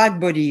of the Black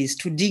bodies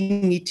to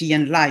dignity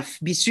and life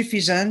be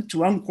sufficient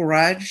to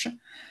encourage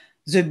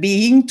the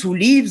being to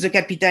leave the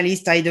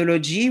capitalist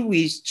ideology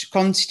which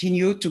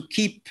continue to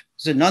keep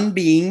the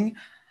non-being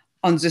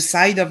on the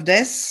side of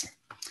death?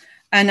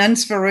 An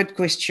unanswered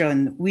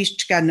question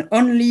which can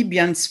only be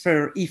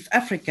answered if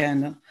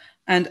African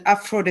and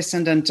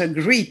Afro-descendants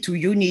agree to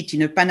unite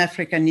in a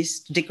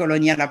Pan-Africanist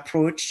decolonial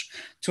approach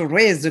to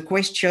raise the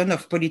question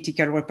of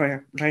political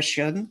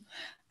reparation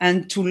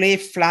and to lay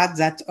flat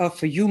that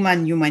of a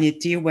human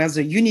humanity where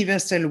the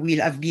universal will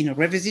have been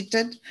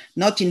revisited,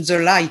 not in the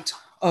light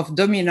of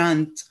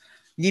dominant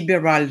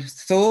liberal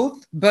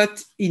thought,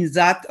 but in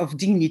that of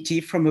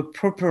dignity from a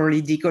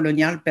properly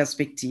decolonial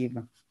perspective.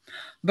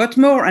 But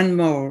more and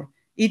more,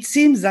 it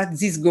seems that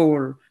this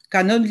goal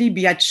can only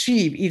be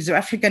achieved if the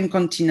African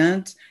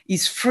continent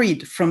is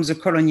freed from the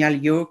colonial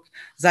yoke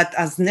that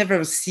has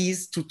never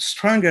ceased to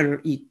strangle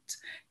it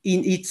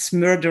in its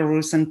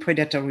murderous and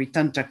predatory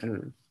tentacle.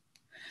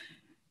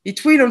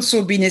 It will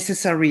also be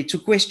necessary to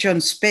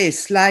question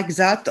space like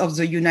that of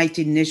the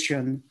United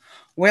Nations,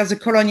 where the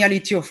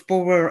coloniality of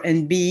power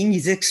and being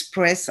is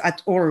expressed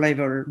at all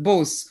levels,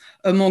 both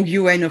among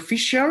UN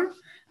officials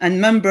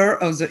and members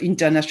of the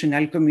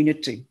international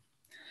community.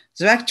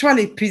 The actual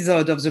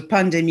episode of the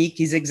pandemic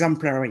is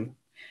exemplary.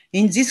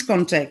 In this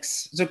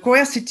context, the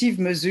coercive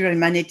measure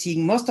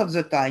emanating most of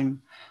the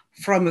time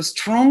from a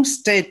strong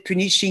state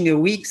punishing a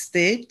weak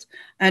state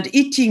and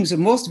hitting the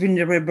most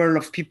vulnerable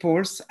of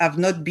peoples have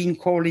not been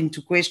called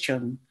into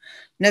question.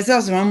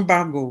 Neither the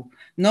embargo,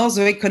 nor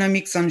the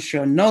economic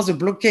sanction, nor the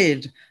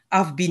blockade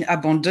have been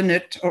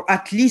abandoned or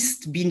at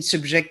least been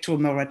subject to a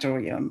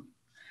moratorium.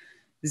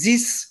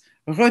 These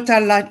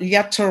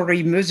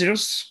retaliatory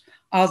measures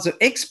are the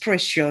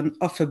expression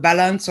of a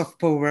balance of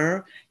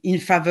power in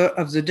favor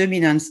of the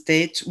dominant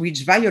state,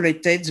 which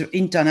violated the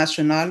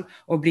international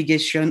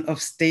obligation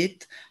of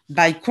state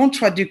by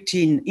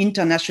contradicting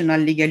international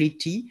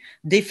legality.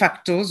 De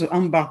facto, the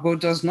embargo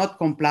does not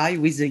comply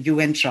with the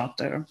UN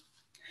Charter.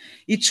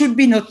 It should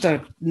be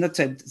noted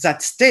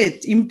that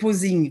states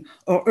imposing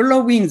or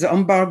allowing the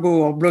embargo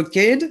or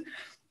blockade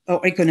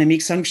or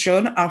economic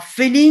sanction are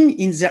failing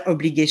in their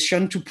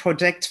obligation to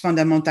protect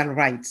fundamental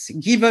rights.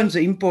 Given the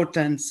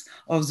importance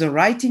of the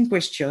right in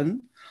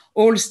question,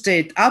 all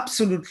states,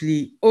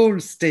 absolutely all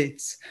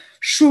states,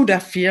 should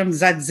affirm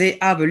that they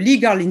have a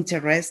legal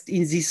interest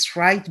in this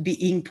right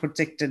being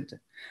protected,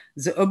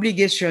 the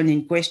obligation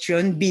in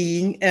question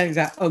being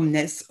erga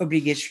omnes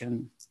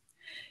obligation.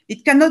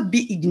 It cannot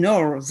be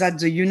ignored that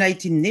the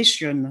United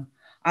Nations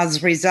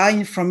has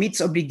resigned from its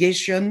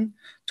obligation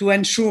to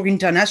ensure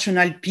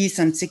international peace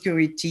and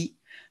security,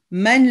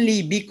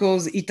 mainly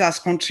because it has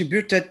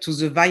contributed to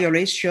the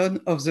violation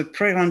of the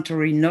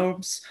peremptory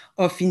norms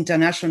of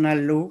international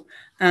law,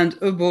 and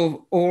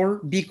above all,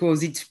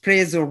 because it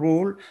plays a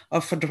role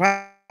of a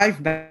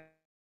drive-by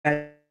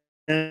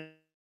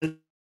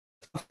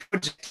of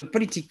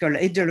political,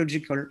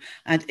 ideological,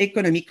 and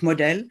economic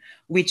model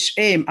which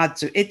aim at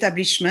the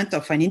establishment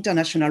of an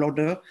international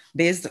order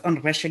based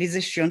on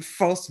racialization,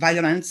 forced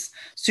violence,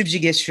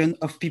 subjugation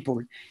of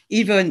people,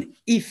 even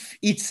if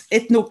its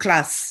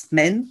ethno-class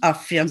men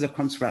affirm the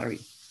contrary.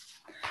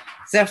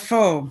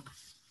 Therefore,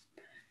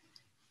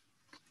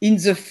 in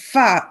the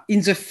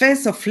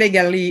face of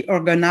legally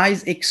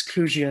organized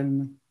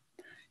exclusion,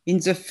 in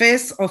the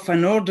face of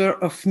an order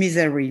of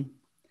misery,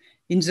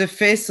 in the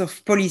face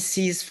of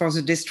policies for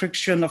the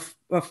destruction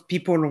of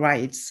people's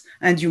rights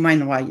and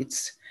human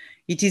rights,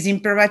 it is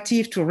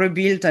imperative to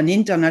rebuild an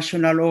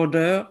international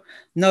order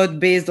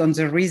not based on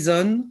the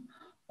reason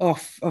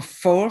of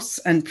force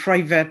and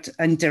private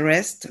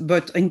interest,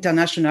 but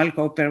international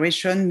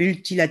cooperation,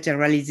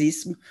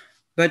 multilateralism.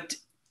 But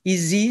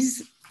is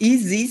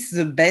this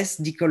the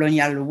best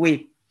decolonial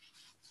way?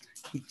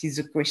 It is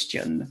a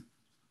question.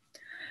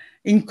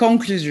 In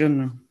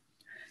conclusion,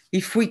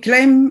 if we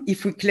claim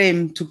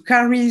to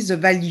carry the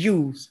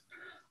values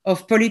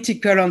of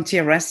political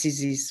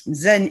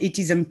anti-racism, then it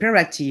is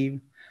imperative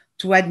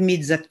to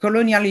admit that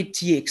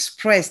coloniality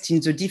expressed in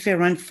the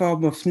different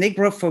form of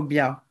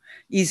negrophobia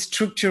is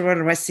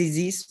structural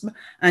racism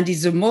and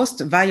is the most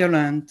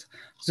violent,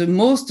 the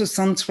most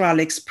central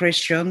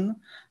expression,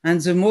 and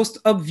the most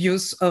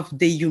obvious of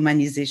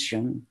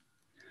dehumanization.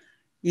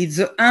 If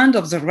the end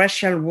of the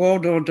racial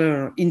world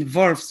order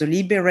involves the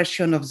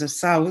liberation of the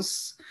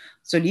South,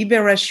 the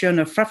liberation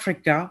of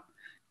Africa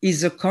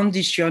is a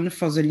condition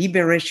for the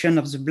liberation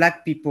of the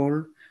Black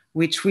people,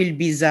 which will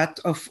be that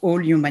of all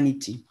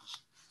humanity.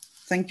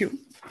 Thank you.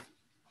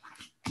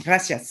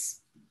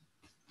 Gracias.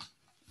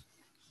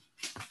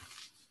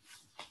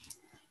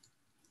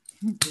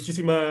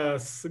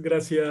 Muchísimas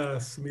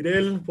gracias,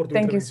 Mireille, por tu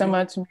Thank you so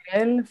much,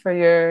 Mireille, for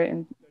your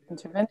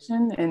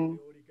intervention and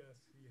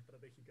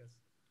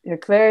your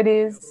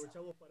clarities.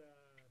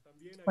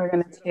 We're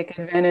going to take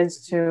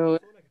advantage to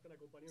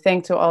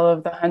thank to all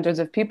of the hundreds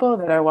of people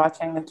that are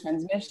watching the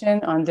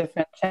transmission on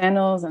different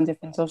channels, on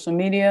different social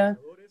media,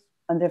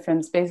 on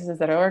different spaces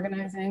that are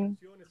organizing.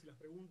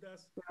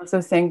 We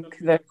also thank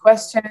the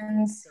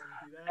questions,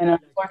 and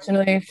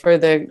unfortunately for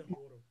the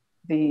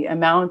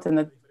amount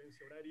and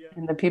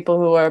the people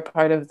who are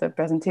part of the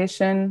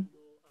presentation.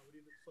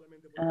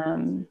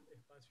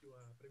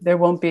 There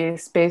won't be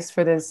space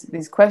for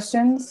these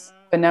questions,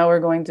 but now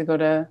we're going to go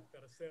to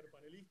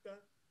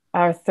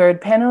our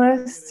third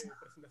panelist.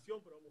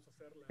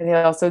 It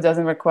also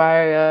doesn't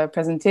require a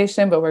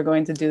presentation, but we're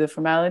going to do the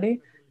formality,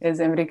 is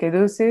Enrique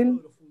Dussel.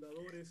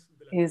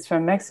 He's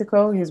from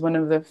Mexico. He's one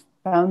of the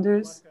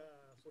founders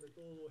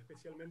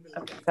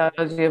of the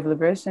Theology of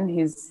Liberation.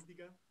 He's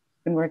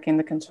been working in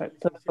the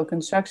political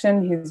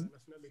construction.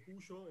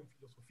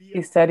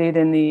 He studied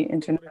in the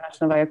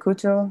International of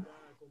Ayacucho,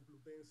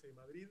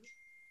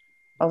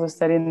 also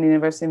studied in the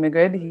University of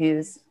Madrid. He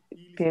is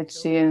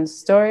PhD in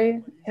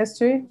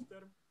history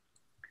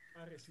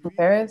from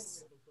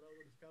Paris.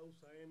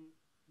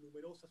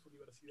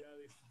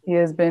 He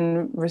has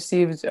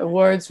received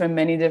awards from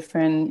many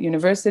different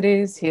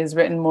universities. He has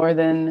written more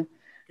than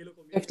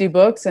 50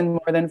 books and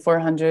more than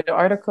 400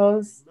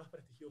 articles.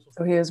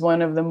 So he is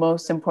one of the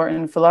most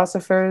important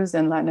philosophers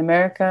in Latin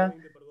America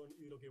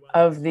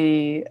of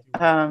the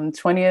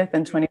 20th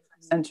and 21st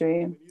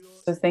century.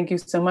 So thank you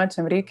so much,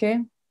 Enrique.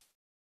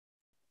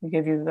 We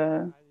give you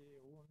the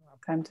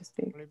time to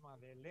speak.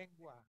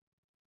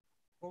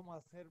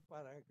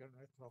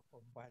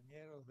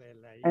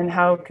 And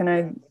how can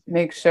I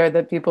make sure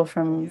that people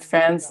from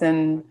France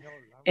and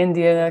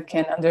India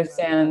can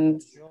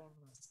understand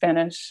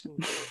Spanish?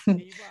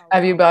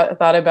 Have you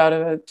thought about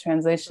a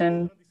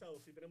translation?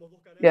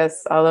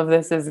 Yes, all of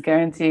this is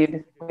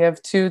guaranteed. We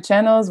have 2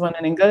 channels, one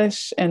in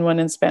English and one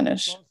in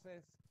Spanish.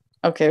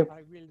 Okay.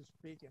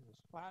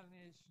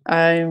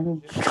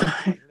 I'm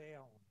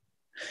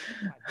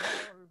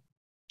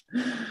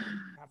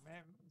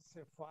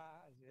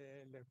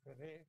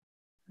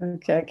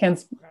okay, I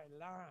can't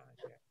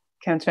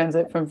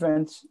translate from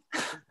French.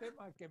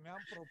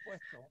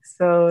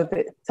 So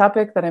the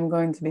topic that I'm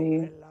going to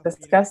be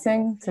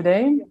discussing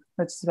today,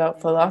 which is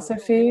about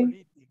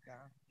philosophy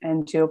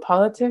and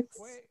geopolitics,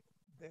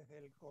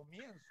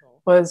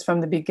 was from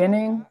the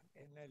beginning,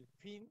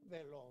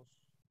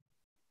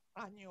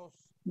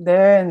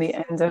 there in the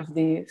end of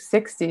the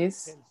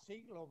 60s,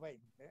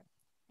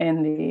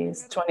 in the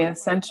 20th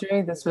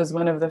century. This was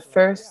one of the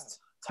first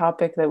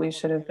topic that we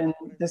should have been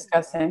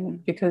discussing,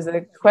 because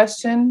the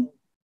question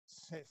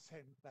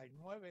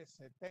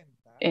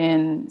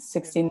in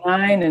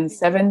 69 and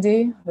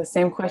 70, the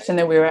same question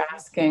that we were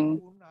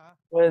asking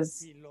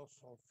was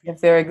if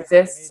there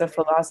exists a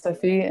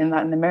philosophy in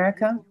Latin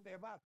America.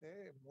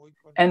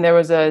 And there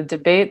was a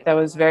debate that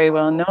was very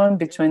well known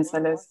between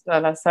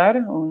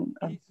Salazar,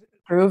 a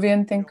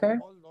Peruvian thinker,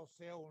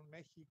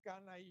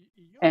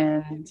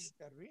 and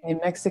a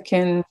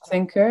Mexican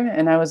thinker.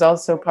 And I was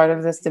also part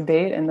of this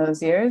debate in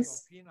those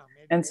years.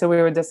 And so we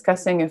were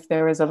discussing if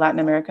there was a Latin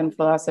American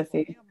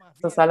philosophy.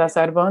 So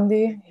Salazar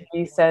Bondi,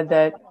 he said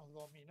that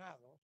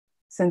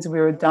since we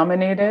were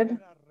dominated,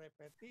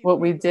 what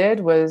we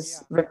did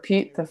was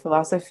repeat the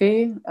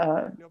philosophy,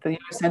 the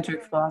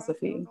Eurocentric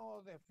philosophy.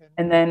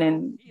 And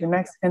then the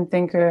Mexican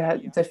thinker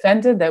had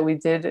defended that we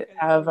did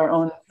have our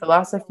own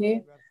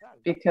philosophy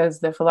because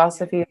the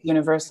philosophy is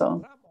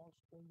universal.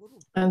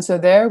 And so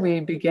there we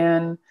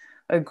began,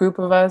 a group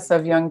of us,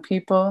 of young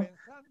people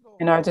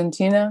in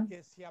Argentina,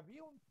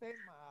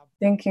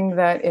 thinking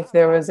that if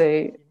there was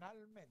a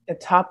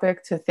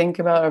topic to think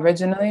about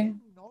originally,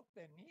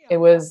 it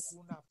was,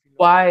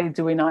 why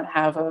do we not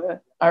have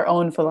our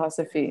own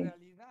philosophy?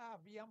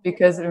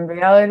 Because in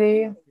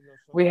reality,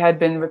 we had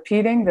been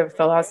repeating the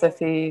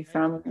philosophy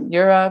from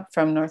Europe,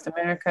 from North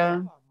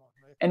America,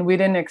 and we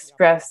didn't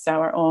express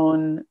our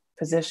own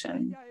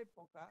position.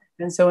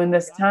 And so in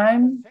this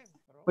time,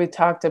 we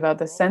talked about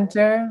the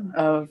center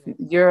of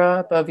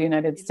Europe, of the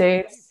United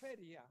States,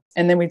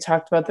 and then we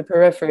talked about the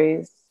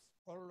peripheries.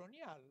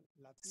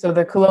 So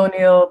the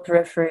colonial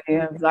periphery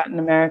of Latin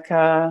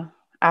America,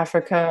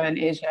 Africa, and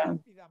Asia.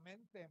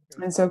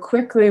 And so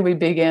quickly we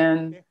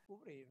began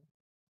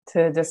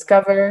to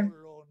discover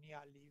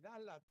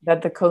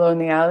that the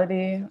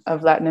coloniality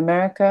of Latin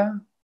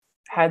America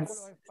had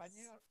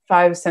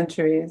 5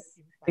 centuries,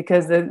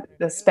 because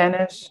the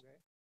Spanish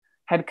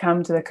had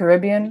come to the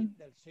Caribbean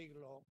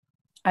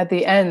at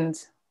the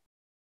end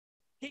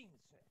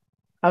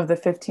of the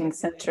 15th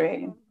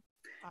century.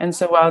 And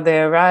so while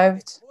they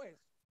arrived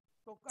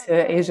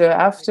to Asia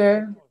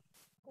after,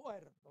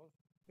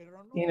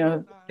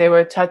 they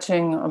were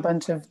touching a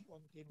bunch of,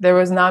 there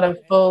was not a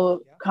full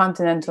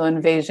continental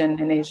invasion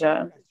in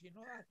Asia.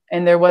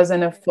 And there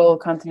wasn't a full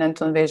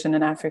continental invasion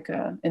in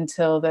Africa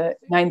until the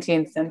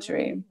 19th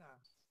century.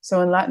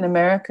 So in Latin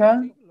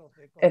America,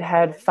 it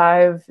had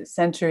 5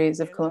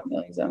 centuries of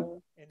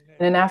colonialism.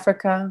 And in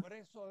Africa,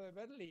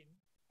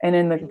 and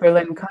in the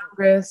Berlin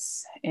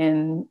Congress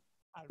in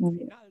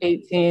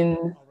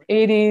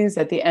 1880s,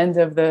 at the end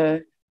of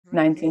the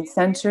 19th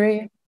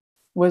century,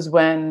 was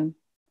when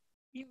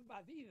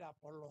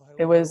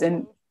it was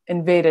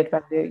invaded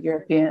by the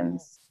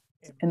Europeans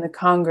in the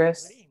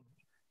Congress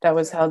that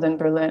was held in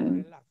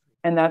Berlin.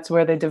 And that's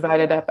where they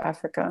divided up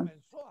Africa.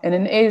 And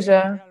in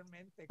Asia,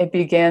 it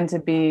began to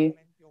be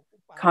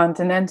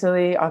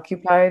continentally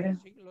occupied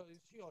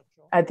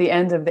at the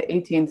end of the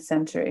 18th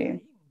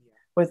century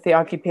with the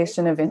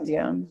occupation of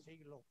India.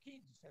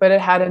 But it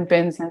hadn't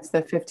been since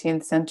the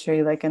 15th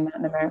century, like in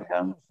Latin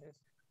America.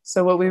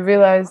 So what we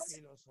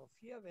realized,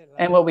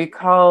 and what we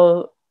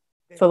call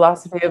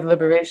philosophy of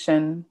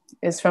liberation,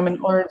 is from an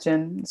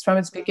origin, it's from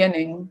its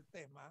beginning.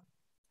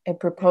 It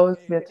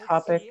proposed the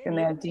topic and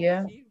the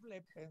idea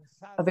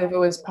of if it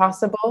was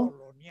possible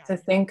to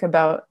think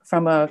about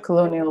from a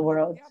colonial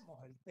world.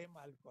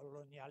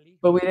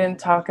 But we didn't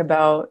talk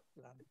about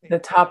the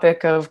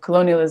topic of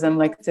colonialism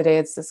like today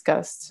it's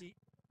discussed.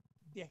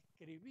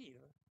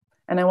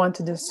 And I want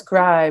to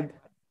describe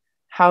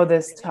how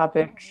this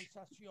topic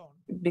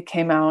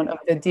came out of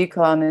the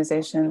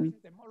decolonization,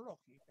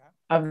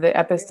 of the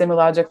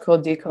epistemological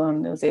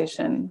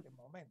decolonization,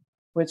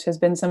 which has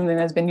been something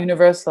that's been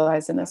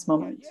universalized in this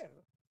moment.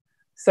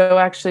 So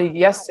actually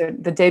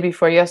the day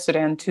before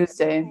yesterday, on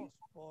Tuesday,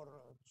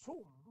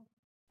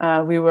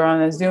 we were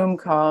on a Zoom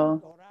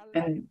call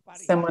and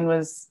someone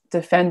was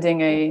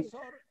defending a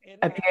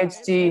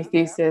PhD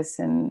thesis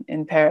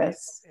in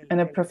Paris,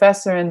 and a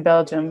professor in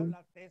Belgium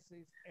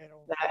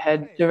that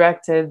had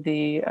directed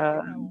the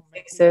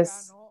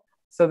thesis.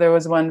 So there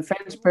was one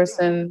French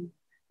person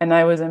and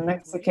I was a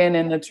Mexican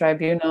in the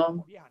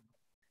tribunal,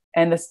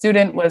 and the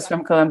student was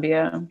from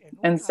Colombia.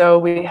 And so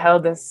we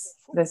held this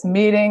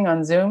meeting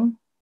on Zoom,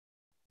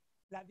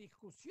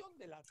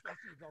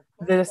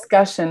 the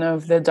discussion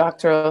of the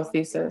doctoral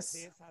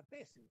thesis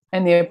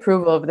and the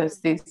approval of this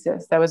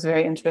thesis. That was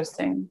very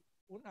interesting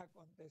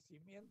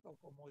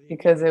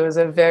because it was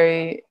a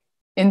very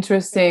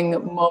interesting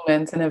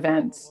moment and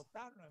event.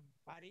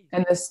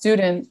 And the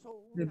student,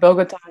 the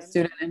Bogota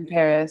student in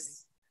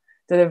Paris,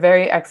 did a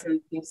very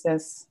excellent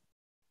thesis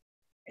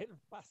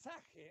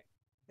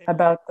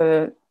about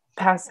the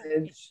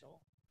passage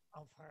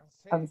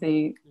of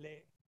the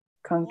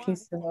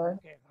conquistador.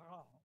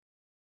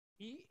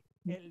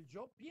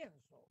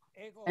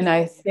 And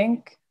I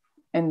think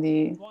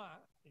in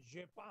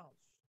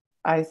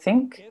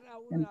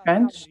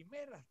French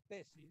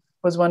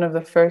was one of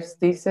the first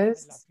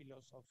theses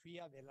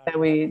that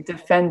we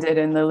defended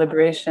in the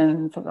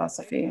liberation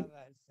philosophy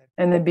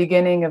in the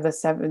beginning of the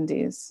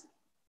 70s.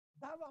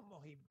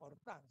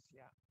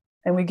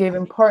 And we gave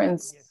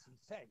importance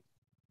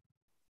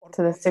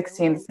to the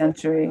 16th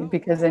century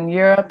because in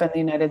Europe and the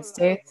United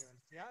States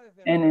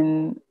and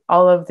in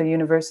all of the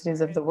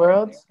universities of the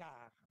world,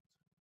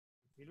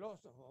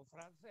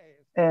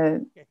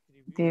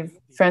 the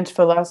French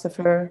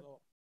philosopher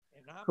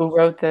who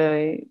wrote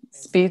the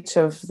speech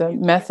of the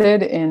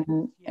method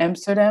in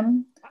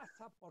Amsterdam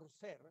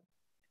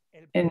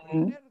in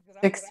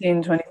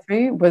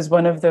 1623 was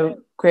one of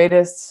the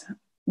greatest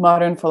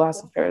modern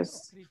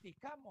philosophers.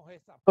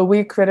 But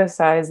we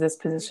criticized this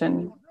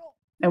position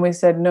and we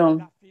said,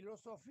 no,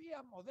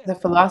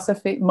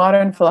 the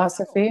modern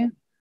philosophy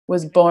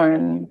was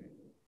born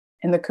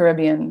in the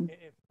Caribbean.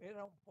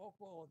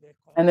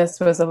 And this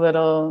was a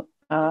little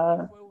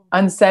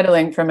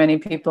unsettling for many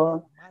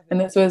people. And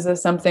this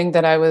was something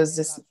that I was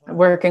just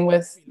working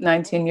with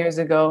 19 years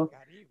ago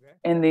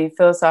in the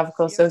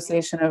Philosophical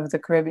Association of the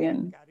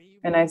Caribbean.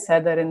 And I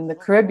said that in the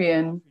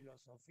Caribbean,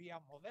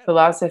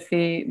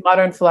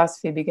 modern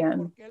philosophy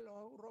began.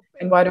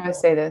 And why do I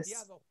say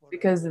this?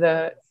 Because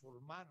the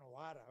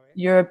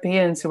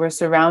Europeans who were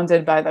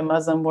surrounded by the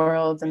Muslim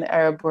world and the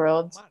Arab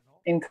world,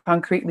 and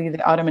concretely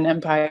the Ottoman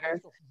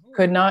Empire,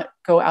 could not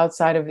go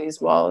outside of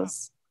these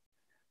walls,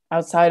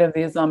 outside of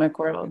the Islamic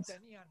world.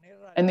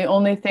 And the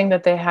only thing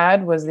that they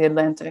had was the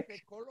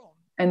Atlantic.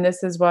 And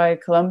this is why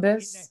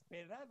Columbus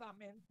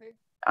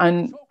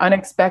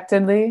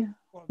unexpectedly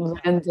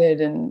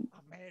landed in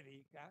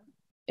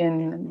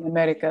the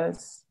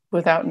Americas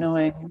without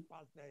knowing.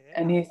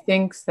 And he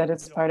thinks that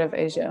it's part of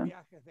Asia.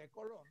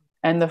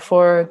 And the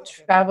 4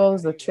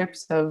 travels, the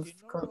trips of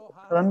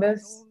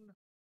Columbus,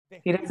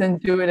 he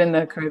doesn't do it in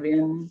the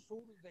Caribbean,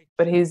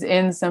 but he's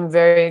in some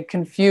very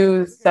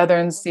confused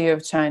southern sea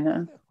of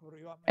China.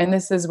 And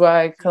this is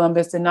why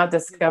Columbus did not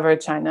discover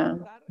China,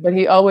 but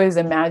he always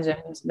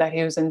imagined that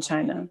he was in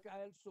China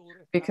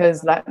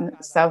because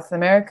South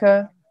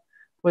America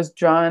was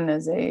drawn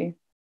as a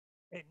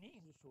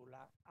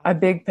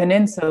big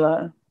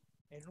peninsula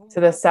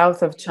to the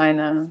south of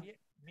China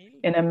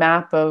in a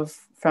map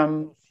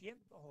from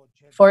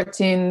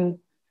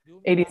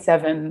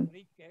 1487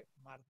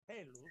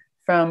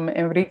 from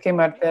Enrique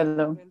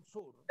Martello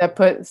that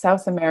put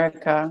South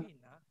America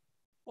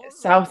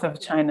south of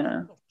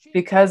China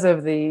because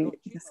of the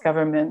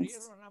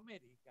discoverments.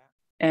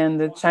 And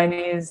the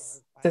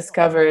Chinese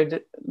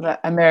discovered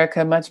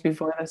America much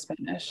before the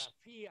Spanish.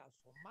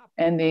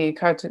 And the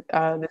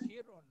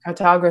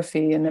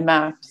cartography and the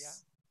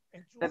maps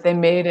that they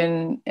made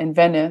in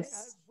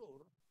Venice,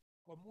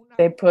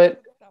 they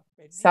put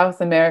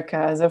South America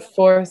as a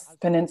 4th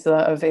peninsula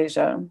of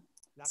Asia,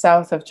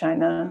 south of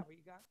China.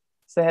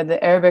 So they had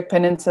the Arabic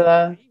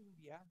Peninsula,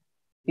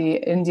 the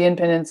Indian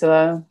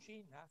Peninsula,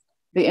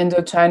 the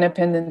Indochina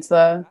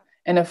Peninsula,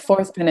 and a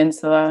 4th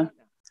peninsula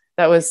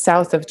that was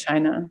south of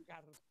China.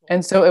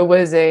 And so it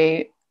was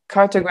a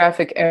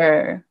cartographic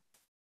error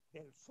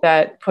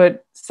that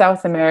put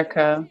South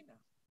America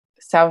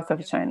south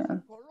of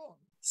China.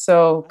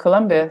 So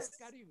Columbus,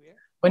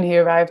 when he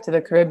arrived to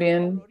the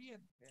Caribbean,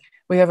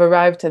 we have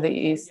arrived to the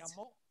east.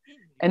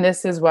 And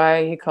this is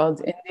why he called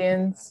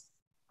Indians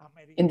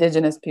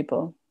indigenous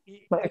people.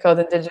 What he called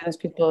indigenous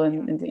people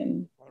in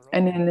Indian.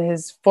 And in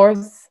his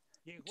 4th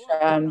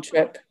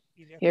trip,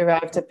 he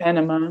arrived to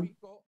Panama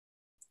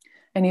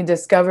and he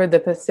discovered the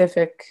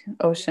Pacific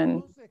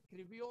Ocean.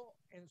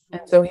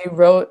 And so he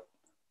wrote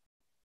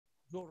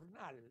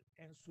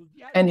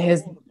in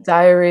his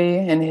diary,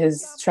 in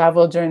his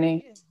travel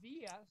journey,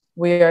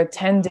 we are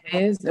 10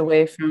 days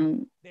away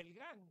from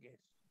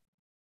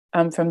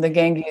the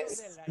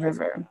Ganges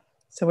River.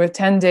 So we're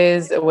 10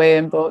 days away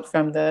in boat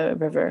from the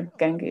river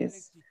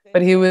Ganges.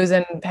 But he was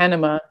in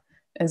Panama,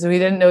 and so he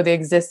didn't know the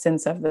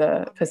existence of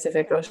the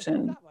Pacific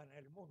Ocean.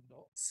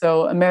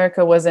 So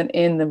America wasn't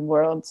in the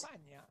world.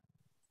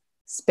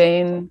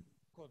 Spain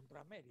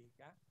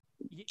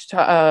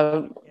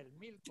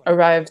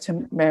arrived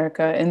to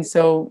America. And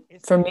so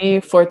for me,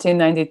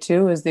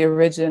 1492 is the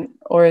origin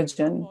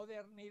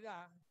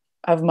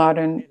of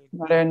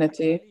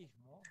modernity,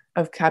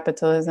 of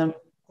capitalism,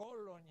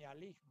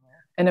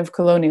 and of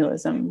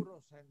colonialism.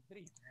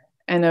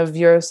 and of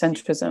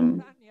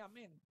Eurocentrism.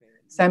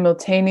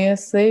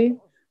 Simultaneously,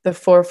 the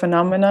four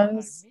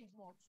phenomena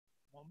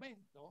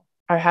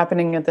are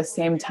happening at the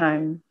same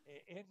time.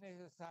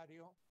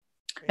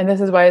 And this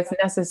is why it's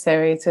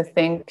necessary to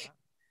think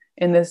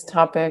in this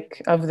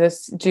topic of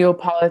this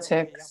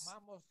geopolitics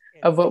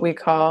of what we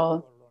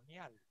call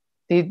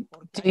the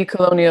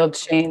decolonial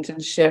change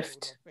and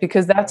shift,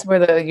 because that's where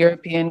the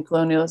European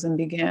colonialism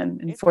began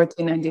in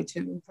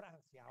 1492.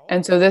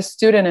 And so this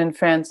student in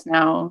France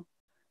now,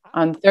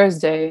 on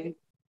Thursday,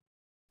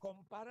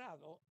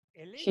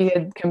 he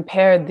had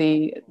compared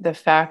the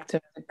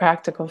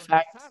practical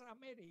fact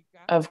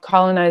of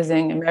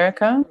colonizing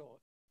America,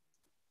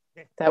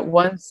 that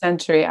 1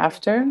 century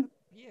after,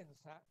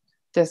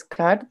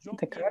 Descartes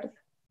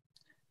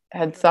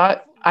had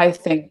thought, I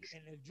think.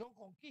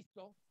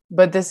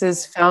 But this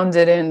is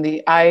founded in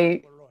the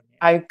I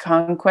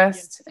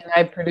conquest and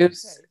I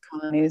produce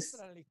colonies.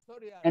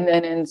 And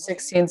then in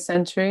 16th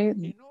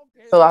century,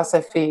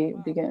 philosophy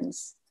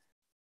begins.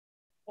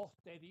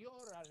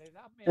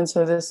 And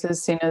so this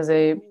is seen as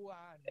a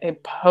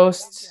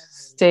post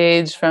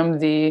stage from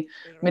the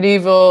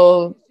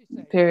medieval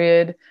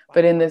period.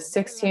 But in the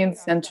 16th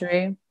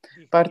century,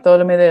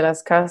 Bartolomé de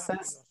las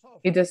Casas,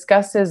 he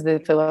discusses the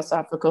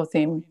philosophical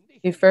theme.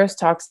 He first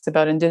talks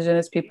about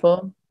indigenous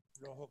people.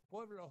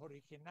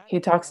 He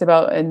talks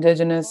about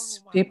indigenous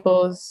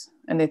peoples,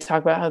 and they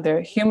talk about how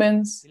they're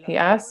humans, he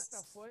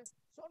asks.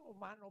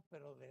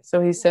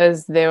 So he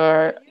says they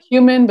are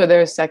human, but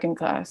they're second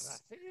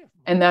class.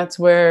 And that's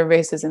where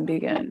racism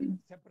began.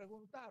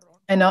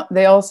 And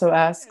they also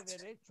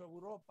asked,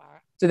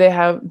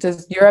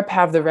 does Europe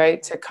have the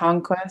right to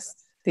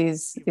conquest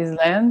these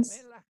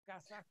lands?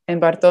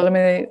 And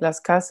Bartolomé de las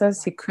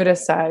Casas, he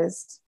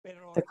criticized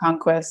the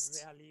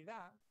conquest.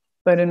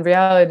 But in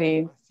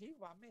reality,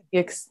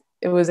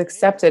 it was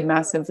accepted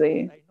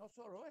massively,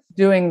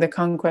 doing the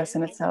conquest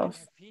in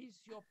itself.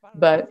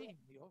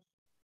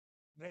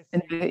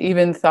 And they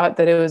even thought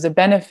that it was a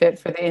benefit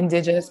for the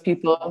indigenous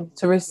people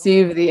to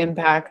receive the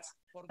impact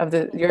of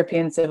the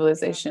European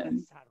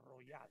civilization,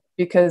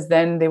 because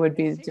then they would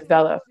be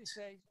developed.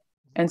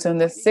 And so in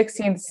the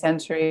 16th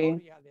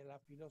century,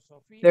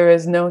 there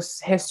is no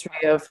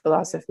history of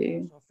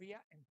philosophy.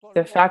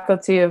 The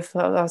faculty of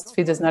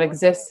philosophy does not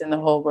exist in the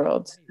whole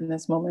world in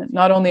this moment,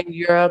 not only in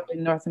Europe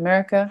and North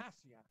America,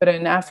 but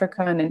in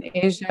Africa and in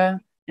Asia,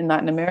 in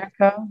Latin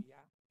America.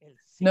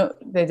 No,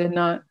 they did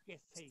not.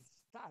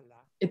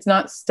 It's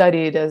not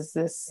studied as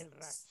this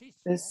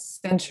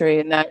century,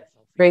 and that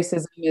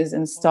racism is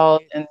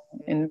installed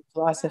in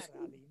philosophy,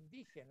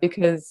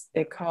 because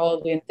they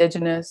call the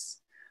indigenous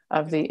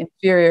of the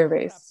inferior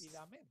race.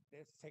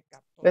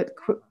 But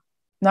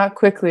not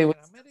quickly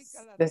was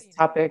this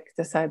topic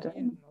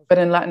decided. But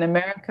in Latin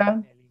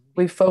America,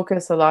 we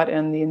focus a lot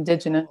on the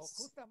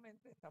indigenous.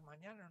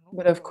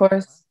 But of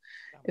course,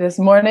 this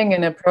morning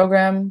in a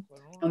program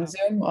on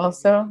Zoom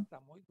also,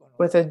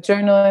 with a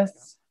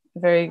journalist, a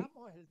very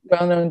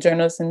well-known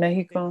journalist in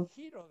Mexico,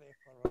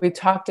 we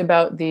talked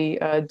about the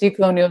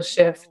decolonial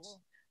shift.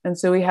 And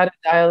so we had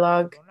a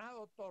dialogue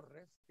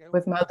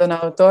with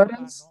Maldonado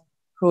Torres,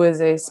 who is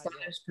a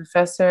Spanish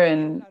professor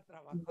in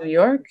New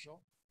York,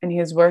 and he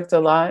has worked a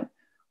lot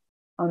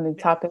on the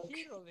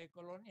topic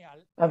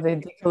of the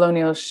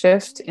decolonial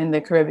shift in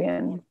the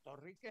Caribbean.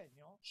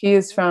 He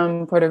is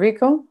from Puerto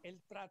Rico,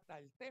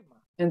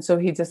 and so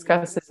he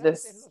discusses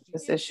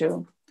this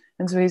issue.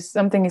 And so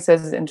something he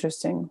says is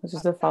interesting, which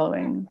is the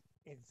following.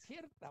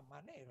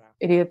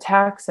 He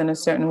attacks in a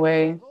certain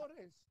way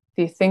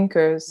the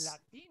thinkers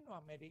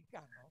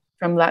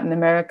from Latin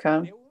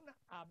America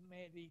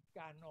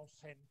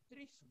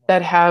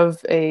that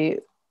have a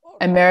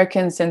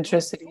American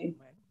centricity,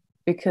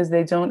 because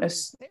they don't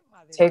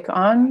take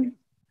on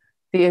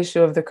the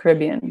issue of the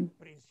Caribbean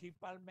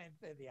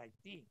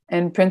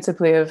and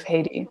principally of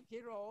Haiti.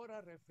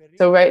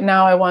 So right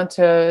now I want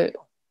to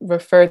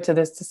refer to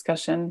this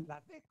discussion.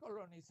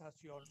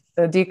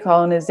 The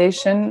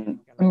decolonization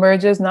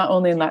emerges not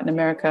only in Latin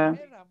America,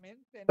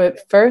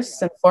 but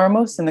first and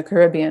foremost in the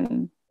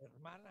Caribbean.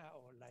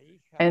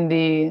 And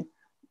the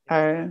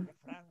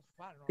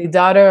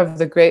daughter of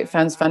the great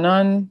Frantz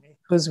Fanon,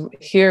 who's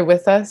here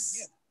with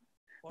us,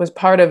 was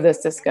part of this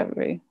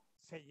discovery.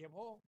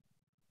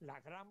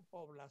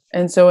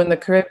 And so in the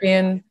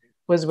Caribbean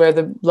was where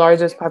the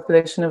largest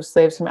population of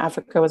slaves from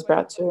Africa was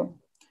brought to.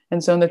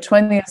 And so in the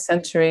 20th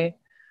century,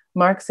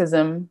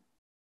 Marxism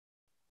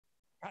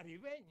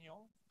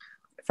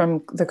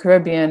from the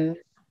Caribbean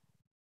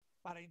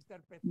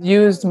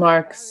used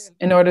Marx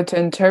in order to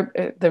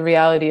interpret the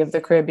reality of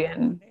the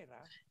Caribbean.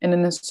 And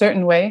in a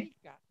certain way,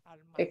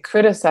 it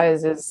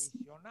criticizes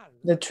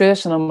the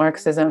traditional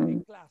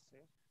Marxism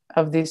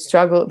of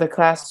the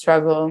class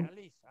struggle,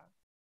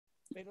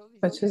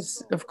 which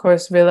is, of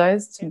course,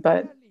 realized,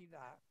 but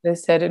they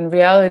said in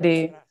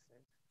reality,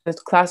 this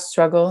class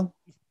struggle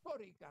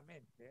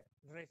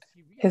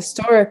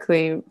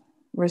historically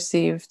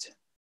received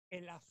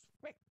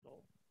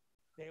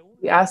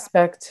the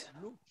aspect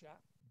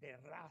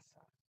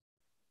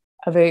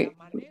of a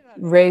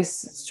race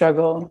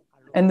struggle,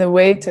 And the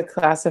way to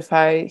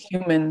classify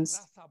humans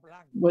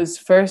was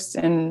first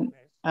in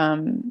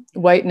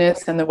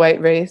whiteness and the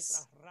white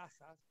race,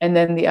 and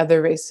then the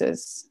other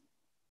races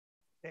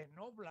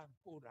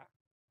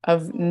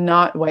of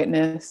not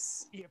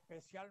whiteness,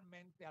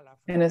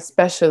 and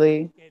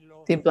especially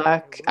the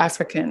Black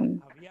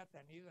African,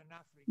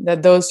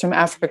 that those from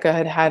Africa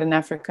had had in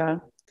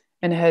Africa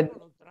and had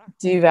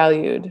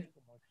devalued.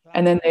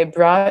 And then they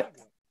brought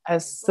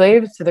as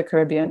slaves to the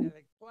Caribbean.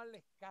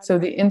 So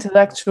the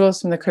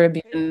intellectuals from the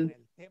Caribbean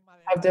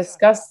have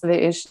discussed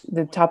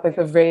the topic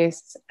of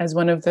race as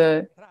one of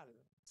the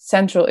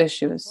central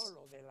issues,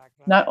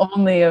 not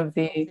only of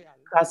the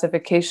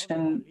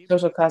classification,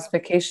 social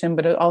classification,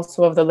 but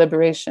also of the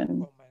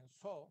liberation.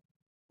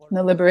 And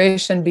the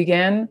liberation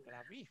began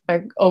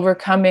by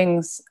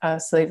overcoming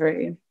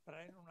slavery.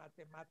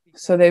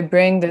 So they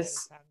bring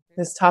this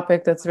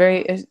topic that's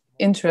very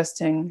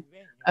interesting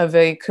of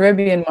a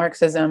Caribbean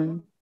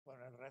Marxism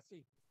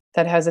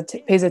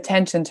that pays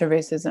attention to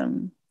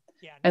racism.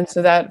 And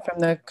so that from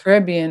the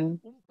Caribbean,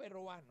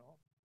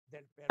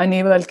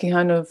 Aníbal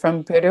Quijano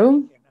from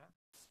Peru,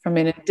 from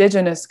an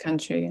indigenous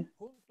country.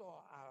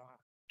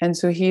 And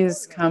so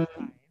he's come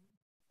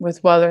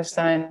with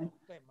Wallerstein.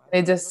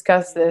 They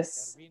discuss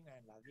this,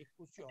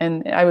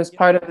 and I was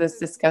part of this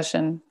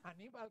discussion.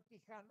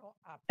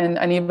 And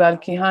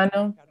Aníbal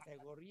Quijano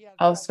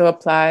also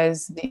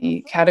applies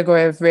the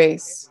category of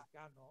race,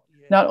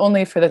 not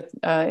only for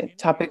the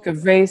topic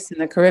of race in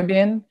the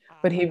Caribbean,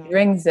 but he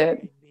brings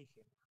it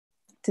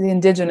to the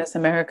indigenous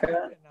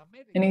America.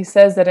 And he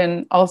says that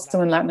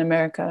also in Latin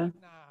America,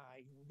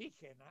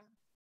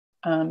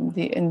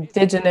 the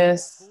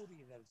indigenous,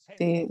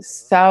 the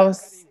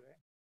South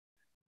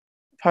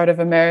part of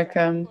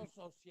America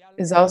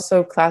is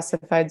also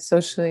classified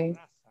socially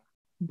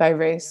by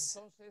race.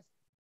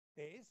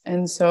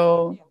 And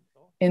so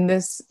in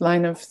this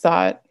line of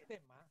thought,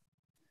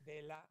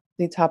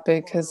 the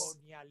topic has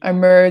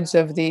emerged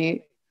of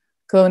the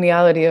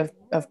coloniality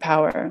of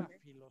power,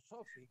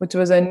 which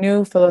was a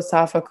new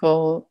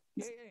philosophical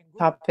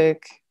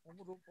topic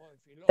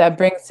that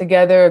brings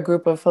together a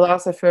group of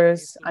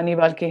philosophers,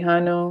 Aníbal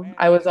Quijano.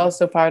 I was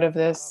also part of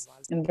this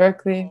in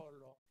Berkeley,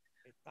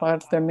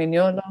 Arthur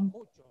Mignolo,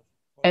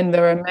 and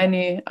there were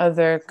many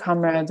other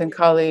comrades and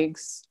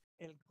colleagues.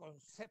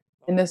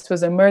 And this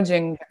was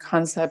emerging the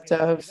concept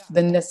of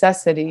the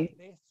necessity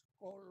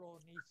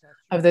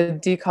of the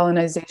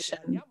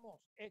decolonization,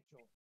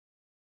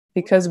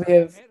 because we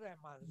have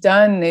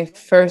done a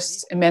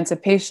first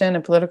emancipation,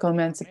 a political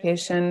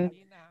emancipation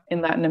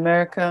in Latin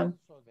America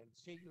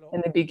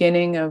in the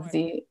beginning of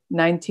the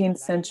 19th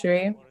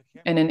century,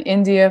 and in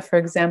India, for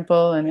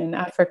example, and in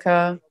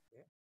Africa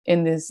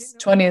in this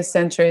 20th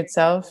century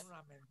itself.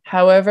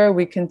 However,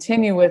 we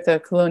continue with a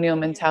colonial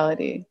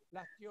mentality,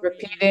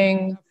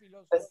 repeating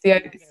the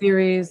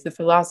theories, the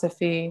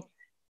philosophy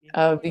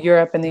of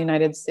Europe and the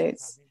United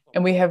States,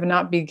 and we have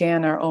not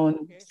began our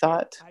own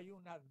thought.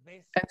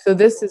 And so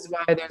this is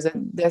why there's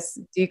this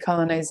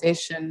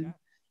decolonization,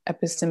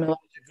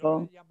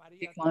 epistemological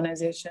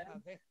decolonization,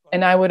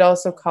 and I would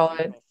also call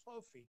it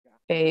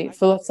a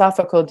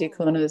philosophical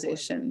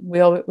decolonization.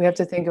 We have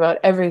to think about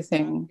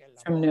everything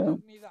from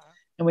new,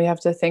 and we have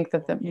to think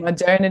that the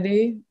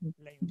modernity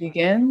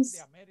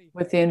begins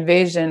with the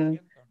invasion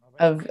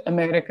of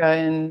America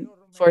in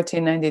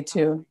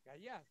 1492,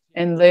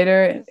 and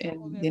later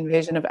in the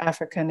invasion of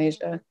Africa and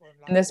Asia.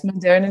 And this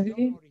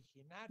modernity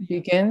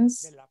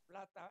begins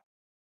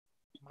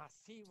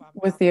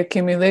with the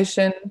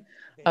accumulation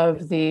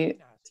of the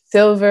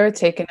silver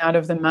taken out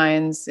of the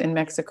mines in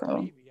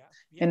Mexico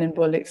and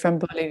from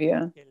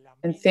Bolivia.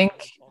 And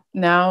think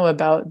now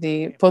about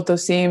the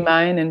Potosí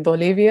mine in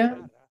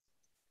Bolivia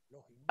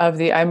of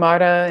the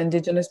Aymara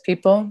indigenous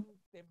people.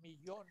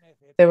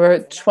 There were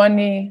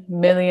 20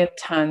 million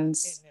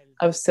tons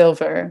of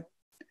silver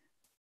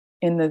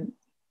in the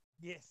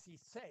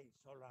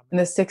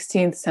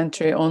 16th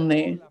century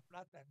only.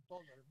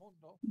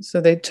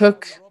 So they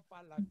took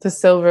the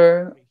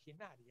silver,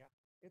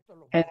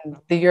 and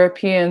the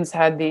Europeans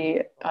had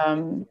the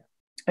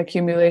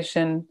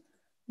accumulation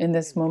in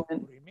this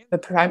moment, the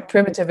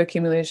primitive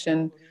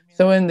accumulation.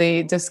 So in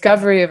the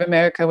discovery of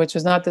America, which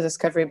was not the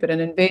discovery, but an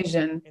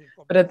invasion,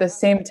 but at the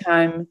same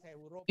time,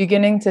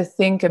 beginning to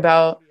think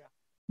about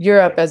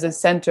Europe as a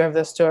center of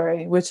the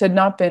story, which had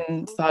not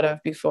been thought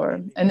of before.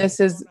 And this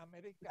is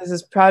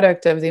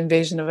product of the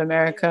invasion of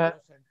America,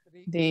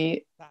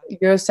 the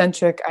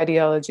Eurocentric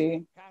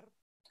ideology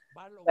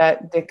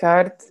that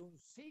Descartes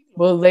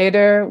will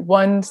later,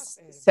 1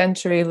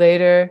 century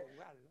later,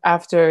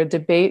 after a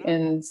debate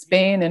in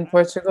Spain and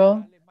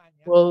Portugal,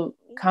 will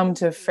come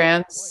to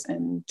France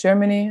and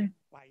Germany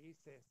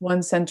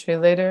 1 century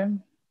later,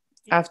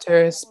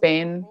 after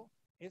Spain.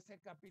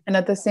 And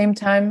at the same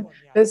time,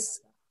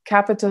 this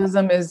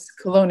capitalism is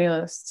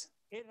colonialist.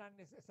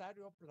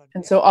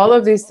 And so all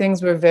of these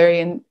things were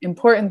very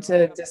important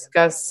to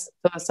discuss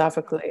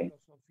philosophically.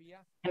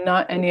 And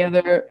not any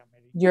other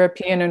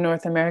European or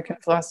North American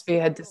philosophy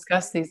had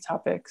discussed these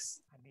topics.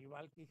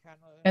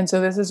 And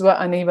so this is what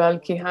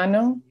Aníbal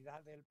Quijano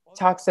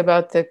talks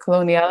about, the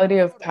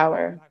coloniality of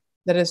power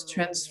that has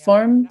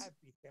transformed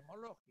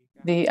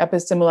the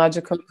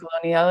epistemological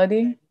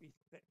coloniality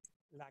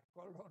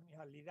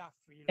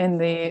and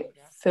the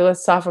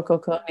philosophical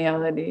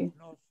coloniality.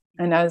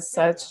 And as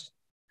such,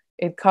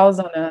 it calls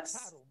on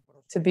us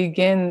to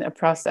begin a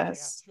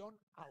process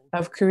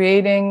of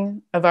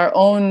creating, of our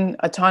own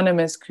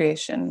autonomous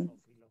creation,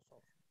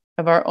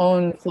 of our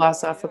own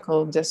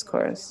philosophical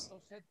discourse.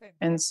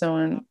 And so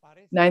in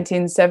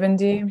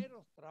 1970,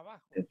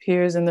 it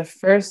appears in the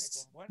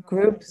first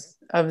groups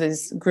of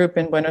this group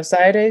in Buenos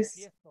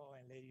Aires,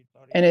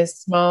 in a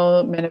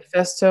small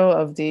manifesto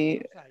of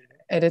the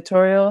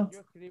editorial,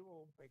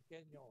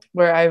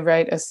 where I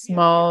write a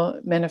small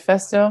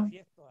manifesto,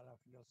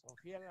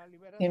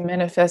 a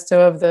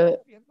manifesto of the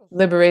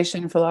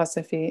liberation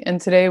philosophy.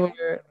 And today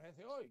we're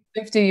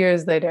 50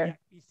 years later.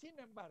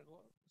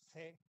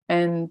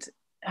 And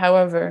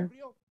however,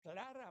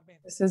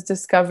 this is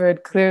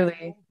discovered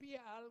clearly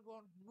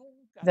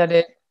that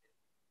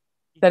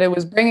it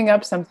was bringing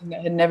up something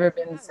that had never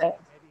been said,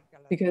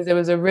 because it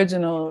was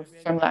original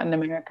from Latin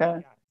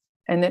America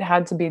and it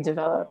had to be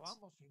developed.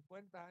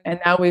 And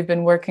now we've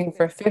been working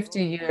for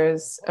 50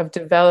 years of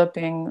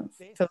developing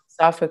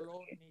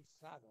philosophically,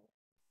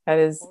 that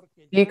is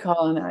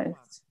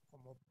decolonized,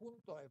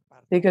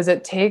 because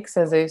it takes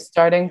as a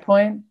starting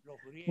point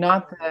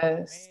not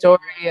the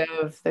story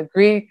of the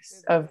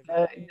Greeks of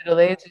the Middle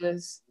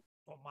Ages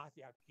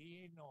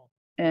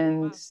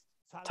and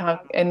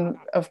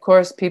of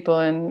course people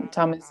in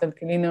Thomas of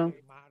Aquino,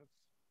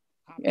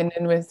 and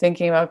then we're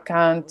thinking about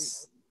Kant,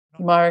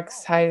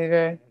 Marx,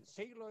 Heidegger.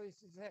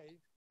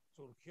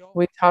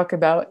 We talk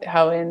about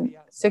how in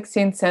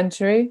 16th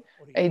century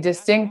a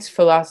distinct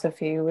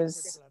philosophy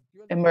was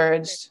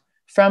emerged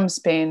from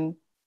Spain,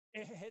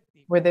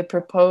 where they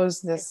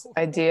proposed this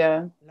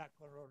idea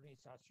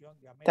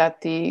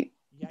that the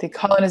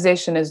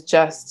colonization is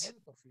just,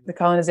 the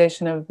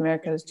colonization of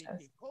America is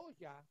just.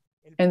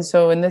 And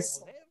so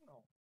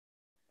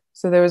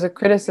so there was a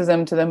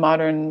criticism to the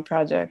modern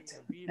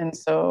project. And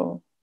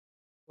so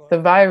the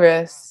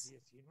virus,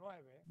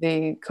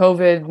 the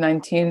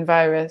COVID-19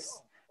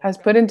 virus, has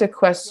put into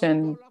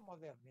question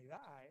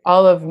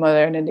all of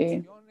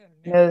modernity.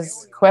 It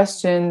has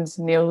questioned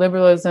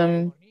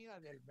neoliberalism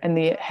and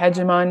the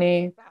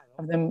hegemony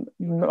of the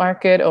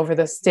market over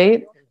the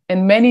state,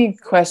 and many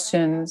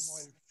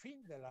questions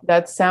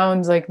that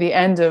sound like the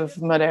end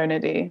of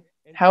modernity.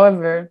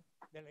 However,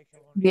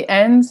 the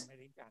end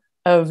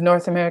of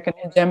North American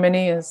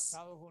hegemony is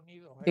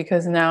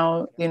because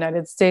now the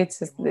United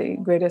States is the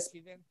greatest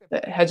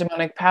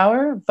hegemonic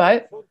power,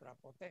 but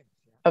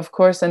of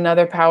course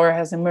another power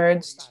has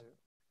emerged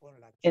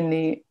in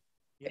the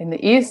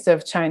east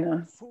of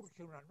China.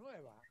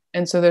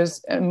 And so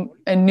there's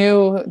a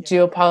new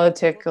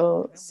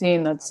geopolitical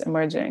scene that's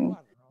emerging.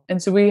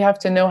 And so we have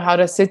to know how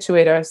to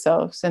situate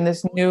ourselves in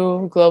this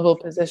new global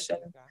position.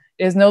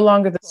 It is no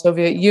longer the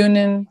Soviet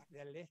Union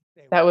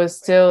that was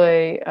still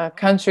a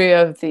country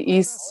of the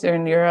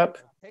Eastern Europe,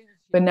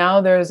 but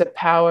now there is a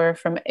power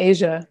from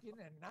Asia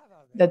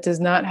that does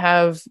not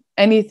have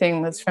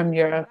anything that's from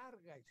Europe,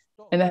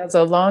 and it has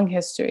a long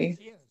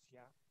history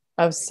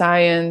of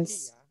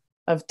science,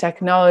 of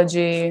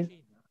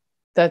technology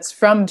that's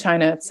from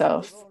China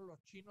itself.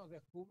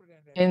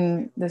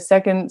 In the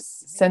 2nd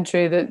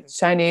century, the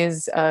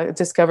Chinese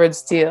discovered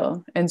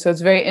steel. And so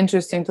it's very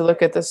interesting to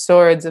look at the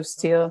swords of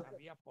steel.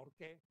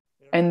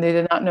 And they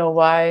did not know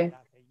why,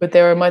 but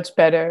they were much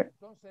better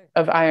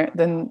of iron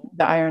than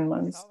the iron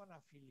ones.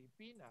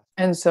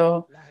 And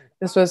so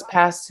this was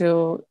passed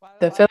to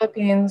the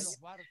Philippines,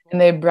 and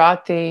they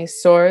brought the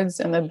swords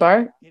and the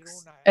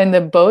barks and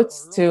the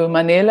boats to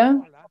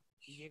Manila,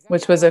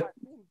 which was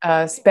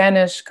a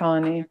Spanish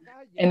colony.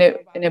 And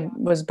it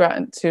was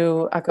brought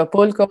to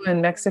Acapulco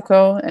in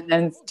Mexico and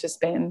then to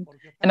Spain.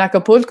 And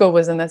Acapulco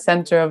was in the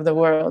center of the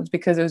world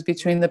because it was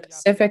between the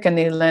Pacific and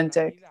the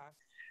Atlantic.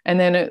 And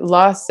then it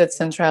lost its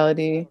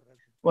centrality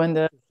when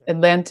the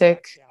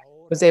Atlantic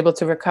was able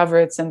to recover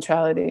its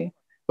centrality,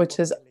 which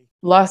is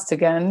lost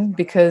again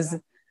because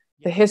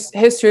the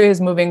history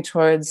is moving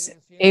towards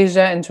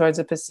Asia and towards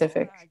the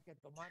Pacific.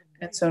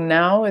 And so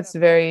now it's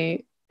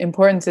very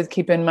important to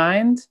keep in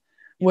mind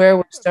where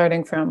we're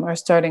starting from, our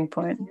starting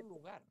point.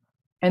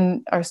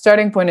 And our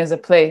starting point is a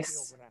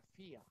place.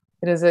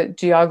 It is a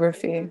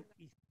geography.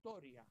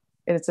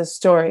 It's a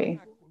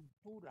story,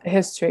 a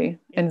history,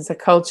 and it's a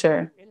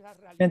culture.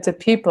 And it's a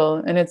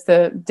people, and it's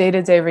the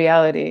day-to-day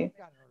reality.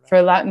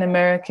 For Latin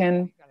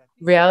American,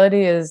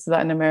 reality is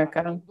Latin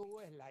America.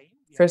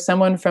 For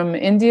someone from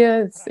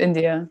India, it's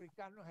India.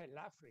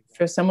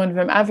 For someone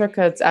from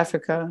Africa, it's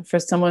Africa. For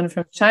someone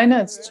from China,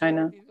 it's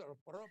China.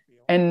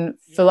 And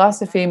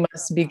philosophy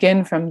must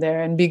begin from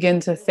there and begin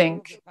to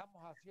think.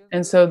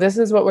 And so this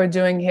is what we're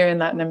doing here in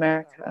Latin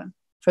America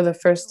for the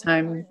first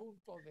time.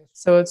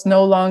 So it's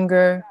no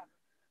longer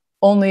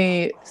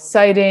only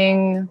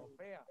citing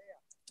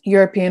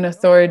European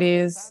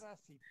authorities,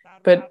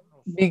 but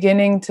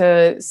beginning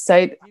to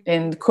cite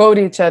and quote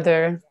each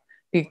other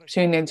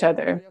between each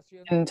other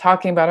and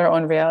talking about our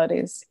own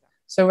realities.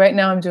 So right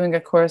now I'm doing a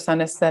course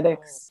on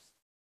aesthetics,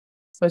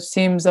 which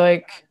seems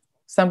like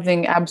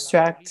something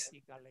abstract,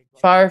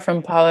 far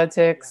from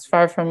politics,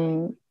 far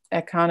from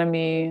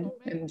economy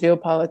and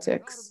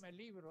geopolitics.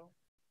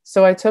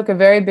 So I took a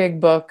very big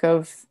book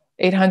of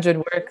 800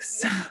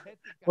 works,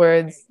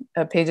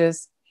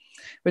 pages,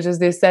 which is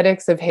the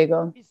Aesthetics of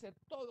Hegel.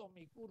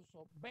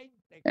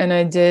 And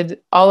I did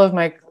all of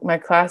my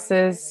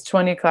classes,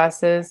 20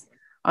 classes,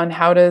 on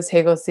how does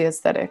Hegel see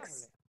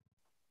aesthetics.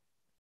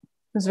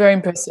 It was very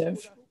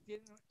impressive.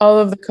 All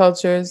of the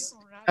cultures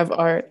have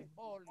art,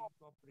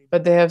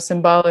 but they have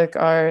symbolic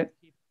art,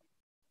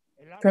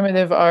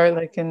 primitive art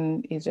like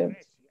in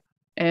Egypt.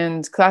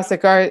 And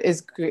classic art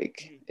is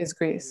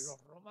Greece.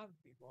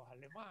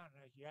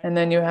 And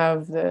then you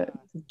have the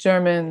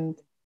German,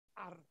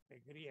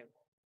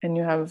 and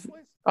you have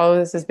all of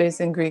this is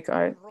based in Greek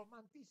art.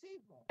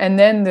 And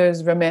then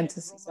there's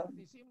Romanticism.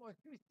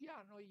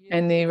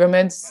 And the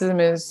Romanticism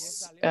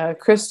is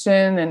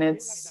Christian, and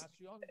it's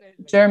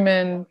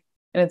German,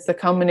 and it's the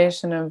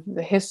culmination of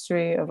the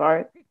history of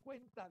art.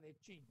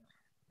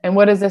 And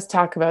what does this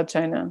talk about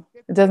China?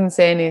 It doesn't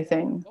say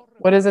anything.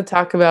 What does it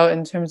talk about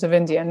in terms of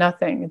India?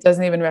 Nothing. It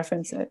doesn't even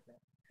reference it.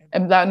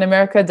 And Latin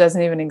America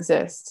doesn't even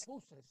exist.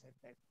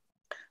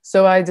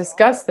 So I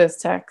discussed this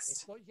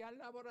text,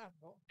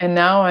 and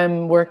now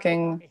I'm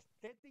working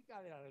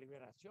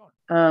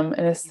in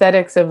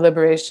aesthetics of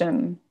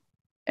liberation.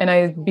 And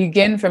I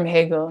begin from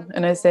Hegel,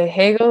 and I say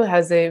Hegel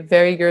has a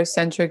very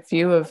Eurocentric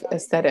view of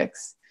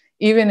aesthetics,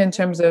 even in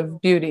terms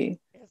of beauty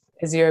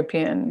is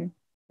European.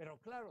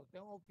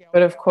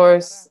 But of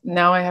course,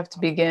 now I have to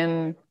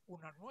begin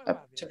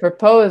to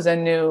propose a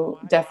new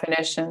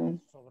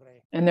definition,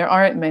 and there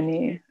aren't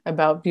many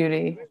about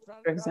beauty,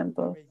 for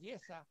example,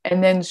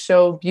 and then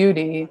show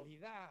beauty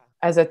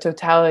as a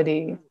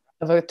totality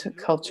of a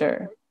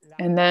culture,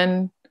 and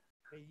then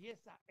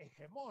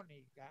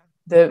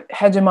the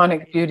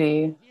hegemonic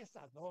beauty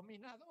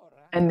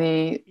and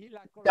the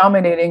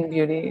dominating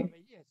beauty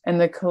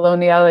and the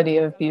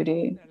coloniality of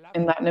beauty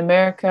in Latin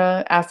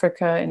America,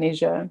 Africa, and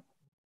Asia.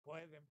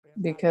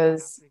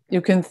 Because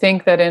you can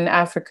think that in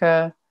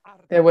Africa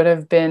there would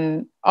have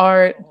been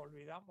art.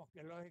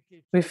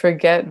 We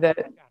forget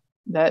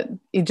that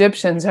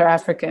Egyptians are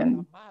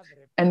African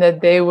and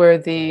that they were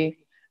the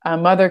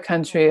mother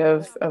country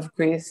of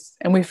Greece.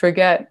 And we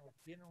forget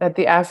that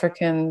the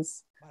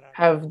Africans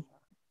have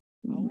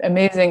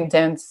amazing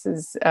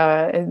dances,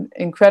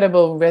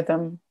 incredible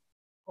rhythm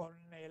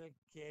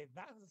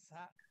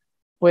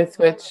with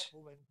which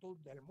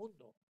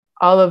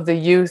all of the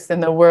youth in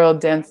the world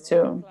dance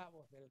to.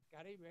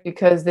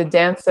 Because the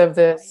dance of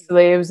the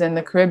slaves in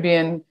the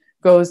Caribbean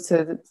goes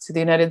to the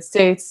United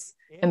States,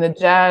 and the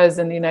jazz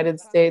in the United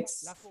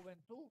States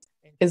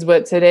is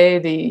what today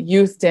the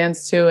youth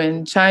dance to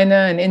in China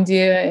and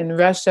India and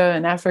Russia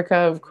and Africa,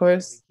 of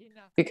course,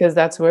 because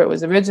that's where it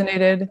was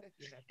originated,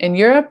 in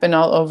Europe and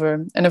all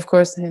over, and of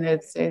course in the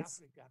United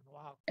States.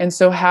 And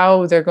so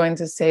how they're going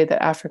to say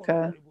that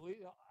Africa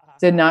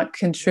did not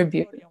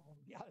contribute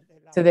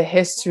to the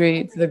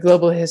history, to the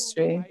global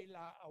history.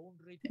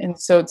 And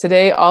so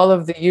today, all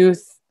of the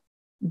youth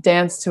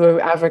dance to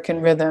an African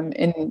rhythm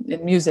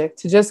in music,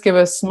 to just give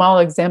a small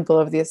example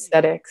of the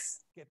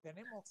aesthetics.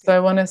 So I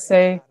want to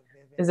say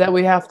is that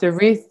we have to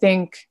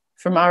rethink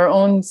from our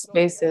own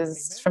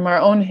spaces, from our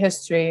own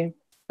history,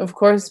 of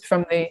course,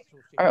 from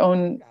our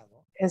own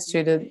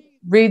history, to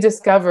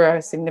rediscover our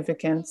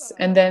significance,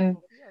 and then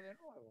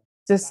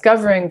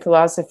discovering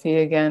philosophy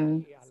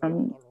again,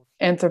 from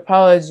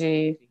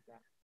anthropology,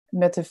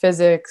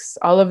 metaphysics,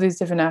 all of these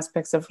different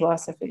aspects of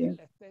philosophy,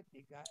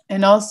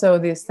 and also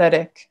the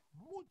aesthetic,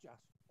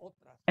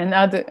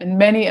 and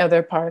many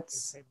other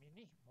parts,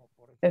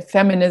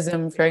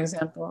 feminism, for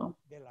example,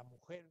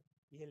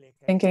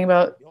 thinking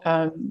about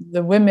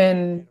the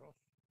women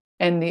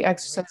and the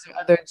exercise of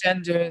other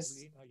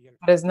genders,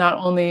 that is not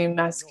only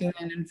masculine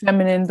and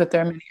feminine, but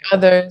there are many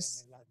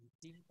others,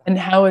 and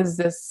how is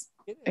this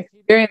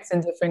experience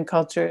in different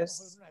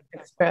cultures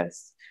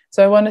expressed?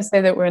 So I want to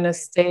say that we're in a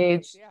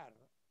stage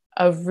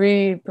of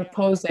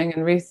re-proposing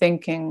and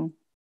rethinking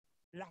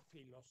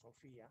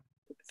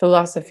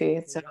philosophy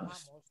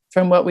itself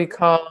from what we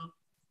call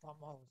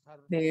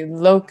the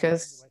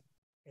locus.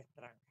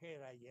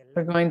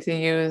 We're going to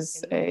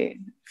use a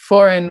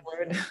foreign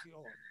word,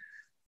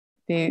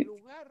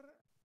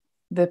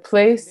 the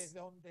place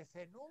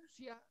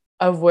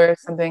of where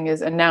something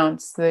is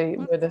announced,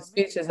 where the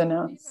speech is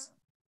announced.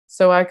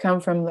 So I come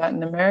from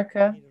Latin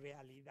America,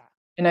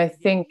 and I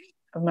think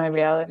of my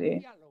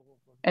reality.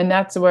 And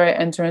that's where I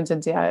enter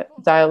into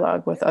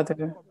dialogue with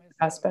other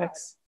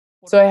aspects.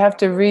 So I have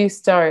to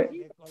restart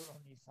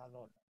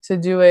to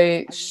do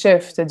a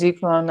shift, a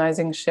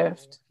decolonizing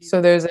shift.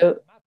 So there's a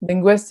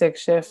linguistic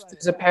shift,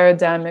 there's a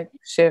paradigmic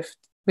shift.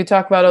 We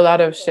talk about a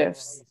lot of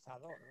shifts,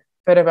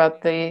 but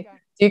about the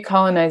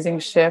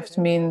decolonizing shift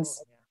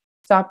means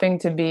stopping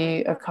to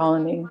be a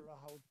colony,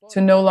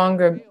 to no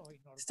longer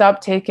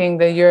stop taking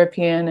the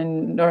European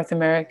and North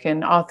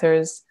American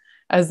authors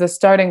as the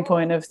starting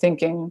point of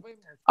thinking,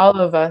 all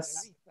of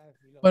us,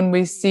 when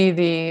we see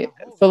the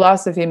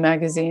philosophy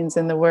magazines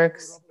and the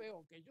works,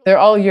 they're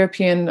all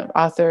European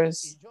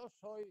authors.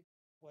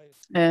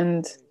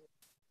 And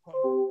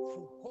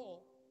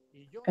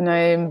I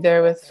am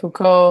there with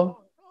Foucault.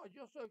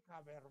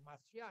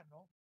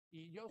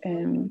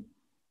 And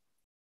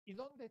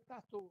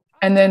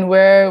then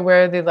where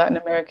are the Latin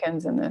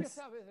Americans in this?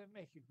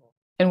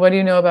 And what do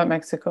you know about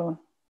Mexico?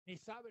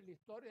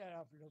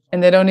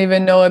 And they don't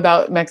even know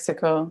about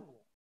Mexico.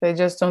 They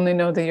just only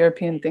know the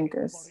European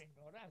thinkers.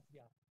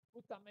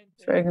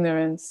 For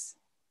ignorance.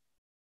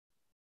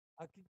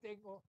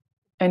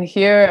 And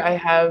here I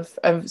have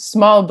a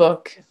small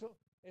book.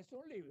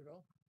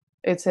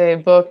 It's a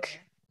book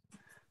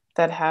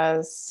that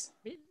has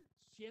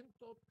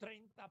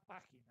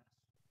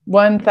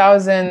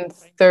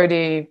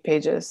 1,030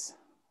 pages.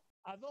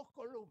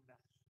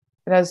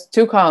 It has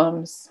 2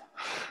 columns.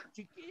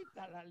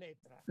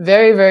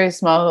 Very, very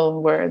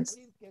small words.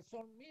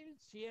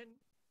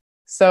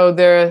 So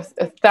there are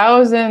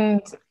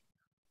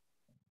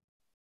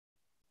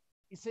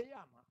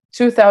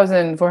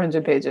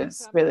 2,400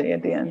 pages, really,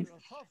 at the end.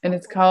 And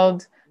it's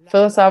called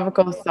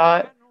Philosophical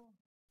Thought,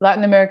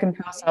 Latin American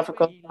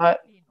Philosophical Thought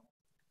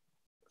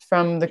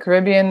from the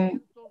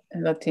Caribbean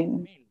and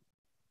Latin.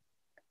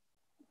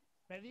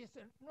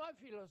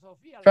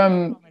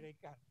 From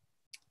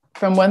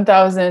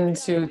 1,000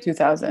 to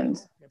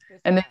 2,000.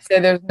 And they say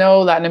there's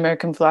no Latin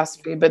American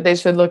philosophy, but they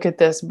should look at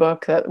this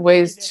book that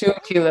weighs 2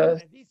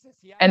 kilos.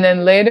 And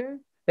then later,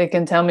 they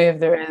can tell me if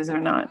there is or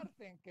not.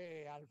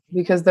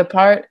 Because the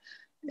part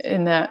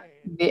in the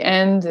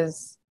end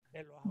is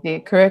the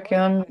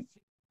curriculum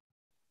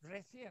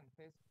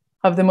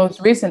of the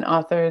most recent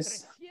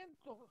authors.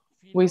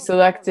 We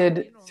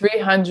selected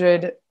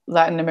 300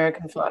 Latin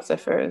American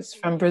philosophers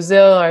from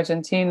Brazil,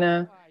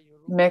 Argentina,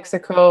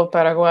 Mexico,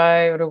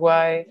 Paraguay,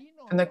 Uruguay,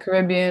 from the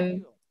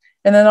Caribbean,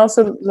 and then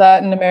also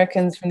Latin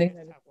Americans from the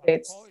United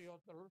States.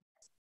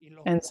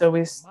 And so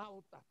we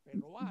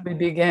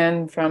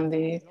began from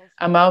the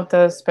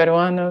Amautas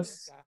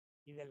Peruanos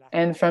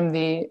and from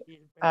the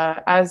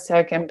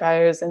Aztec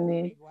empires and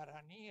the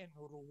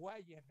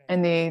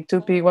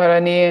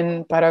Tupi-Guarani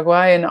in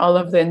Paraguay and all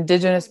of the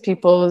indigenous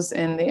peoples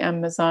in the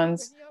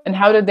Amazons. And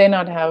how did they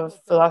not have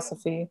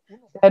philosophy?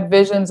 They had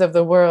visions of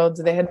the world.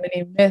 They had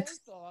many myths.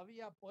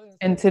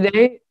 And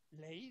today,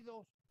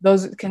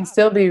 those can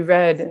still be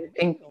read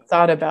and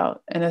thought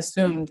about and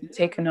assumed,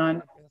 taken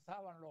on.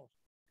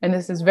 And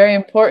this is very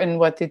important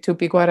what the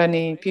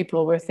Tupi-Guarani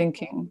people were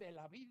thinking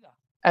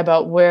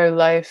about where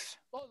life.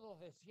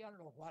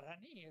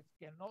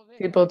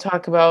 People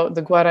talk about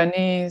the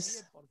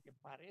Guaranis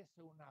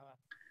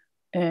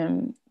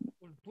who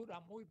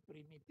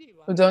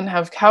don't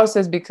have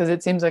houses because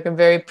it seems like a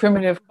very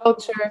primitive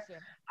culture.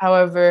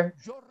 However,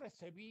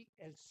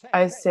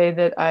 I say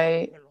that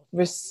I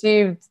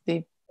received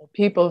the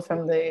people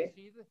from the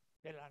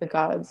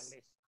gods,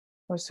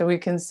 or so we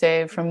can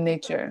say from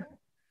nature.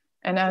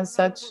 And as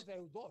such,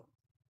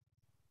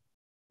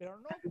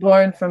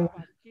 born from,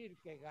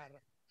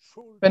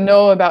 but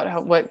know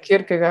about what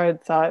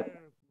Kierkegaard thought.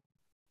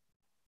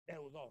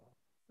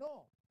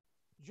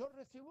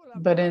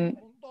 But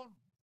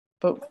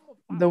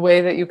the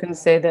way that you can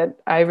say that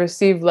I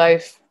received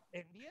life,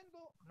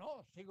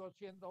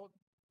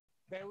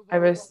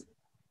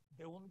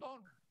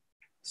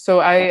 so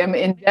I am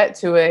in debt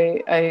to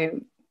a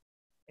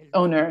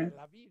owner,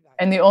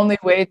 and the only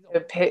way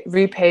to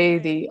repay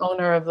the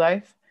owner of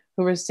life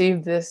who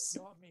received this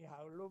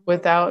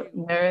without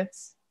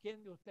merits.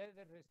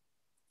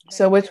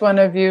 So which one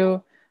of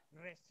you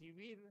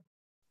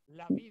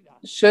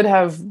should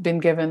have been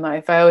given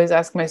life? I always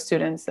ask my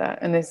students that,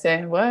 and they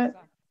say, what?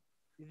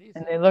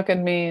 And they look at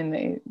me and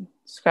they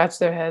scratch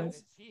their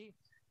heads.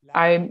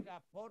 I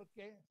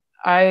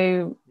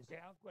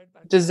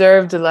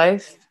deserved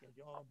life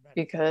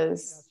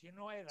because,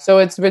 so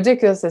it's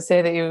ridiculous to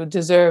say that you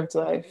deserved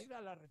life,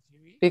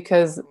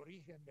 because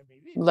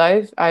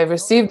I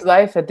received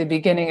life at the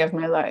beginning of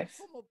my life.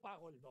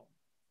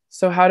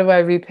 So how do I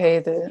repay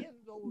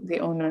the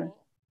owner?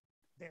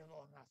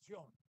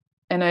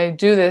 And I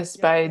do this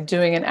by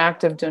doing an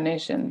act of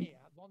donation.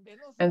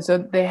 And so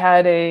they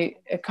had an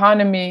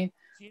economy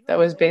that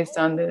was based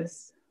on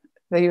this,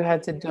 that you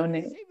had to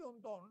donate.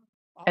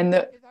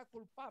 And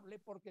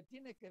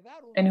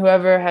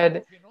whoever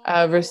had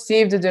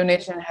received a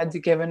donation had to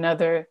give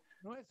another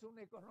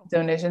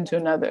donation to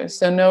another.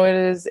 So no,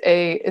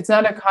 it's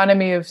not an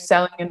economy of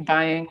selling and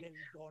buying,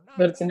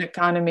 but it's an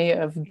economy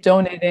of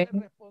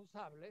donating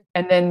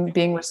and then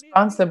being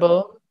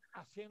responsible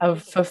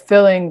of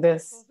fulfilling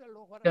this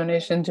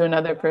donation to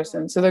another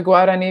person. So the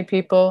Guarani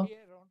people,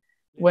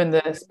 when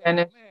the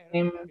Spanish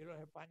came,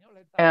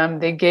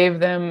 they gave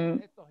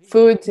them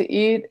food to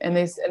eat, and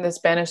the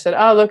Spanish said,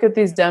 "Oh, look at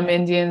these dumb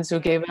Indians who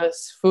gave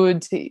us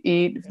food to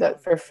eat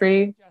for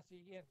free."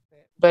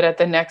 But at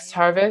the next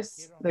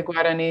harvest, the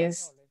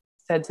Guaranis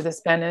said to the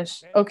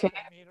Spanish, "Okay,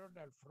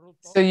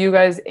 so you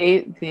guys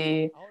ate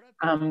the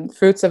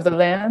fruits of the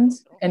land,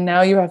 and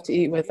now you have to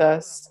eat with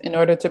us in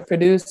order to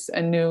produce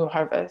a new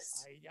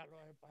harvest."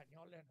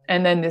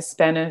 and then the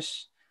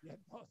Spanish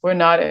were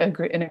not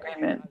in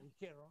agreement.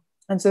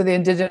 And so the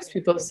indigenous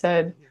people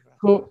said,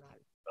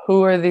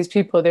 who are these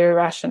people? They're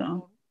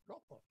irrational.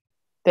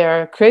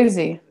 They're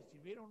crazy.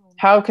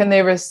 How can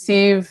they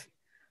receive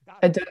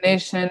a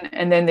donation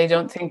and then they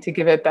don't think to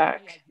give it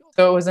back?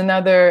 So it was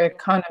another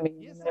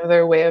economy,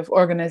 another way of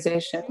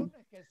organization.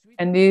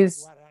 And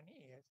these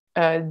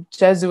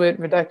Jesuit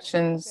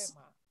reductions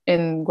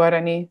in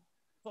Guarani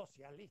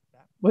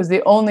was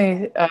the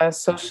only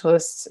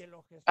socialist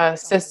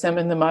system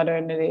in the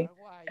modernity.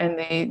 And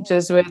the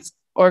Jesuits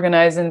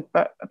organized in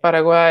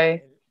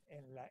Paraguay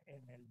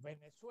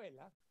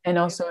and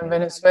also in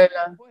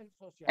Venezuela.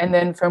 And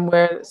then from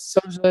where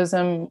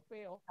socialism,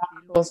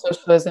 practical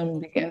socialism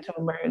began to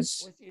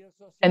emerge.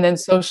 And then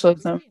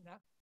socialism.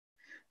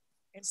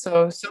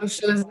 So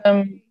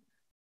socialism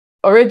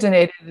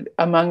originated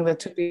among the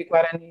Tupi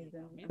Guaranis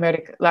in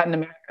Latin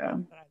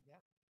America.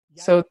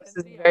 So this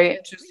is a very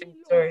interesting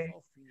story.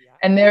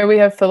 And there we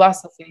have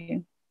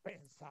philosophy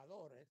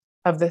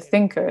of the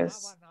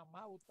thinkers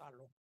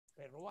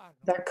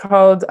that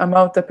called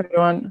Amauta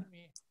Peruan,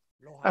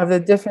 of the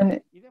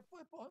different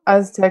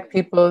Aztec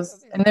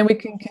peoples. And then we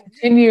can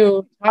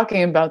continue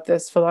talking about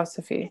this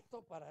philosophy.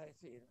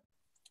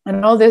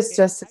 And all this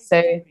just to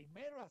say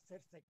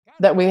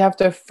that we have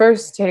to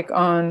first take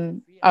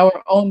on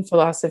our own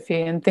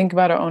philosophy and think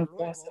about our own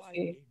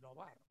philosophy.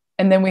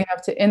 And then we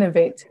have to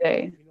innovate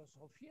today.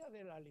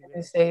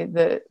 I say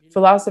the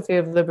philosophy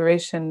of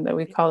liberation, that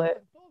we call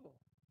it,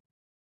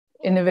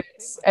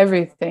 innovates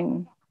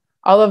everything.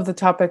 All of the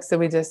topics that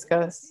we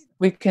discuss,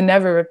 we can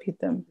never repeat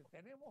them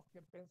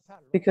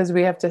because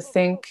we have to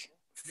think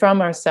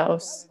from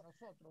ourselves.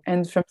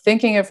 And from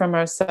thinking it from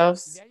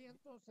ourselves,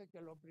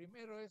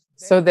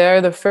 so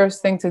there the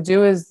first thing to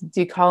do is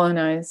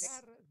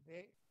decolonize.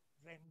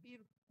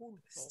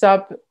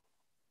 Stop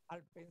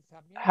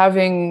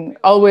having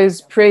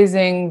always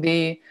praising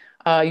the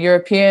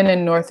European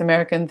and North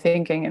American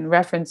thinking and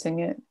referencing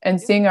it and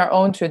seeing our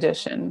own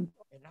tradition.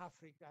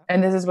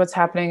 And this is what's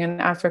happening in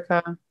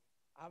Africa.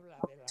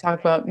 We talk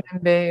about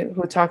Membe,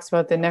 who talks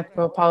about the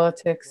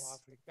necropolitics.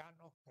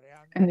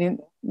 And the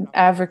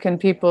African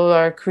people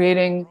are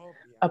creating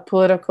a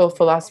political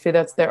philosophy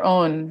that's their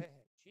own.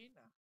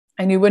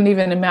 And you wouldn't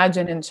even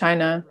imagine in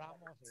China.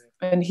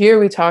 And here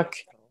we talk,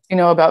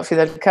 about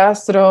Fidel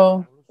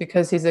Castro,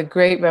 because he's a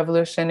great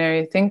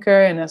revolutionary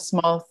thinker in a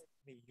small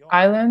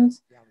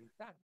island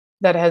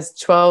that has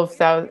 12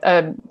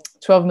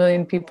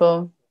 million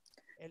people.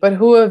 But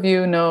who of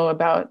you know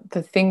about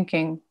the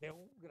thinking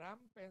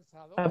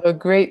of a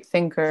great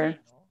thinker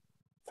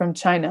from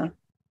China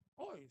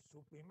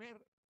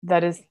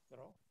that is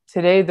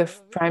today the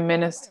prime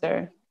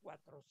minister,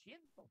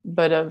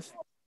 but of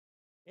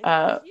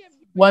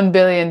 1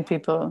 billion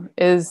people,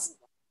 is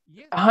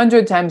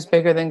 100 times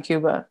bigger than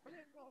Cuba,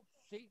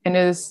 and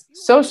is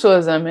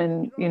socialism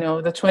in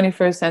the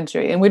 21st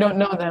century, and we don't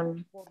know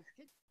them,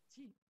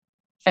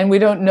 and we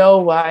don't know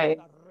why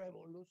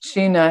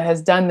China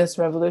has done this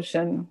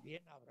revolution.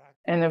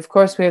 And of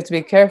course we have to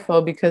be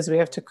careful because we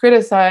have to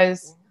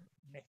criticize,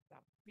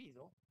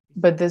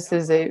 but this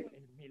is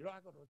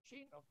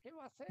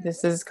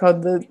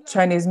called the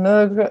Chinese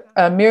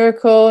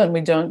miracle, and we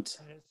don't.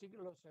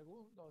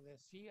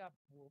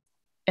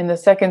 In the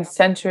 2nd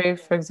century,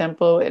 for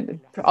example, it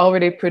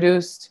already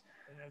produced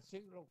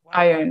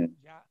iron.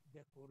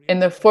 In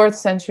the 4th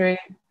century,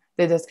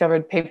 they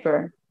discovered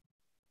paper.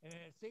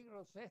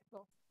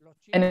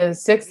 And in the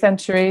 6th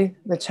century,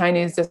 the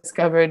Chinese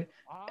discovered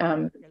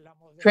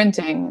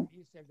printing.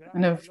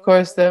 And of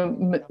course,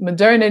 the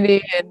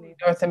modernity in the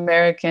North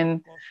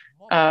American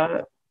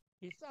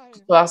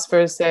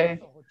philosophers say,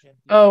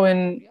 oh,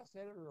 in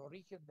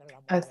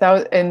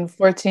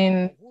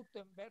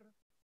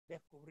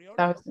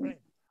 14,000,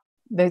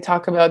 they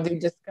talk about the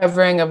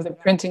discovering of the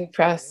printing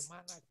press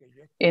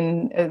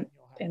in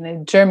a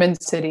German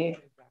city.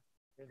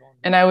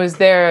 And I was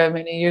there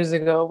many years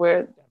ago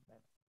where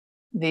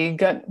the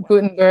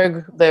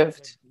Gutenberg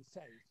lived.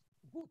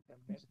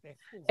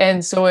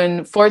 And so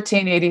in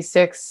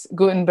 1486,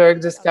 Gutenberg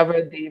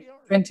discovered the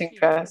printing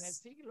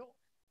press.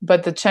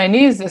 But the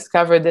Chinese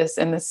discovered this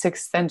in the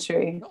 6th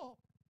century.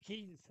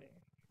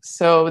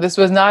 So this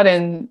was not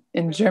in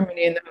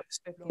Germany in the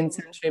 15th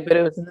century, but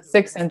it was in the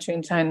 6th century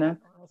in China.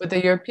 But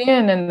the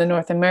European and the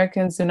North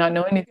Americans do not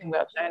know anything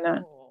about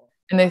China.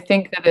 And they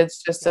think that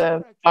it's just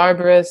a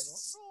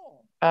barbarous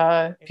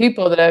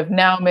people that have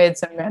now made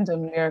some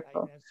random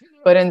miracle.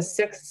 But in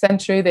 6th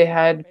century, they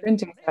had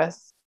printing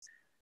press.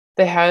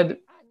 They had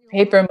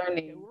paper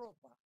money,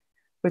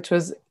 which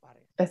was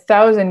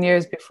 1,000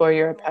 years before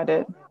Europe had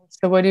it.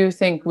 So what do you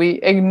think? We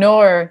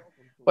ignore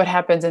what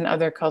happens in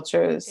other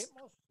cultures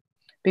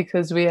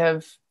because we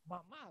have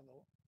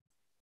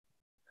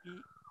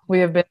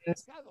been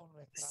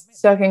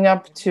sucking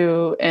up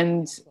to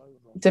and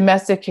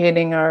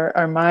domesticating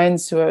our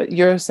minds to a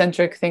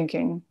Eurocentric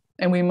thinking,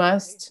 and we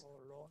must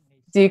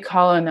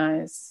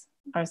decolonize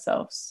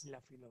ourselves.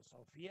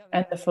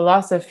 And the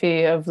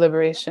philosophy of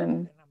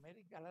liberation,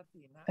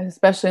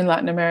 especially in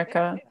Latin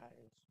America,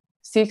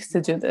 seeks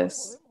to do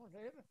this.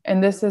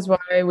 And this is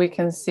why we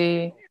can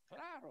see,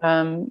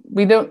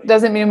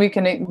 doesn't mean we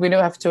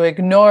don't have to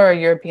ignore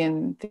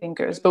European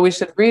thinkers, but we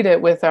should read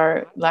it with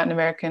our Latin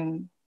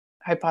American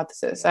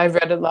hypothesis. I've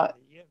read a lot.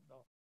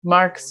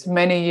 Marx,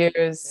 many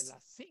years,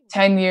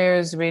 10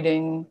 years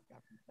reading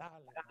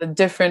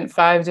the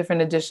 5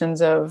 different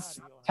editions of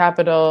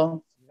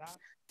Capital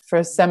for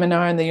a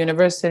seminar in the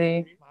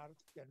university.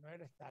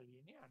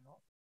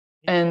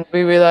 And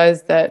we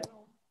realized that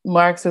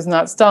Marx was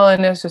not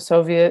Stalinist or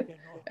Soviet,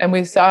 and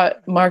we saw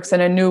Marx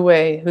in a new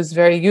way, who's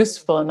very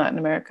useful in Latin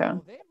America.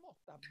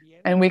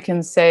 And we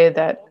can say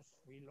that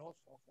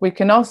we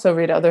can also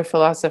read other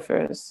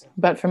philosophers,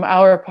 but from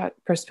our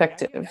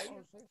perspective.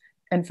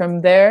 And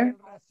from there,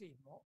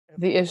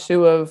 the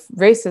issue of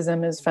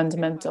racism is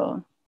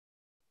fundamental.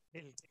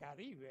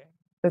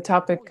 The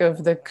topic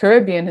of the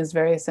Caribbean is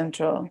very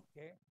central.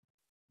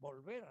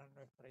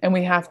 And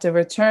we have to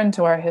return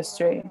to our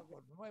history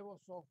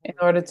in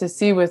order to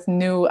see with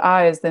new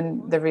eyes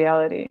than the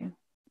reality.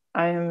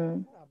 I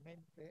am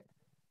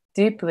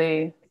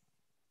deeply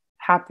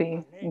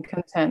happy and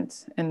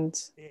content and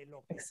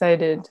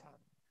excited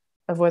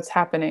of what's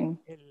happening.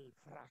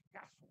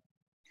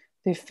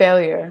 The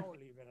failure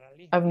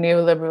of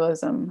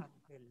neoliberalism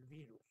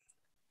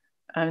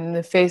in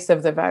the face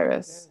of the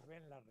virus.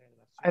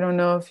 I don't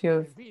know if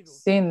you've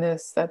seen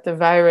this, that the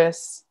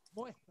virus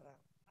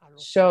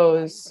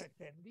shows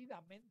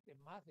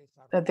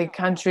that the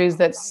countries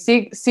that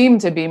seem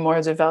to be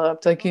more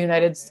developed, like the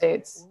United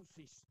States,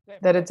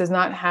 that it does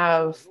not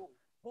have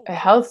a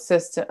health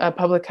system, a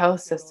public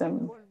health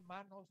system,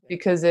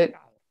 because it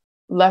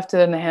left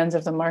it in the hands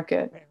of the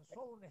market.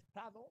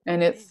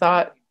 And it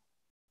thought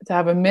to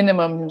have a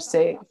minimum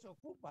state.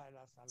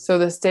 So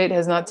the state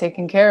has not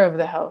taken care of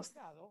the health.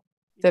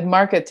 The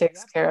market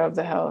takes care of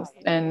the health,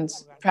 and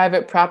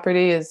private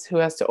property is who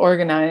has to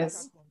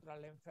organize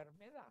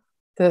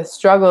the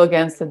struggle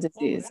against the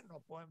disease.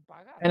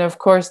 And of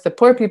course, the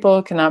poor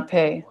people cannot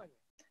pay,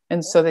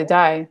 and so they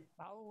die.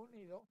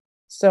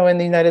 So in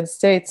the United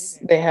States,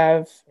 they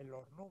have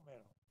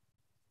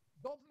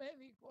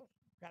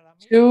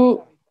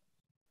 2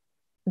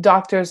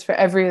 doctors for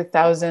every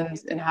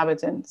 1,000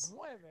 inhabitants.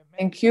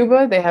 In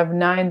Cuba, they have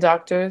 9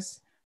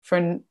 doctors for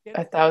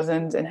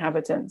 1,000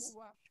 inhabitants.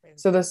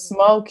 So the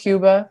small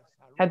Cuba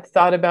had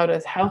thought about a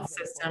health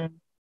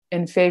system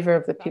in favor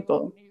of the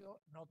people.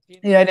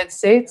 The United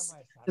States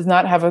does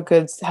not have a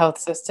good health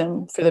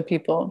system for the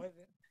people,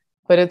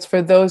 but it's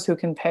for those who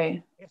can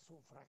pay.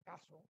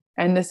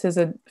 And this is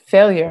a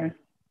failure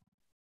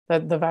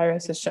that the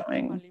virus is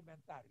showing.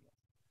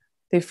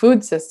 The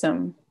food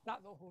system.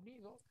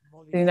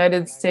 The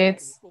United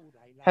States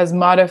has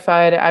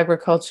modified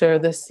agriculture,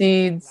 the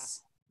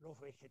seeds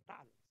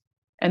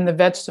and the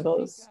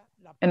vegetables,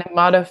 and it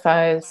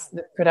modifies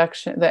the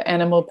production, the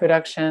animal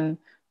production,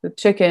 the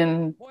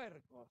chicken,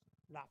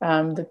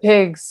 the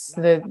pigs,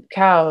 the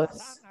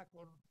cows.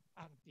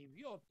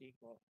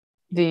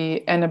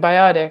 The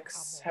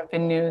antibiotics have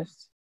been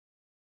used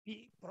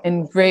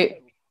in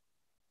great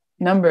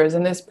numbers,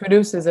 and this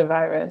produces a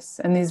virus,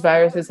 and these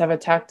viruses have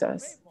attacked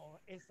us.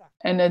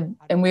 And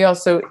we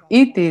also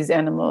eat these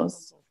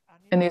animals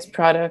and these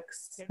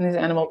products, and these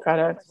animal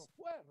products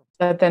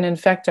that then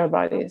infect our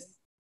bodies.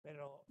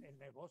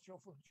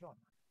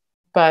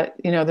 But,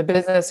 the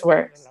business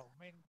works.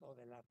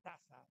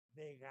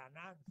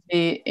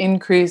 The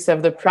increase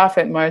of the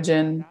profit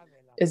margin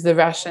is the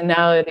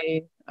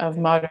rationality of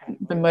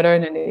the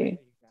modernity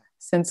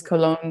since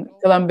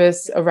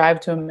Columbus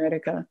arrived to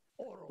America,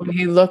 when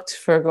he looked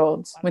for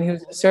gold, when he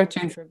was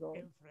searching for gold,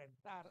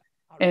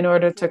 in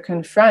order to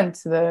confront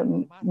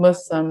the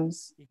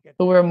Muslims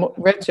who were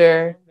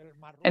richer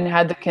and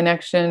had the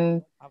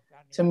connection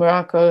to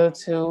Morocco,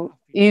 to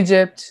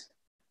Egypt,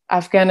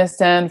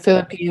 Afghanistan,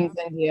 Philippines,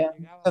 India.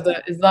 So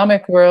the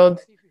Islamic world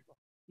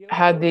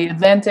had the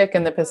Atlantic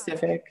and the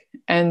Pacific,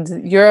 and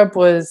Europe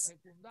was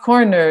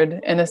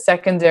cornered in a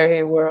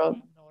secondary world,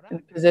 in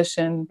a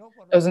position.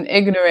 It was an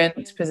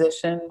ignorant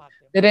position.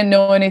 They didn't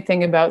know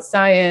anything about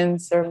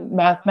science or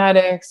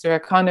mathematics or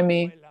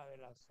economy,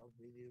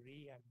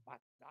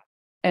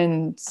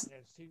 and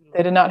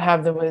they did not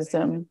have the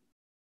wisdom.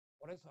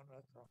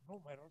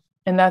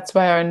 And that's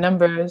why our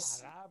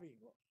numbers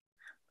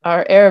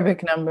are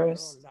Arabic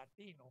numbers.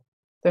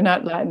 They're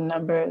not Latin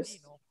numbers.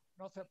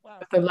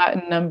 With the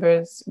Latin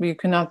numbers, we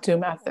cannot do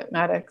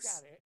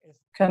mathematics,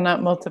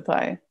 cannot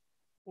multiply.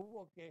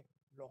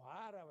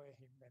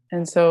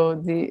 And so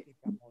the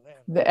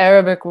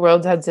Arabic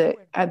world the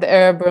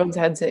Arab world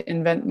had to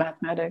invent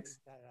mathematics.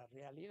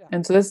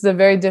 And so this is a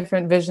very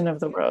different vision of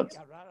the world.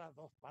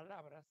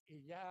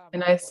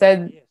 And I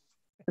said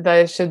that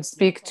I should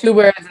speak 2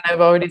 words, and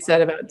I've already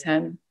said about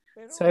 10.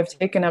 So I've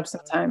taken up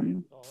some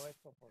time.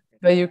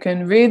 But you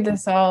can read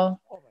this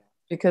all,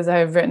 because I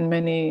have written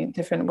many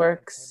different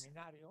works.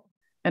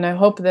 And I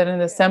hope that in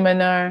the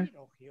seminar,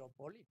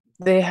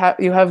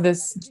 you have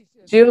this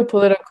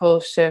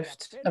geopolitical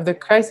shift of the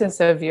crisis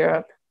of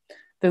Europe,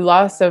 the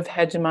loss of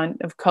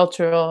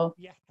cultural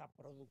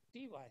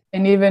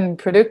and even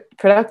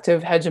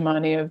productive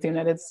hegemony of the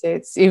United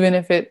States, even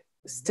if it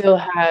still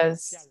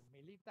has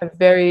a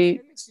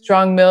very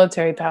strong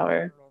military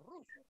power,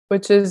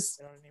 which is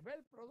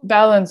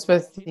balanced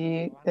with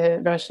the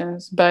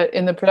Russians, but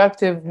in the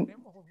productive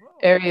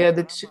area,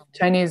 the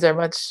Chinese are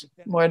much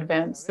more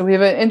advanced. So we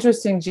have an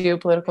interesting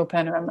geopolitical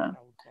panorama.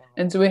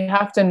 And so we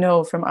have to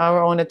know from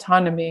our own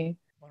autonomy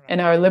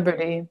and our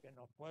liberty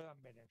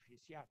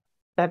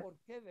that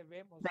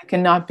they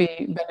cannot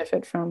be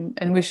benefit from.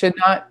 And we should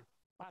not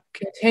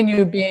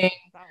continue being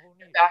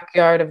the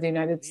backyard of the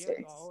United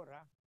States.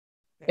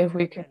 If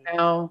we can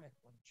now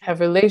have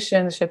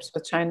relationships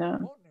with China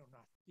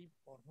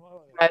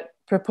that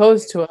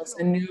propose to us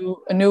a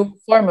new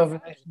form of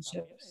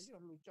relationships.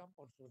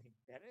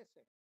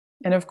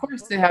 And of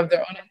course they have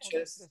their own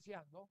interests,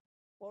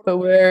 but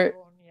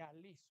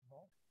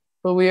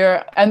we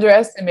are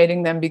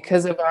underestimating them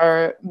because of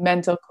our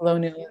mental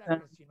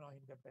colonialism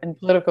and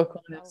political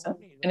colonialism.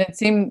 And it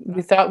seemed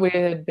we thought we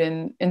had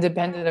been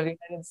independent of the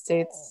United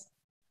States.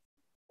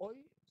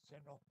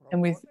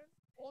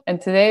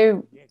 And today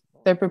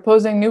they're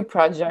proposing new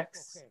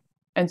projects.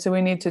 And so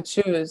we need to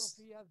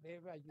choose.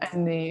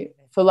 And the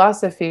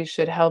philosophy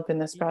should help in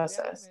this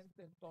process.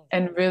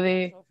 And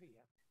really,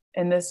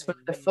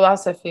 the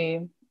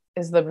philosophy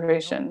is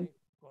liberation.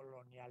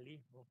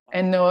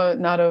 And no,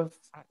 not of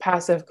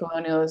passive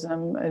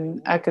colonialism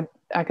and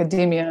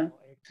academia.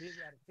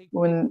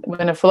 When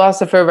a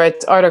philosopher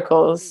writes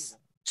articles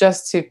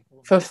just to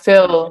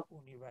fulfill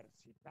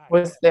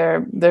with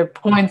their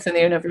points in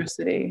the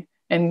university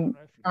and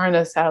earn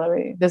a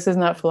salary, this is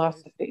not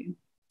philosophy.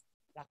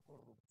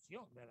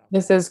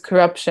 This is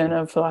corruption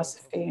of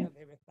philosophy.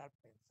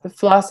 The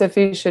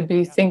philosophy should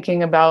be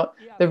thinking about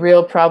the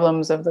real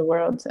problems of the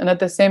world. And at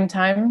the same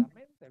time,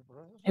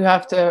 you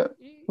have to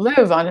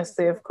live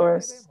honestly, of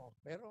course.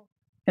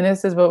 And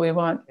this is what we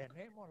want.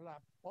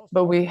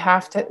 But we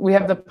have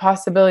the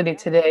possibility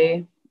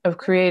today of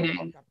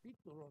creating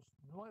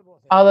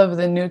all of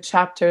the new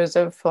chapters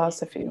of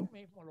philosophy.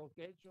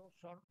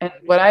 And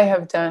what I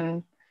have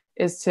done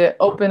is to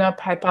open up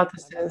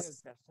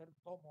hypotheses.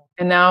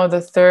 And now the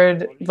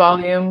third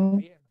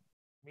volume,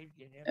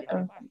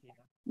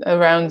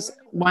 around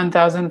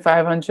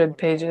 1,500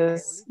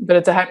 pages, but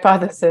it's a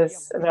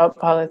hypothesis about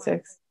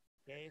politics.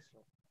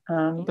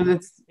 But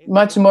it's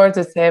much more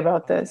to say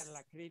about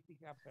this.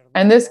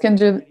 And this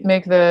can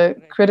make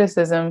the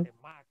criticism,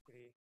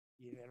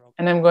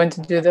 and I'm going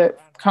to do the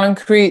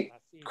concrete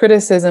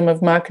criticism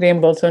of Macri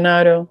and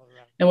Bolsonaro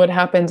and what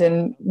happened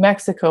in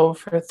Mexico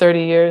for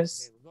 30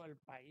 years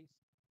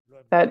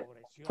that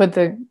put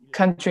the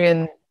country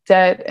in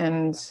debt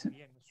and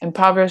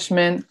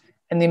impoverishment,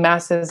 and the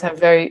masses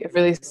have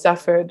really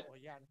suffered.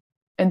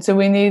 And so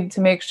we need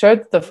to make sure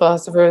that the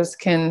philosophers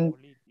can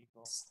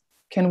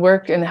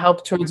work and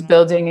help towards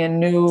building a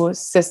new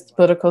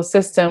political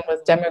system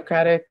with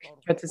democratic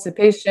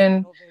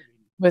participation,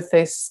 with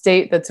a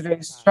state that's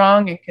very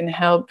strong and can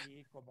help.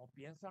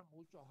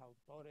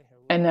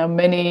 And now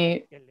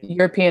many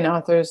European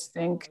authors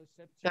think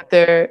that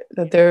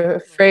they're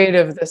afraid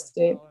of the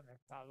state.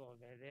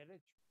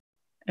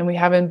 And we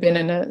haven't been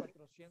in a,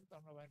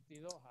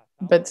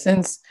 but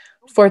since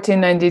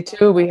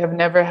 1492, we have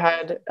never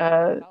had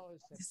a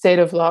state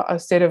of law.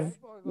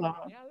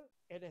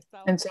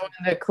 And so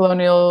in the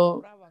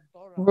colonial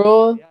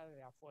rule,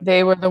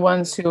 they were the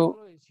ones who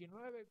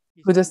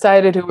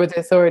decided who the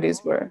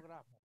authorities were.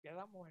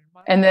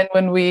 And then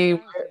when we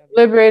were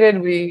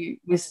liberated, we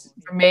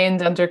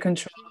remained under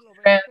control of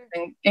France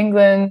and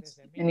England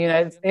and the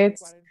United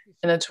States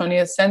in the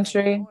 20th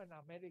century.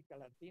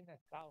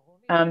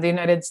 The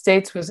United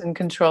States was in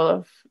control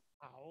of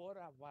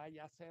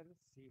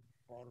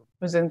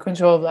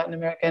Latin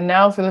America. And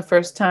now for the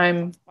first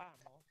time,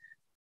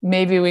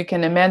 maybe we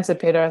can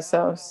emancipate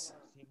ourselves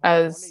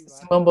as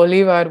Simón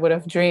Bolívar would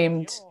have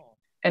dreamed,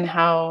 and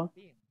how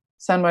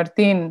San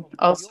Martín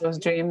also has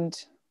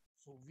dreamed,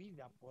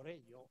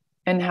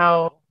 and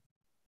how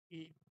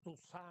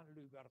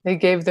they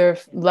gave their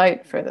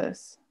light for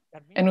this.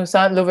 And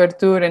Toussaint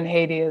Louverture in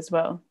Haiti as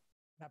well.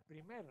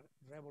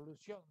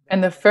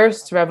 And the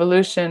first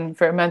revolution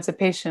for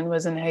emancipation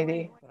was in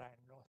Haiti.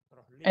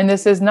 And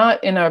this is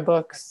not in our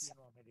books,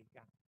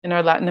 in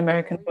our Latin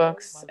American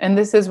books. And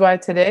this is why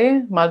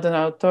today,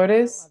 Maldonado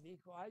Torres,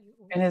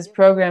 in his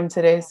program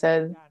today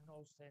said,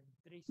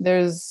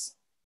 there's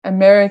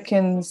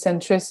American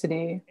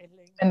centricity.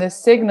 And the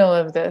signal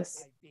of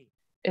this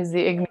is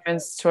the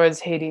ignorance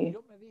towards Haiti.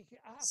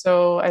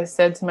 So I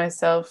said to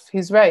myself,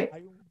 he's right.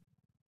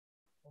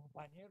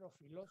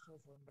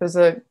 There's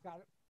a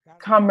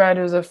comrade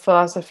who's a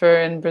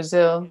philosopher in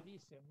Brazil,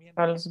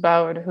 Carlos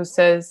Bauer, who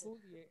says,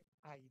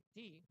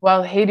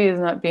 while Haiti is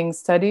not being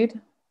studied,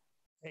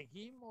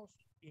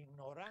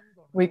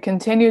 we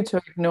continue to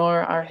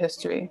ignore our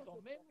history.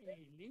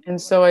 And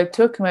so I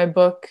took my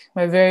book,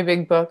 my very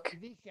big book,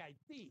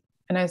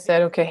 and I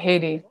said, okay,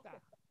 Haiti,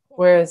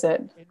 where is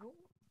it?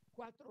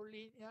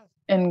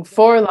 In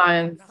 4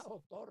 lines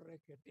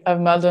of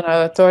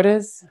Maldonado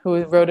Torres,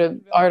 who wrote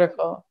an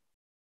article,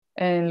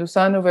 and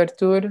Toussaint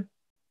Louverture,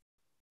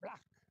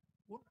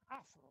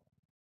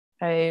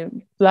 a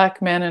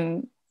black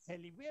man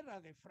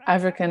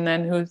African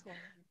then who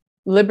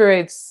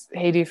liberates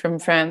Haiti from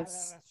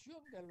France.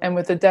 And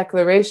with the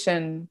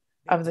Declaration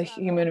of the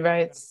Human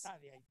Rights,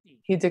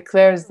 he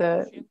declares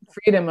the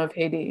freedom of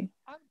Haiti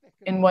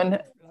in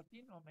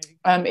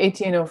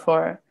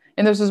 1804.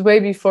 And this was way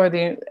before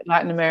the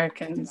Latin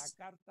Americans.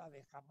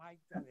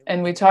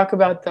 And we talk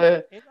about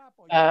the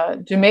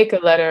Jamaica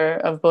letter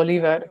of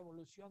Bolivar.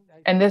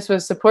 And this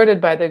was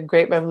supported by the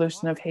Great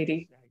Revolution of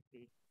Haiti.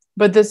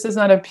 But this does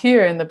not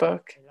appear in the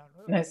book.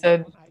 And I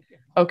said,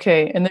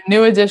 okay, in the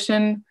new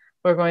edition,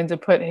 we're going to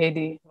put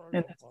Haiti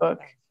in this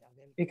book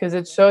because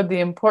it showed the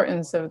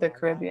importance of the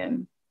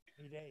Caribbean,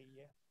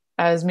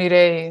 as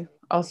Mireille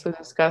also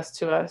discussed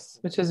to us,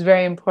 which is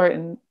very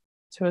important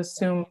to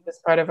assume as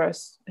part of our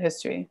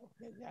history.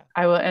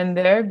 I will end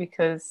there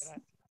because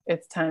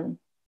it's time.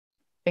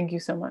 Thank you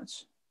so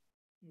much.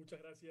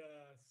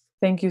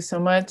 Thank you so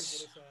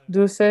much,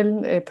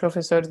 Dussel,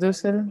 Professor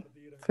Dussel,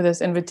 for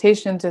this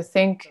invitation to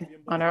think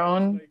on our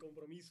own,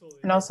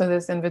 and also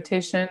this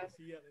invitation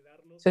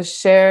to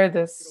share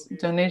this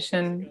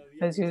donation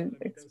as you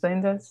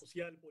explained us.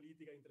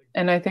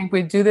 And I think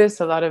we do this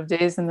a lot of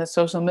days in the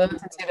social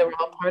militancy that we're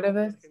all part of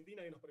it.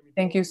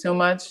 Thank you so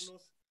much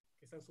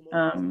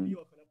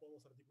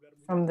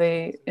from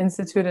the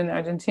Institute in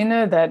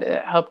Argentina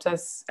that helped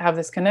us have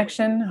this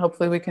connection.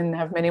 Hopefully we can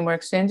have many more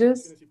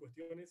exchanges.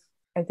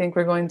 I think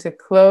we're going to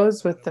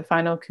close with the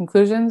final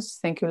conclusions.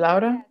 Thank you,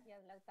 Laura.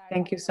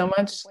 Thank you so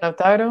much,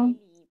 Lautaro.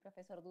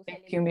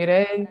 Thank you,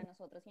 Mireille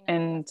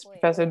and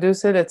Professor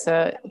Dussel.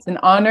 It's an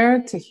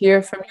honor to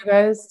hear from you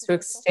guys, to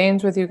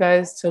exchange with you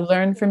guys, to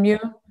learn from you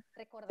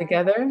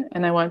together.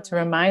 And I want to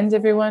remind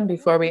everyone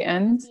before we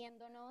end,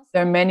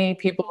 there are many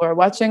people who are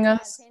watching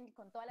us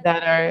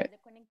that are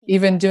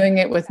even doing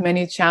it with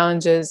many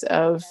challenges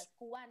of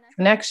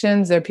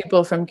connections. There are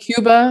people from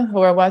Cuba who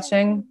are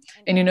watching,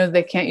 and you know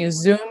they can't use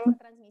Zoom.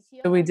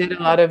 So we did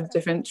a lot of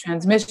different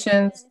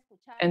transmissions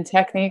and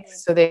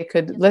techniques so they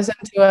could listen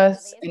to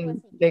us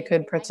and they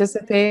could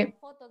participate.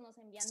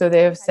 So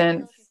they have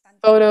sent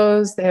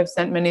photos, they have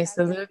sent many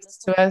salutes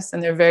to us,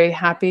 and they're very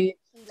happy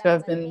to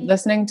have been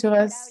listening to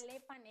us.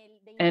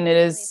 And it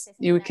is,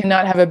 you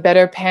cannot have a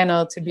better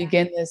panel to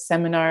begin this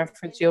seminar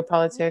for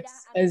geopolitics.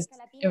 As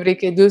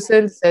Enrique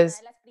Dussel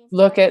says,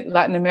 look at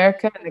Latin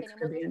America and the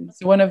Caribbean.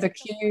 So one of the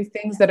key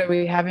things that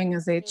we're having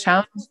as a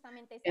challenge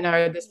in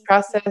this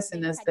process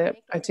and as the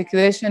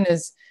articulation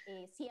is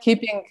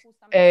keeping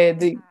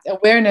the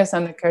awareness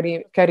on the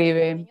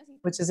Caribe,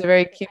 which is a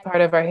very key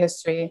part of our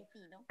history,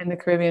 and the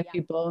Caribbean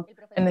people,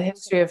 and the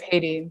history of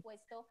Haiti,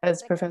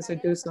 as Professor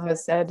Dussel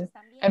has said,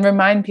 and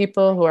remind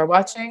people who are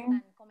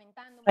watching.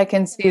 I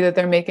can see that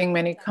they're making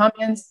many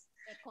comments,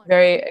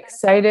 very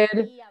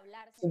excited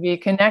to be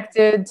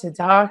connected, to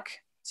talk,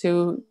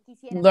 to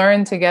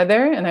learn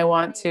together. And I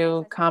want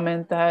to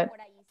comment that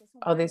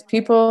all these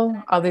people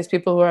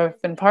who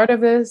have been part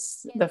of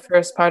this, the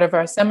first part of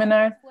our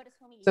seminar.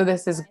 So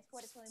this has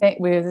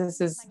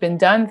been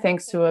done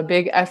thanks to a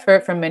big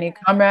effort from many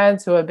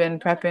comrades who have been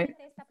prepping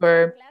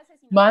for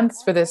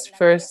months for this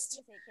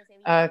first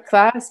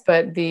class,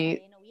 but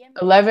the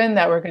 11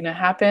 that were going to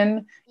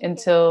happen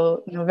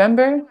until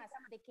November.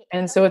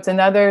 And so it's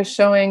another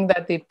showing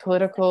that the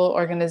political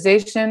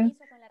organization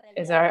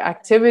is our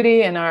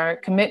activity and our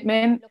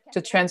commitment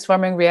to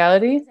transforming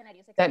reality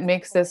that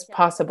makes this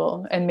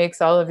possible and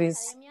makes all of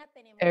these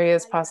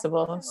areas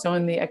possible. So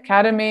in the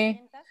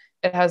academy,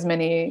 it has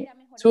many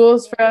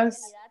tools for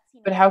us,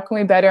 but how can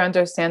we better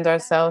understand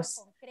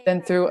ourselves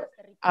than through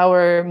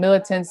our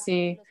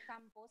militancy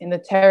in the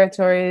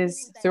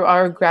territories, through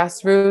our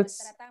grassroots,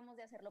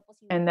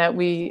 and that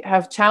we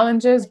have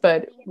challenges,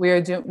 but we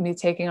are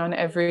taking on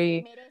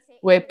every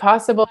way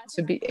possible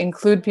to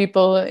include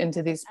people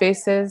into these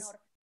spaces.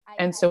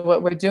 And so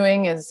what we're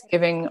doing is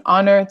giving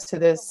honor to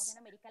this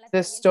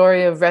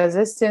story of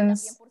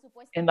resistance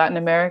in Latin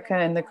America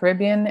and the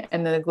Caribbean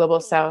and the global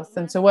South.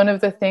 And so one of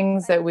the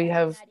things that we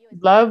have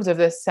loved of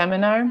this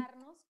seminar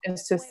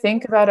is to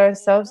think about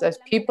ourselves as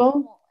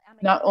people,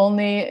 not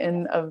only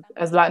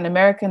as Latin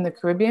America and the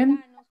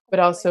Caribbean, but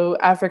also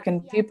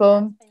African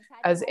people,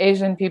 as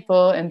Asian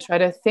people, and try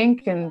to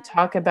think and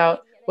talk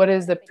about what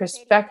is the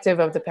perspective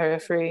of the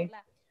periphery,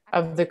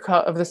 of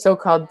the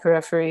so-called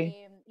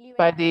periphery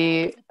by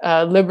the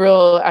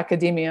liberal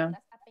academia.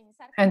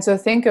 And so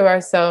think of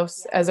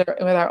ourselves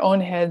with our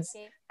own heads,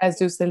 as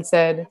Dussel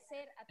said.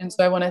 And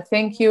so I want to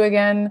thank you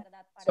again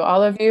to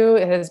all of you.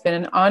 It has been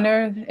an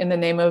honor in the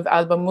name of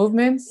Alba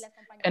Movements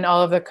and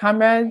all of the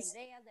comrades,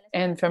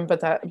 and from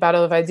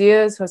Battle of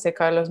Ideas, Jose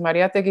Carlos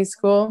Mariátegui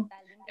School,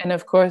 and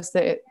of course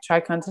the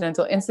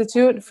Tricontinental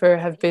Institute for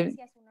have been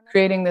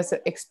creating this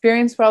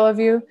experience for all of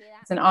you.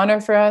 It's an honor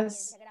for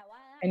us.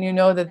 And you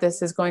know that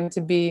this is going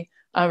to be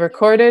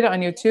recorded on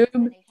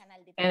YouTube,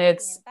 and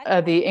it's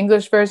the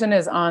English version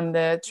is on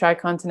the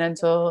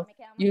Tricontinental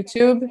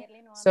YouTube.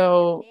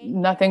 So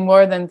nothing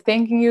more than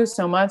thanking you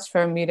so much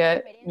for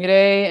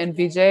Mireille and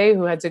Vijay,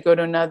 who had to go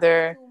to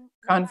another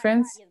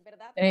conference.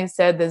 And he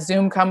said the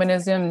Zoom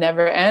communism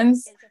never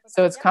ends.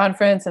 So it's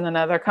conference and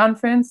another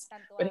conference,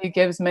 but he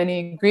gives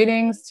many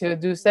greetings to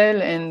Dussel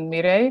and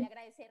Mireille.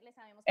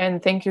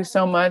 And thank you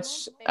so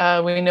much.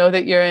 We know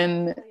that you're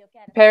in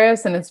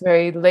Paris and it's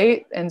very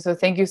late. And so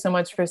thank you so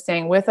much for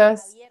staying with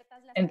us.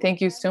 And thank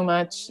you so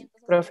much,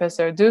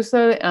 Professor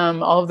Dussel.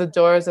 All of the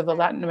doors of the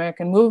Latin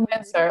American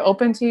movements are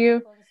open to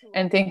you.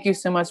 And thank you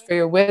so much for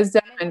your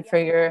wisdom and for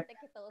your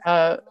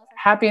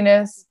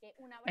happiness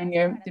and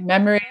your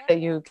memory that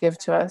you give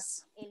to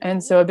us.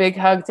 And so a big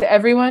hug to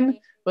everyone.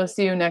 We'll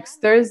see you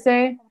next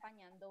Thursday.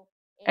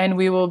 And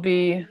we will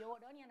be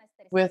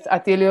with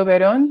Atilio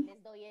Verón.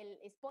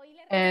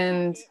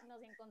 And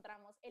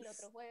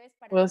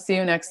we'll see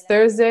you next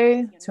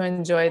Thursday to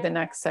enjoy the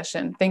next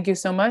session. Thank you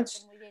so much.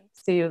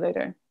 See you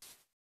later.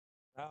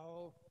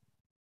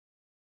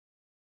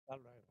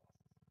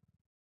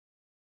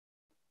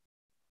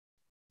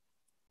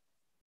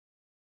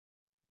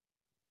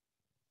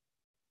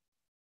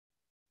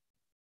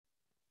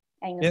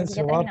 Ahí no sé si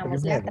ya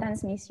terminamos la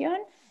transmisión.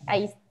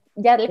 Ahí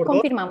ya le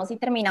confirmamos y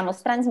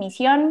terminamos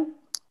transmisión.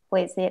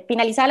 Pues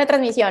finalizada la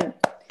transmisión.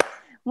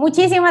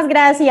 Muchísimas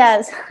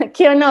gracias.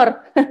 Qué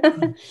honor.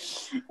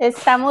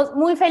 Estamos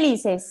muy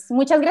felices.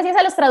 Muchas gracias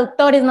a los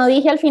traductores. No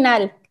dije al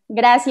final.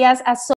 Gracias a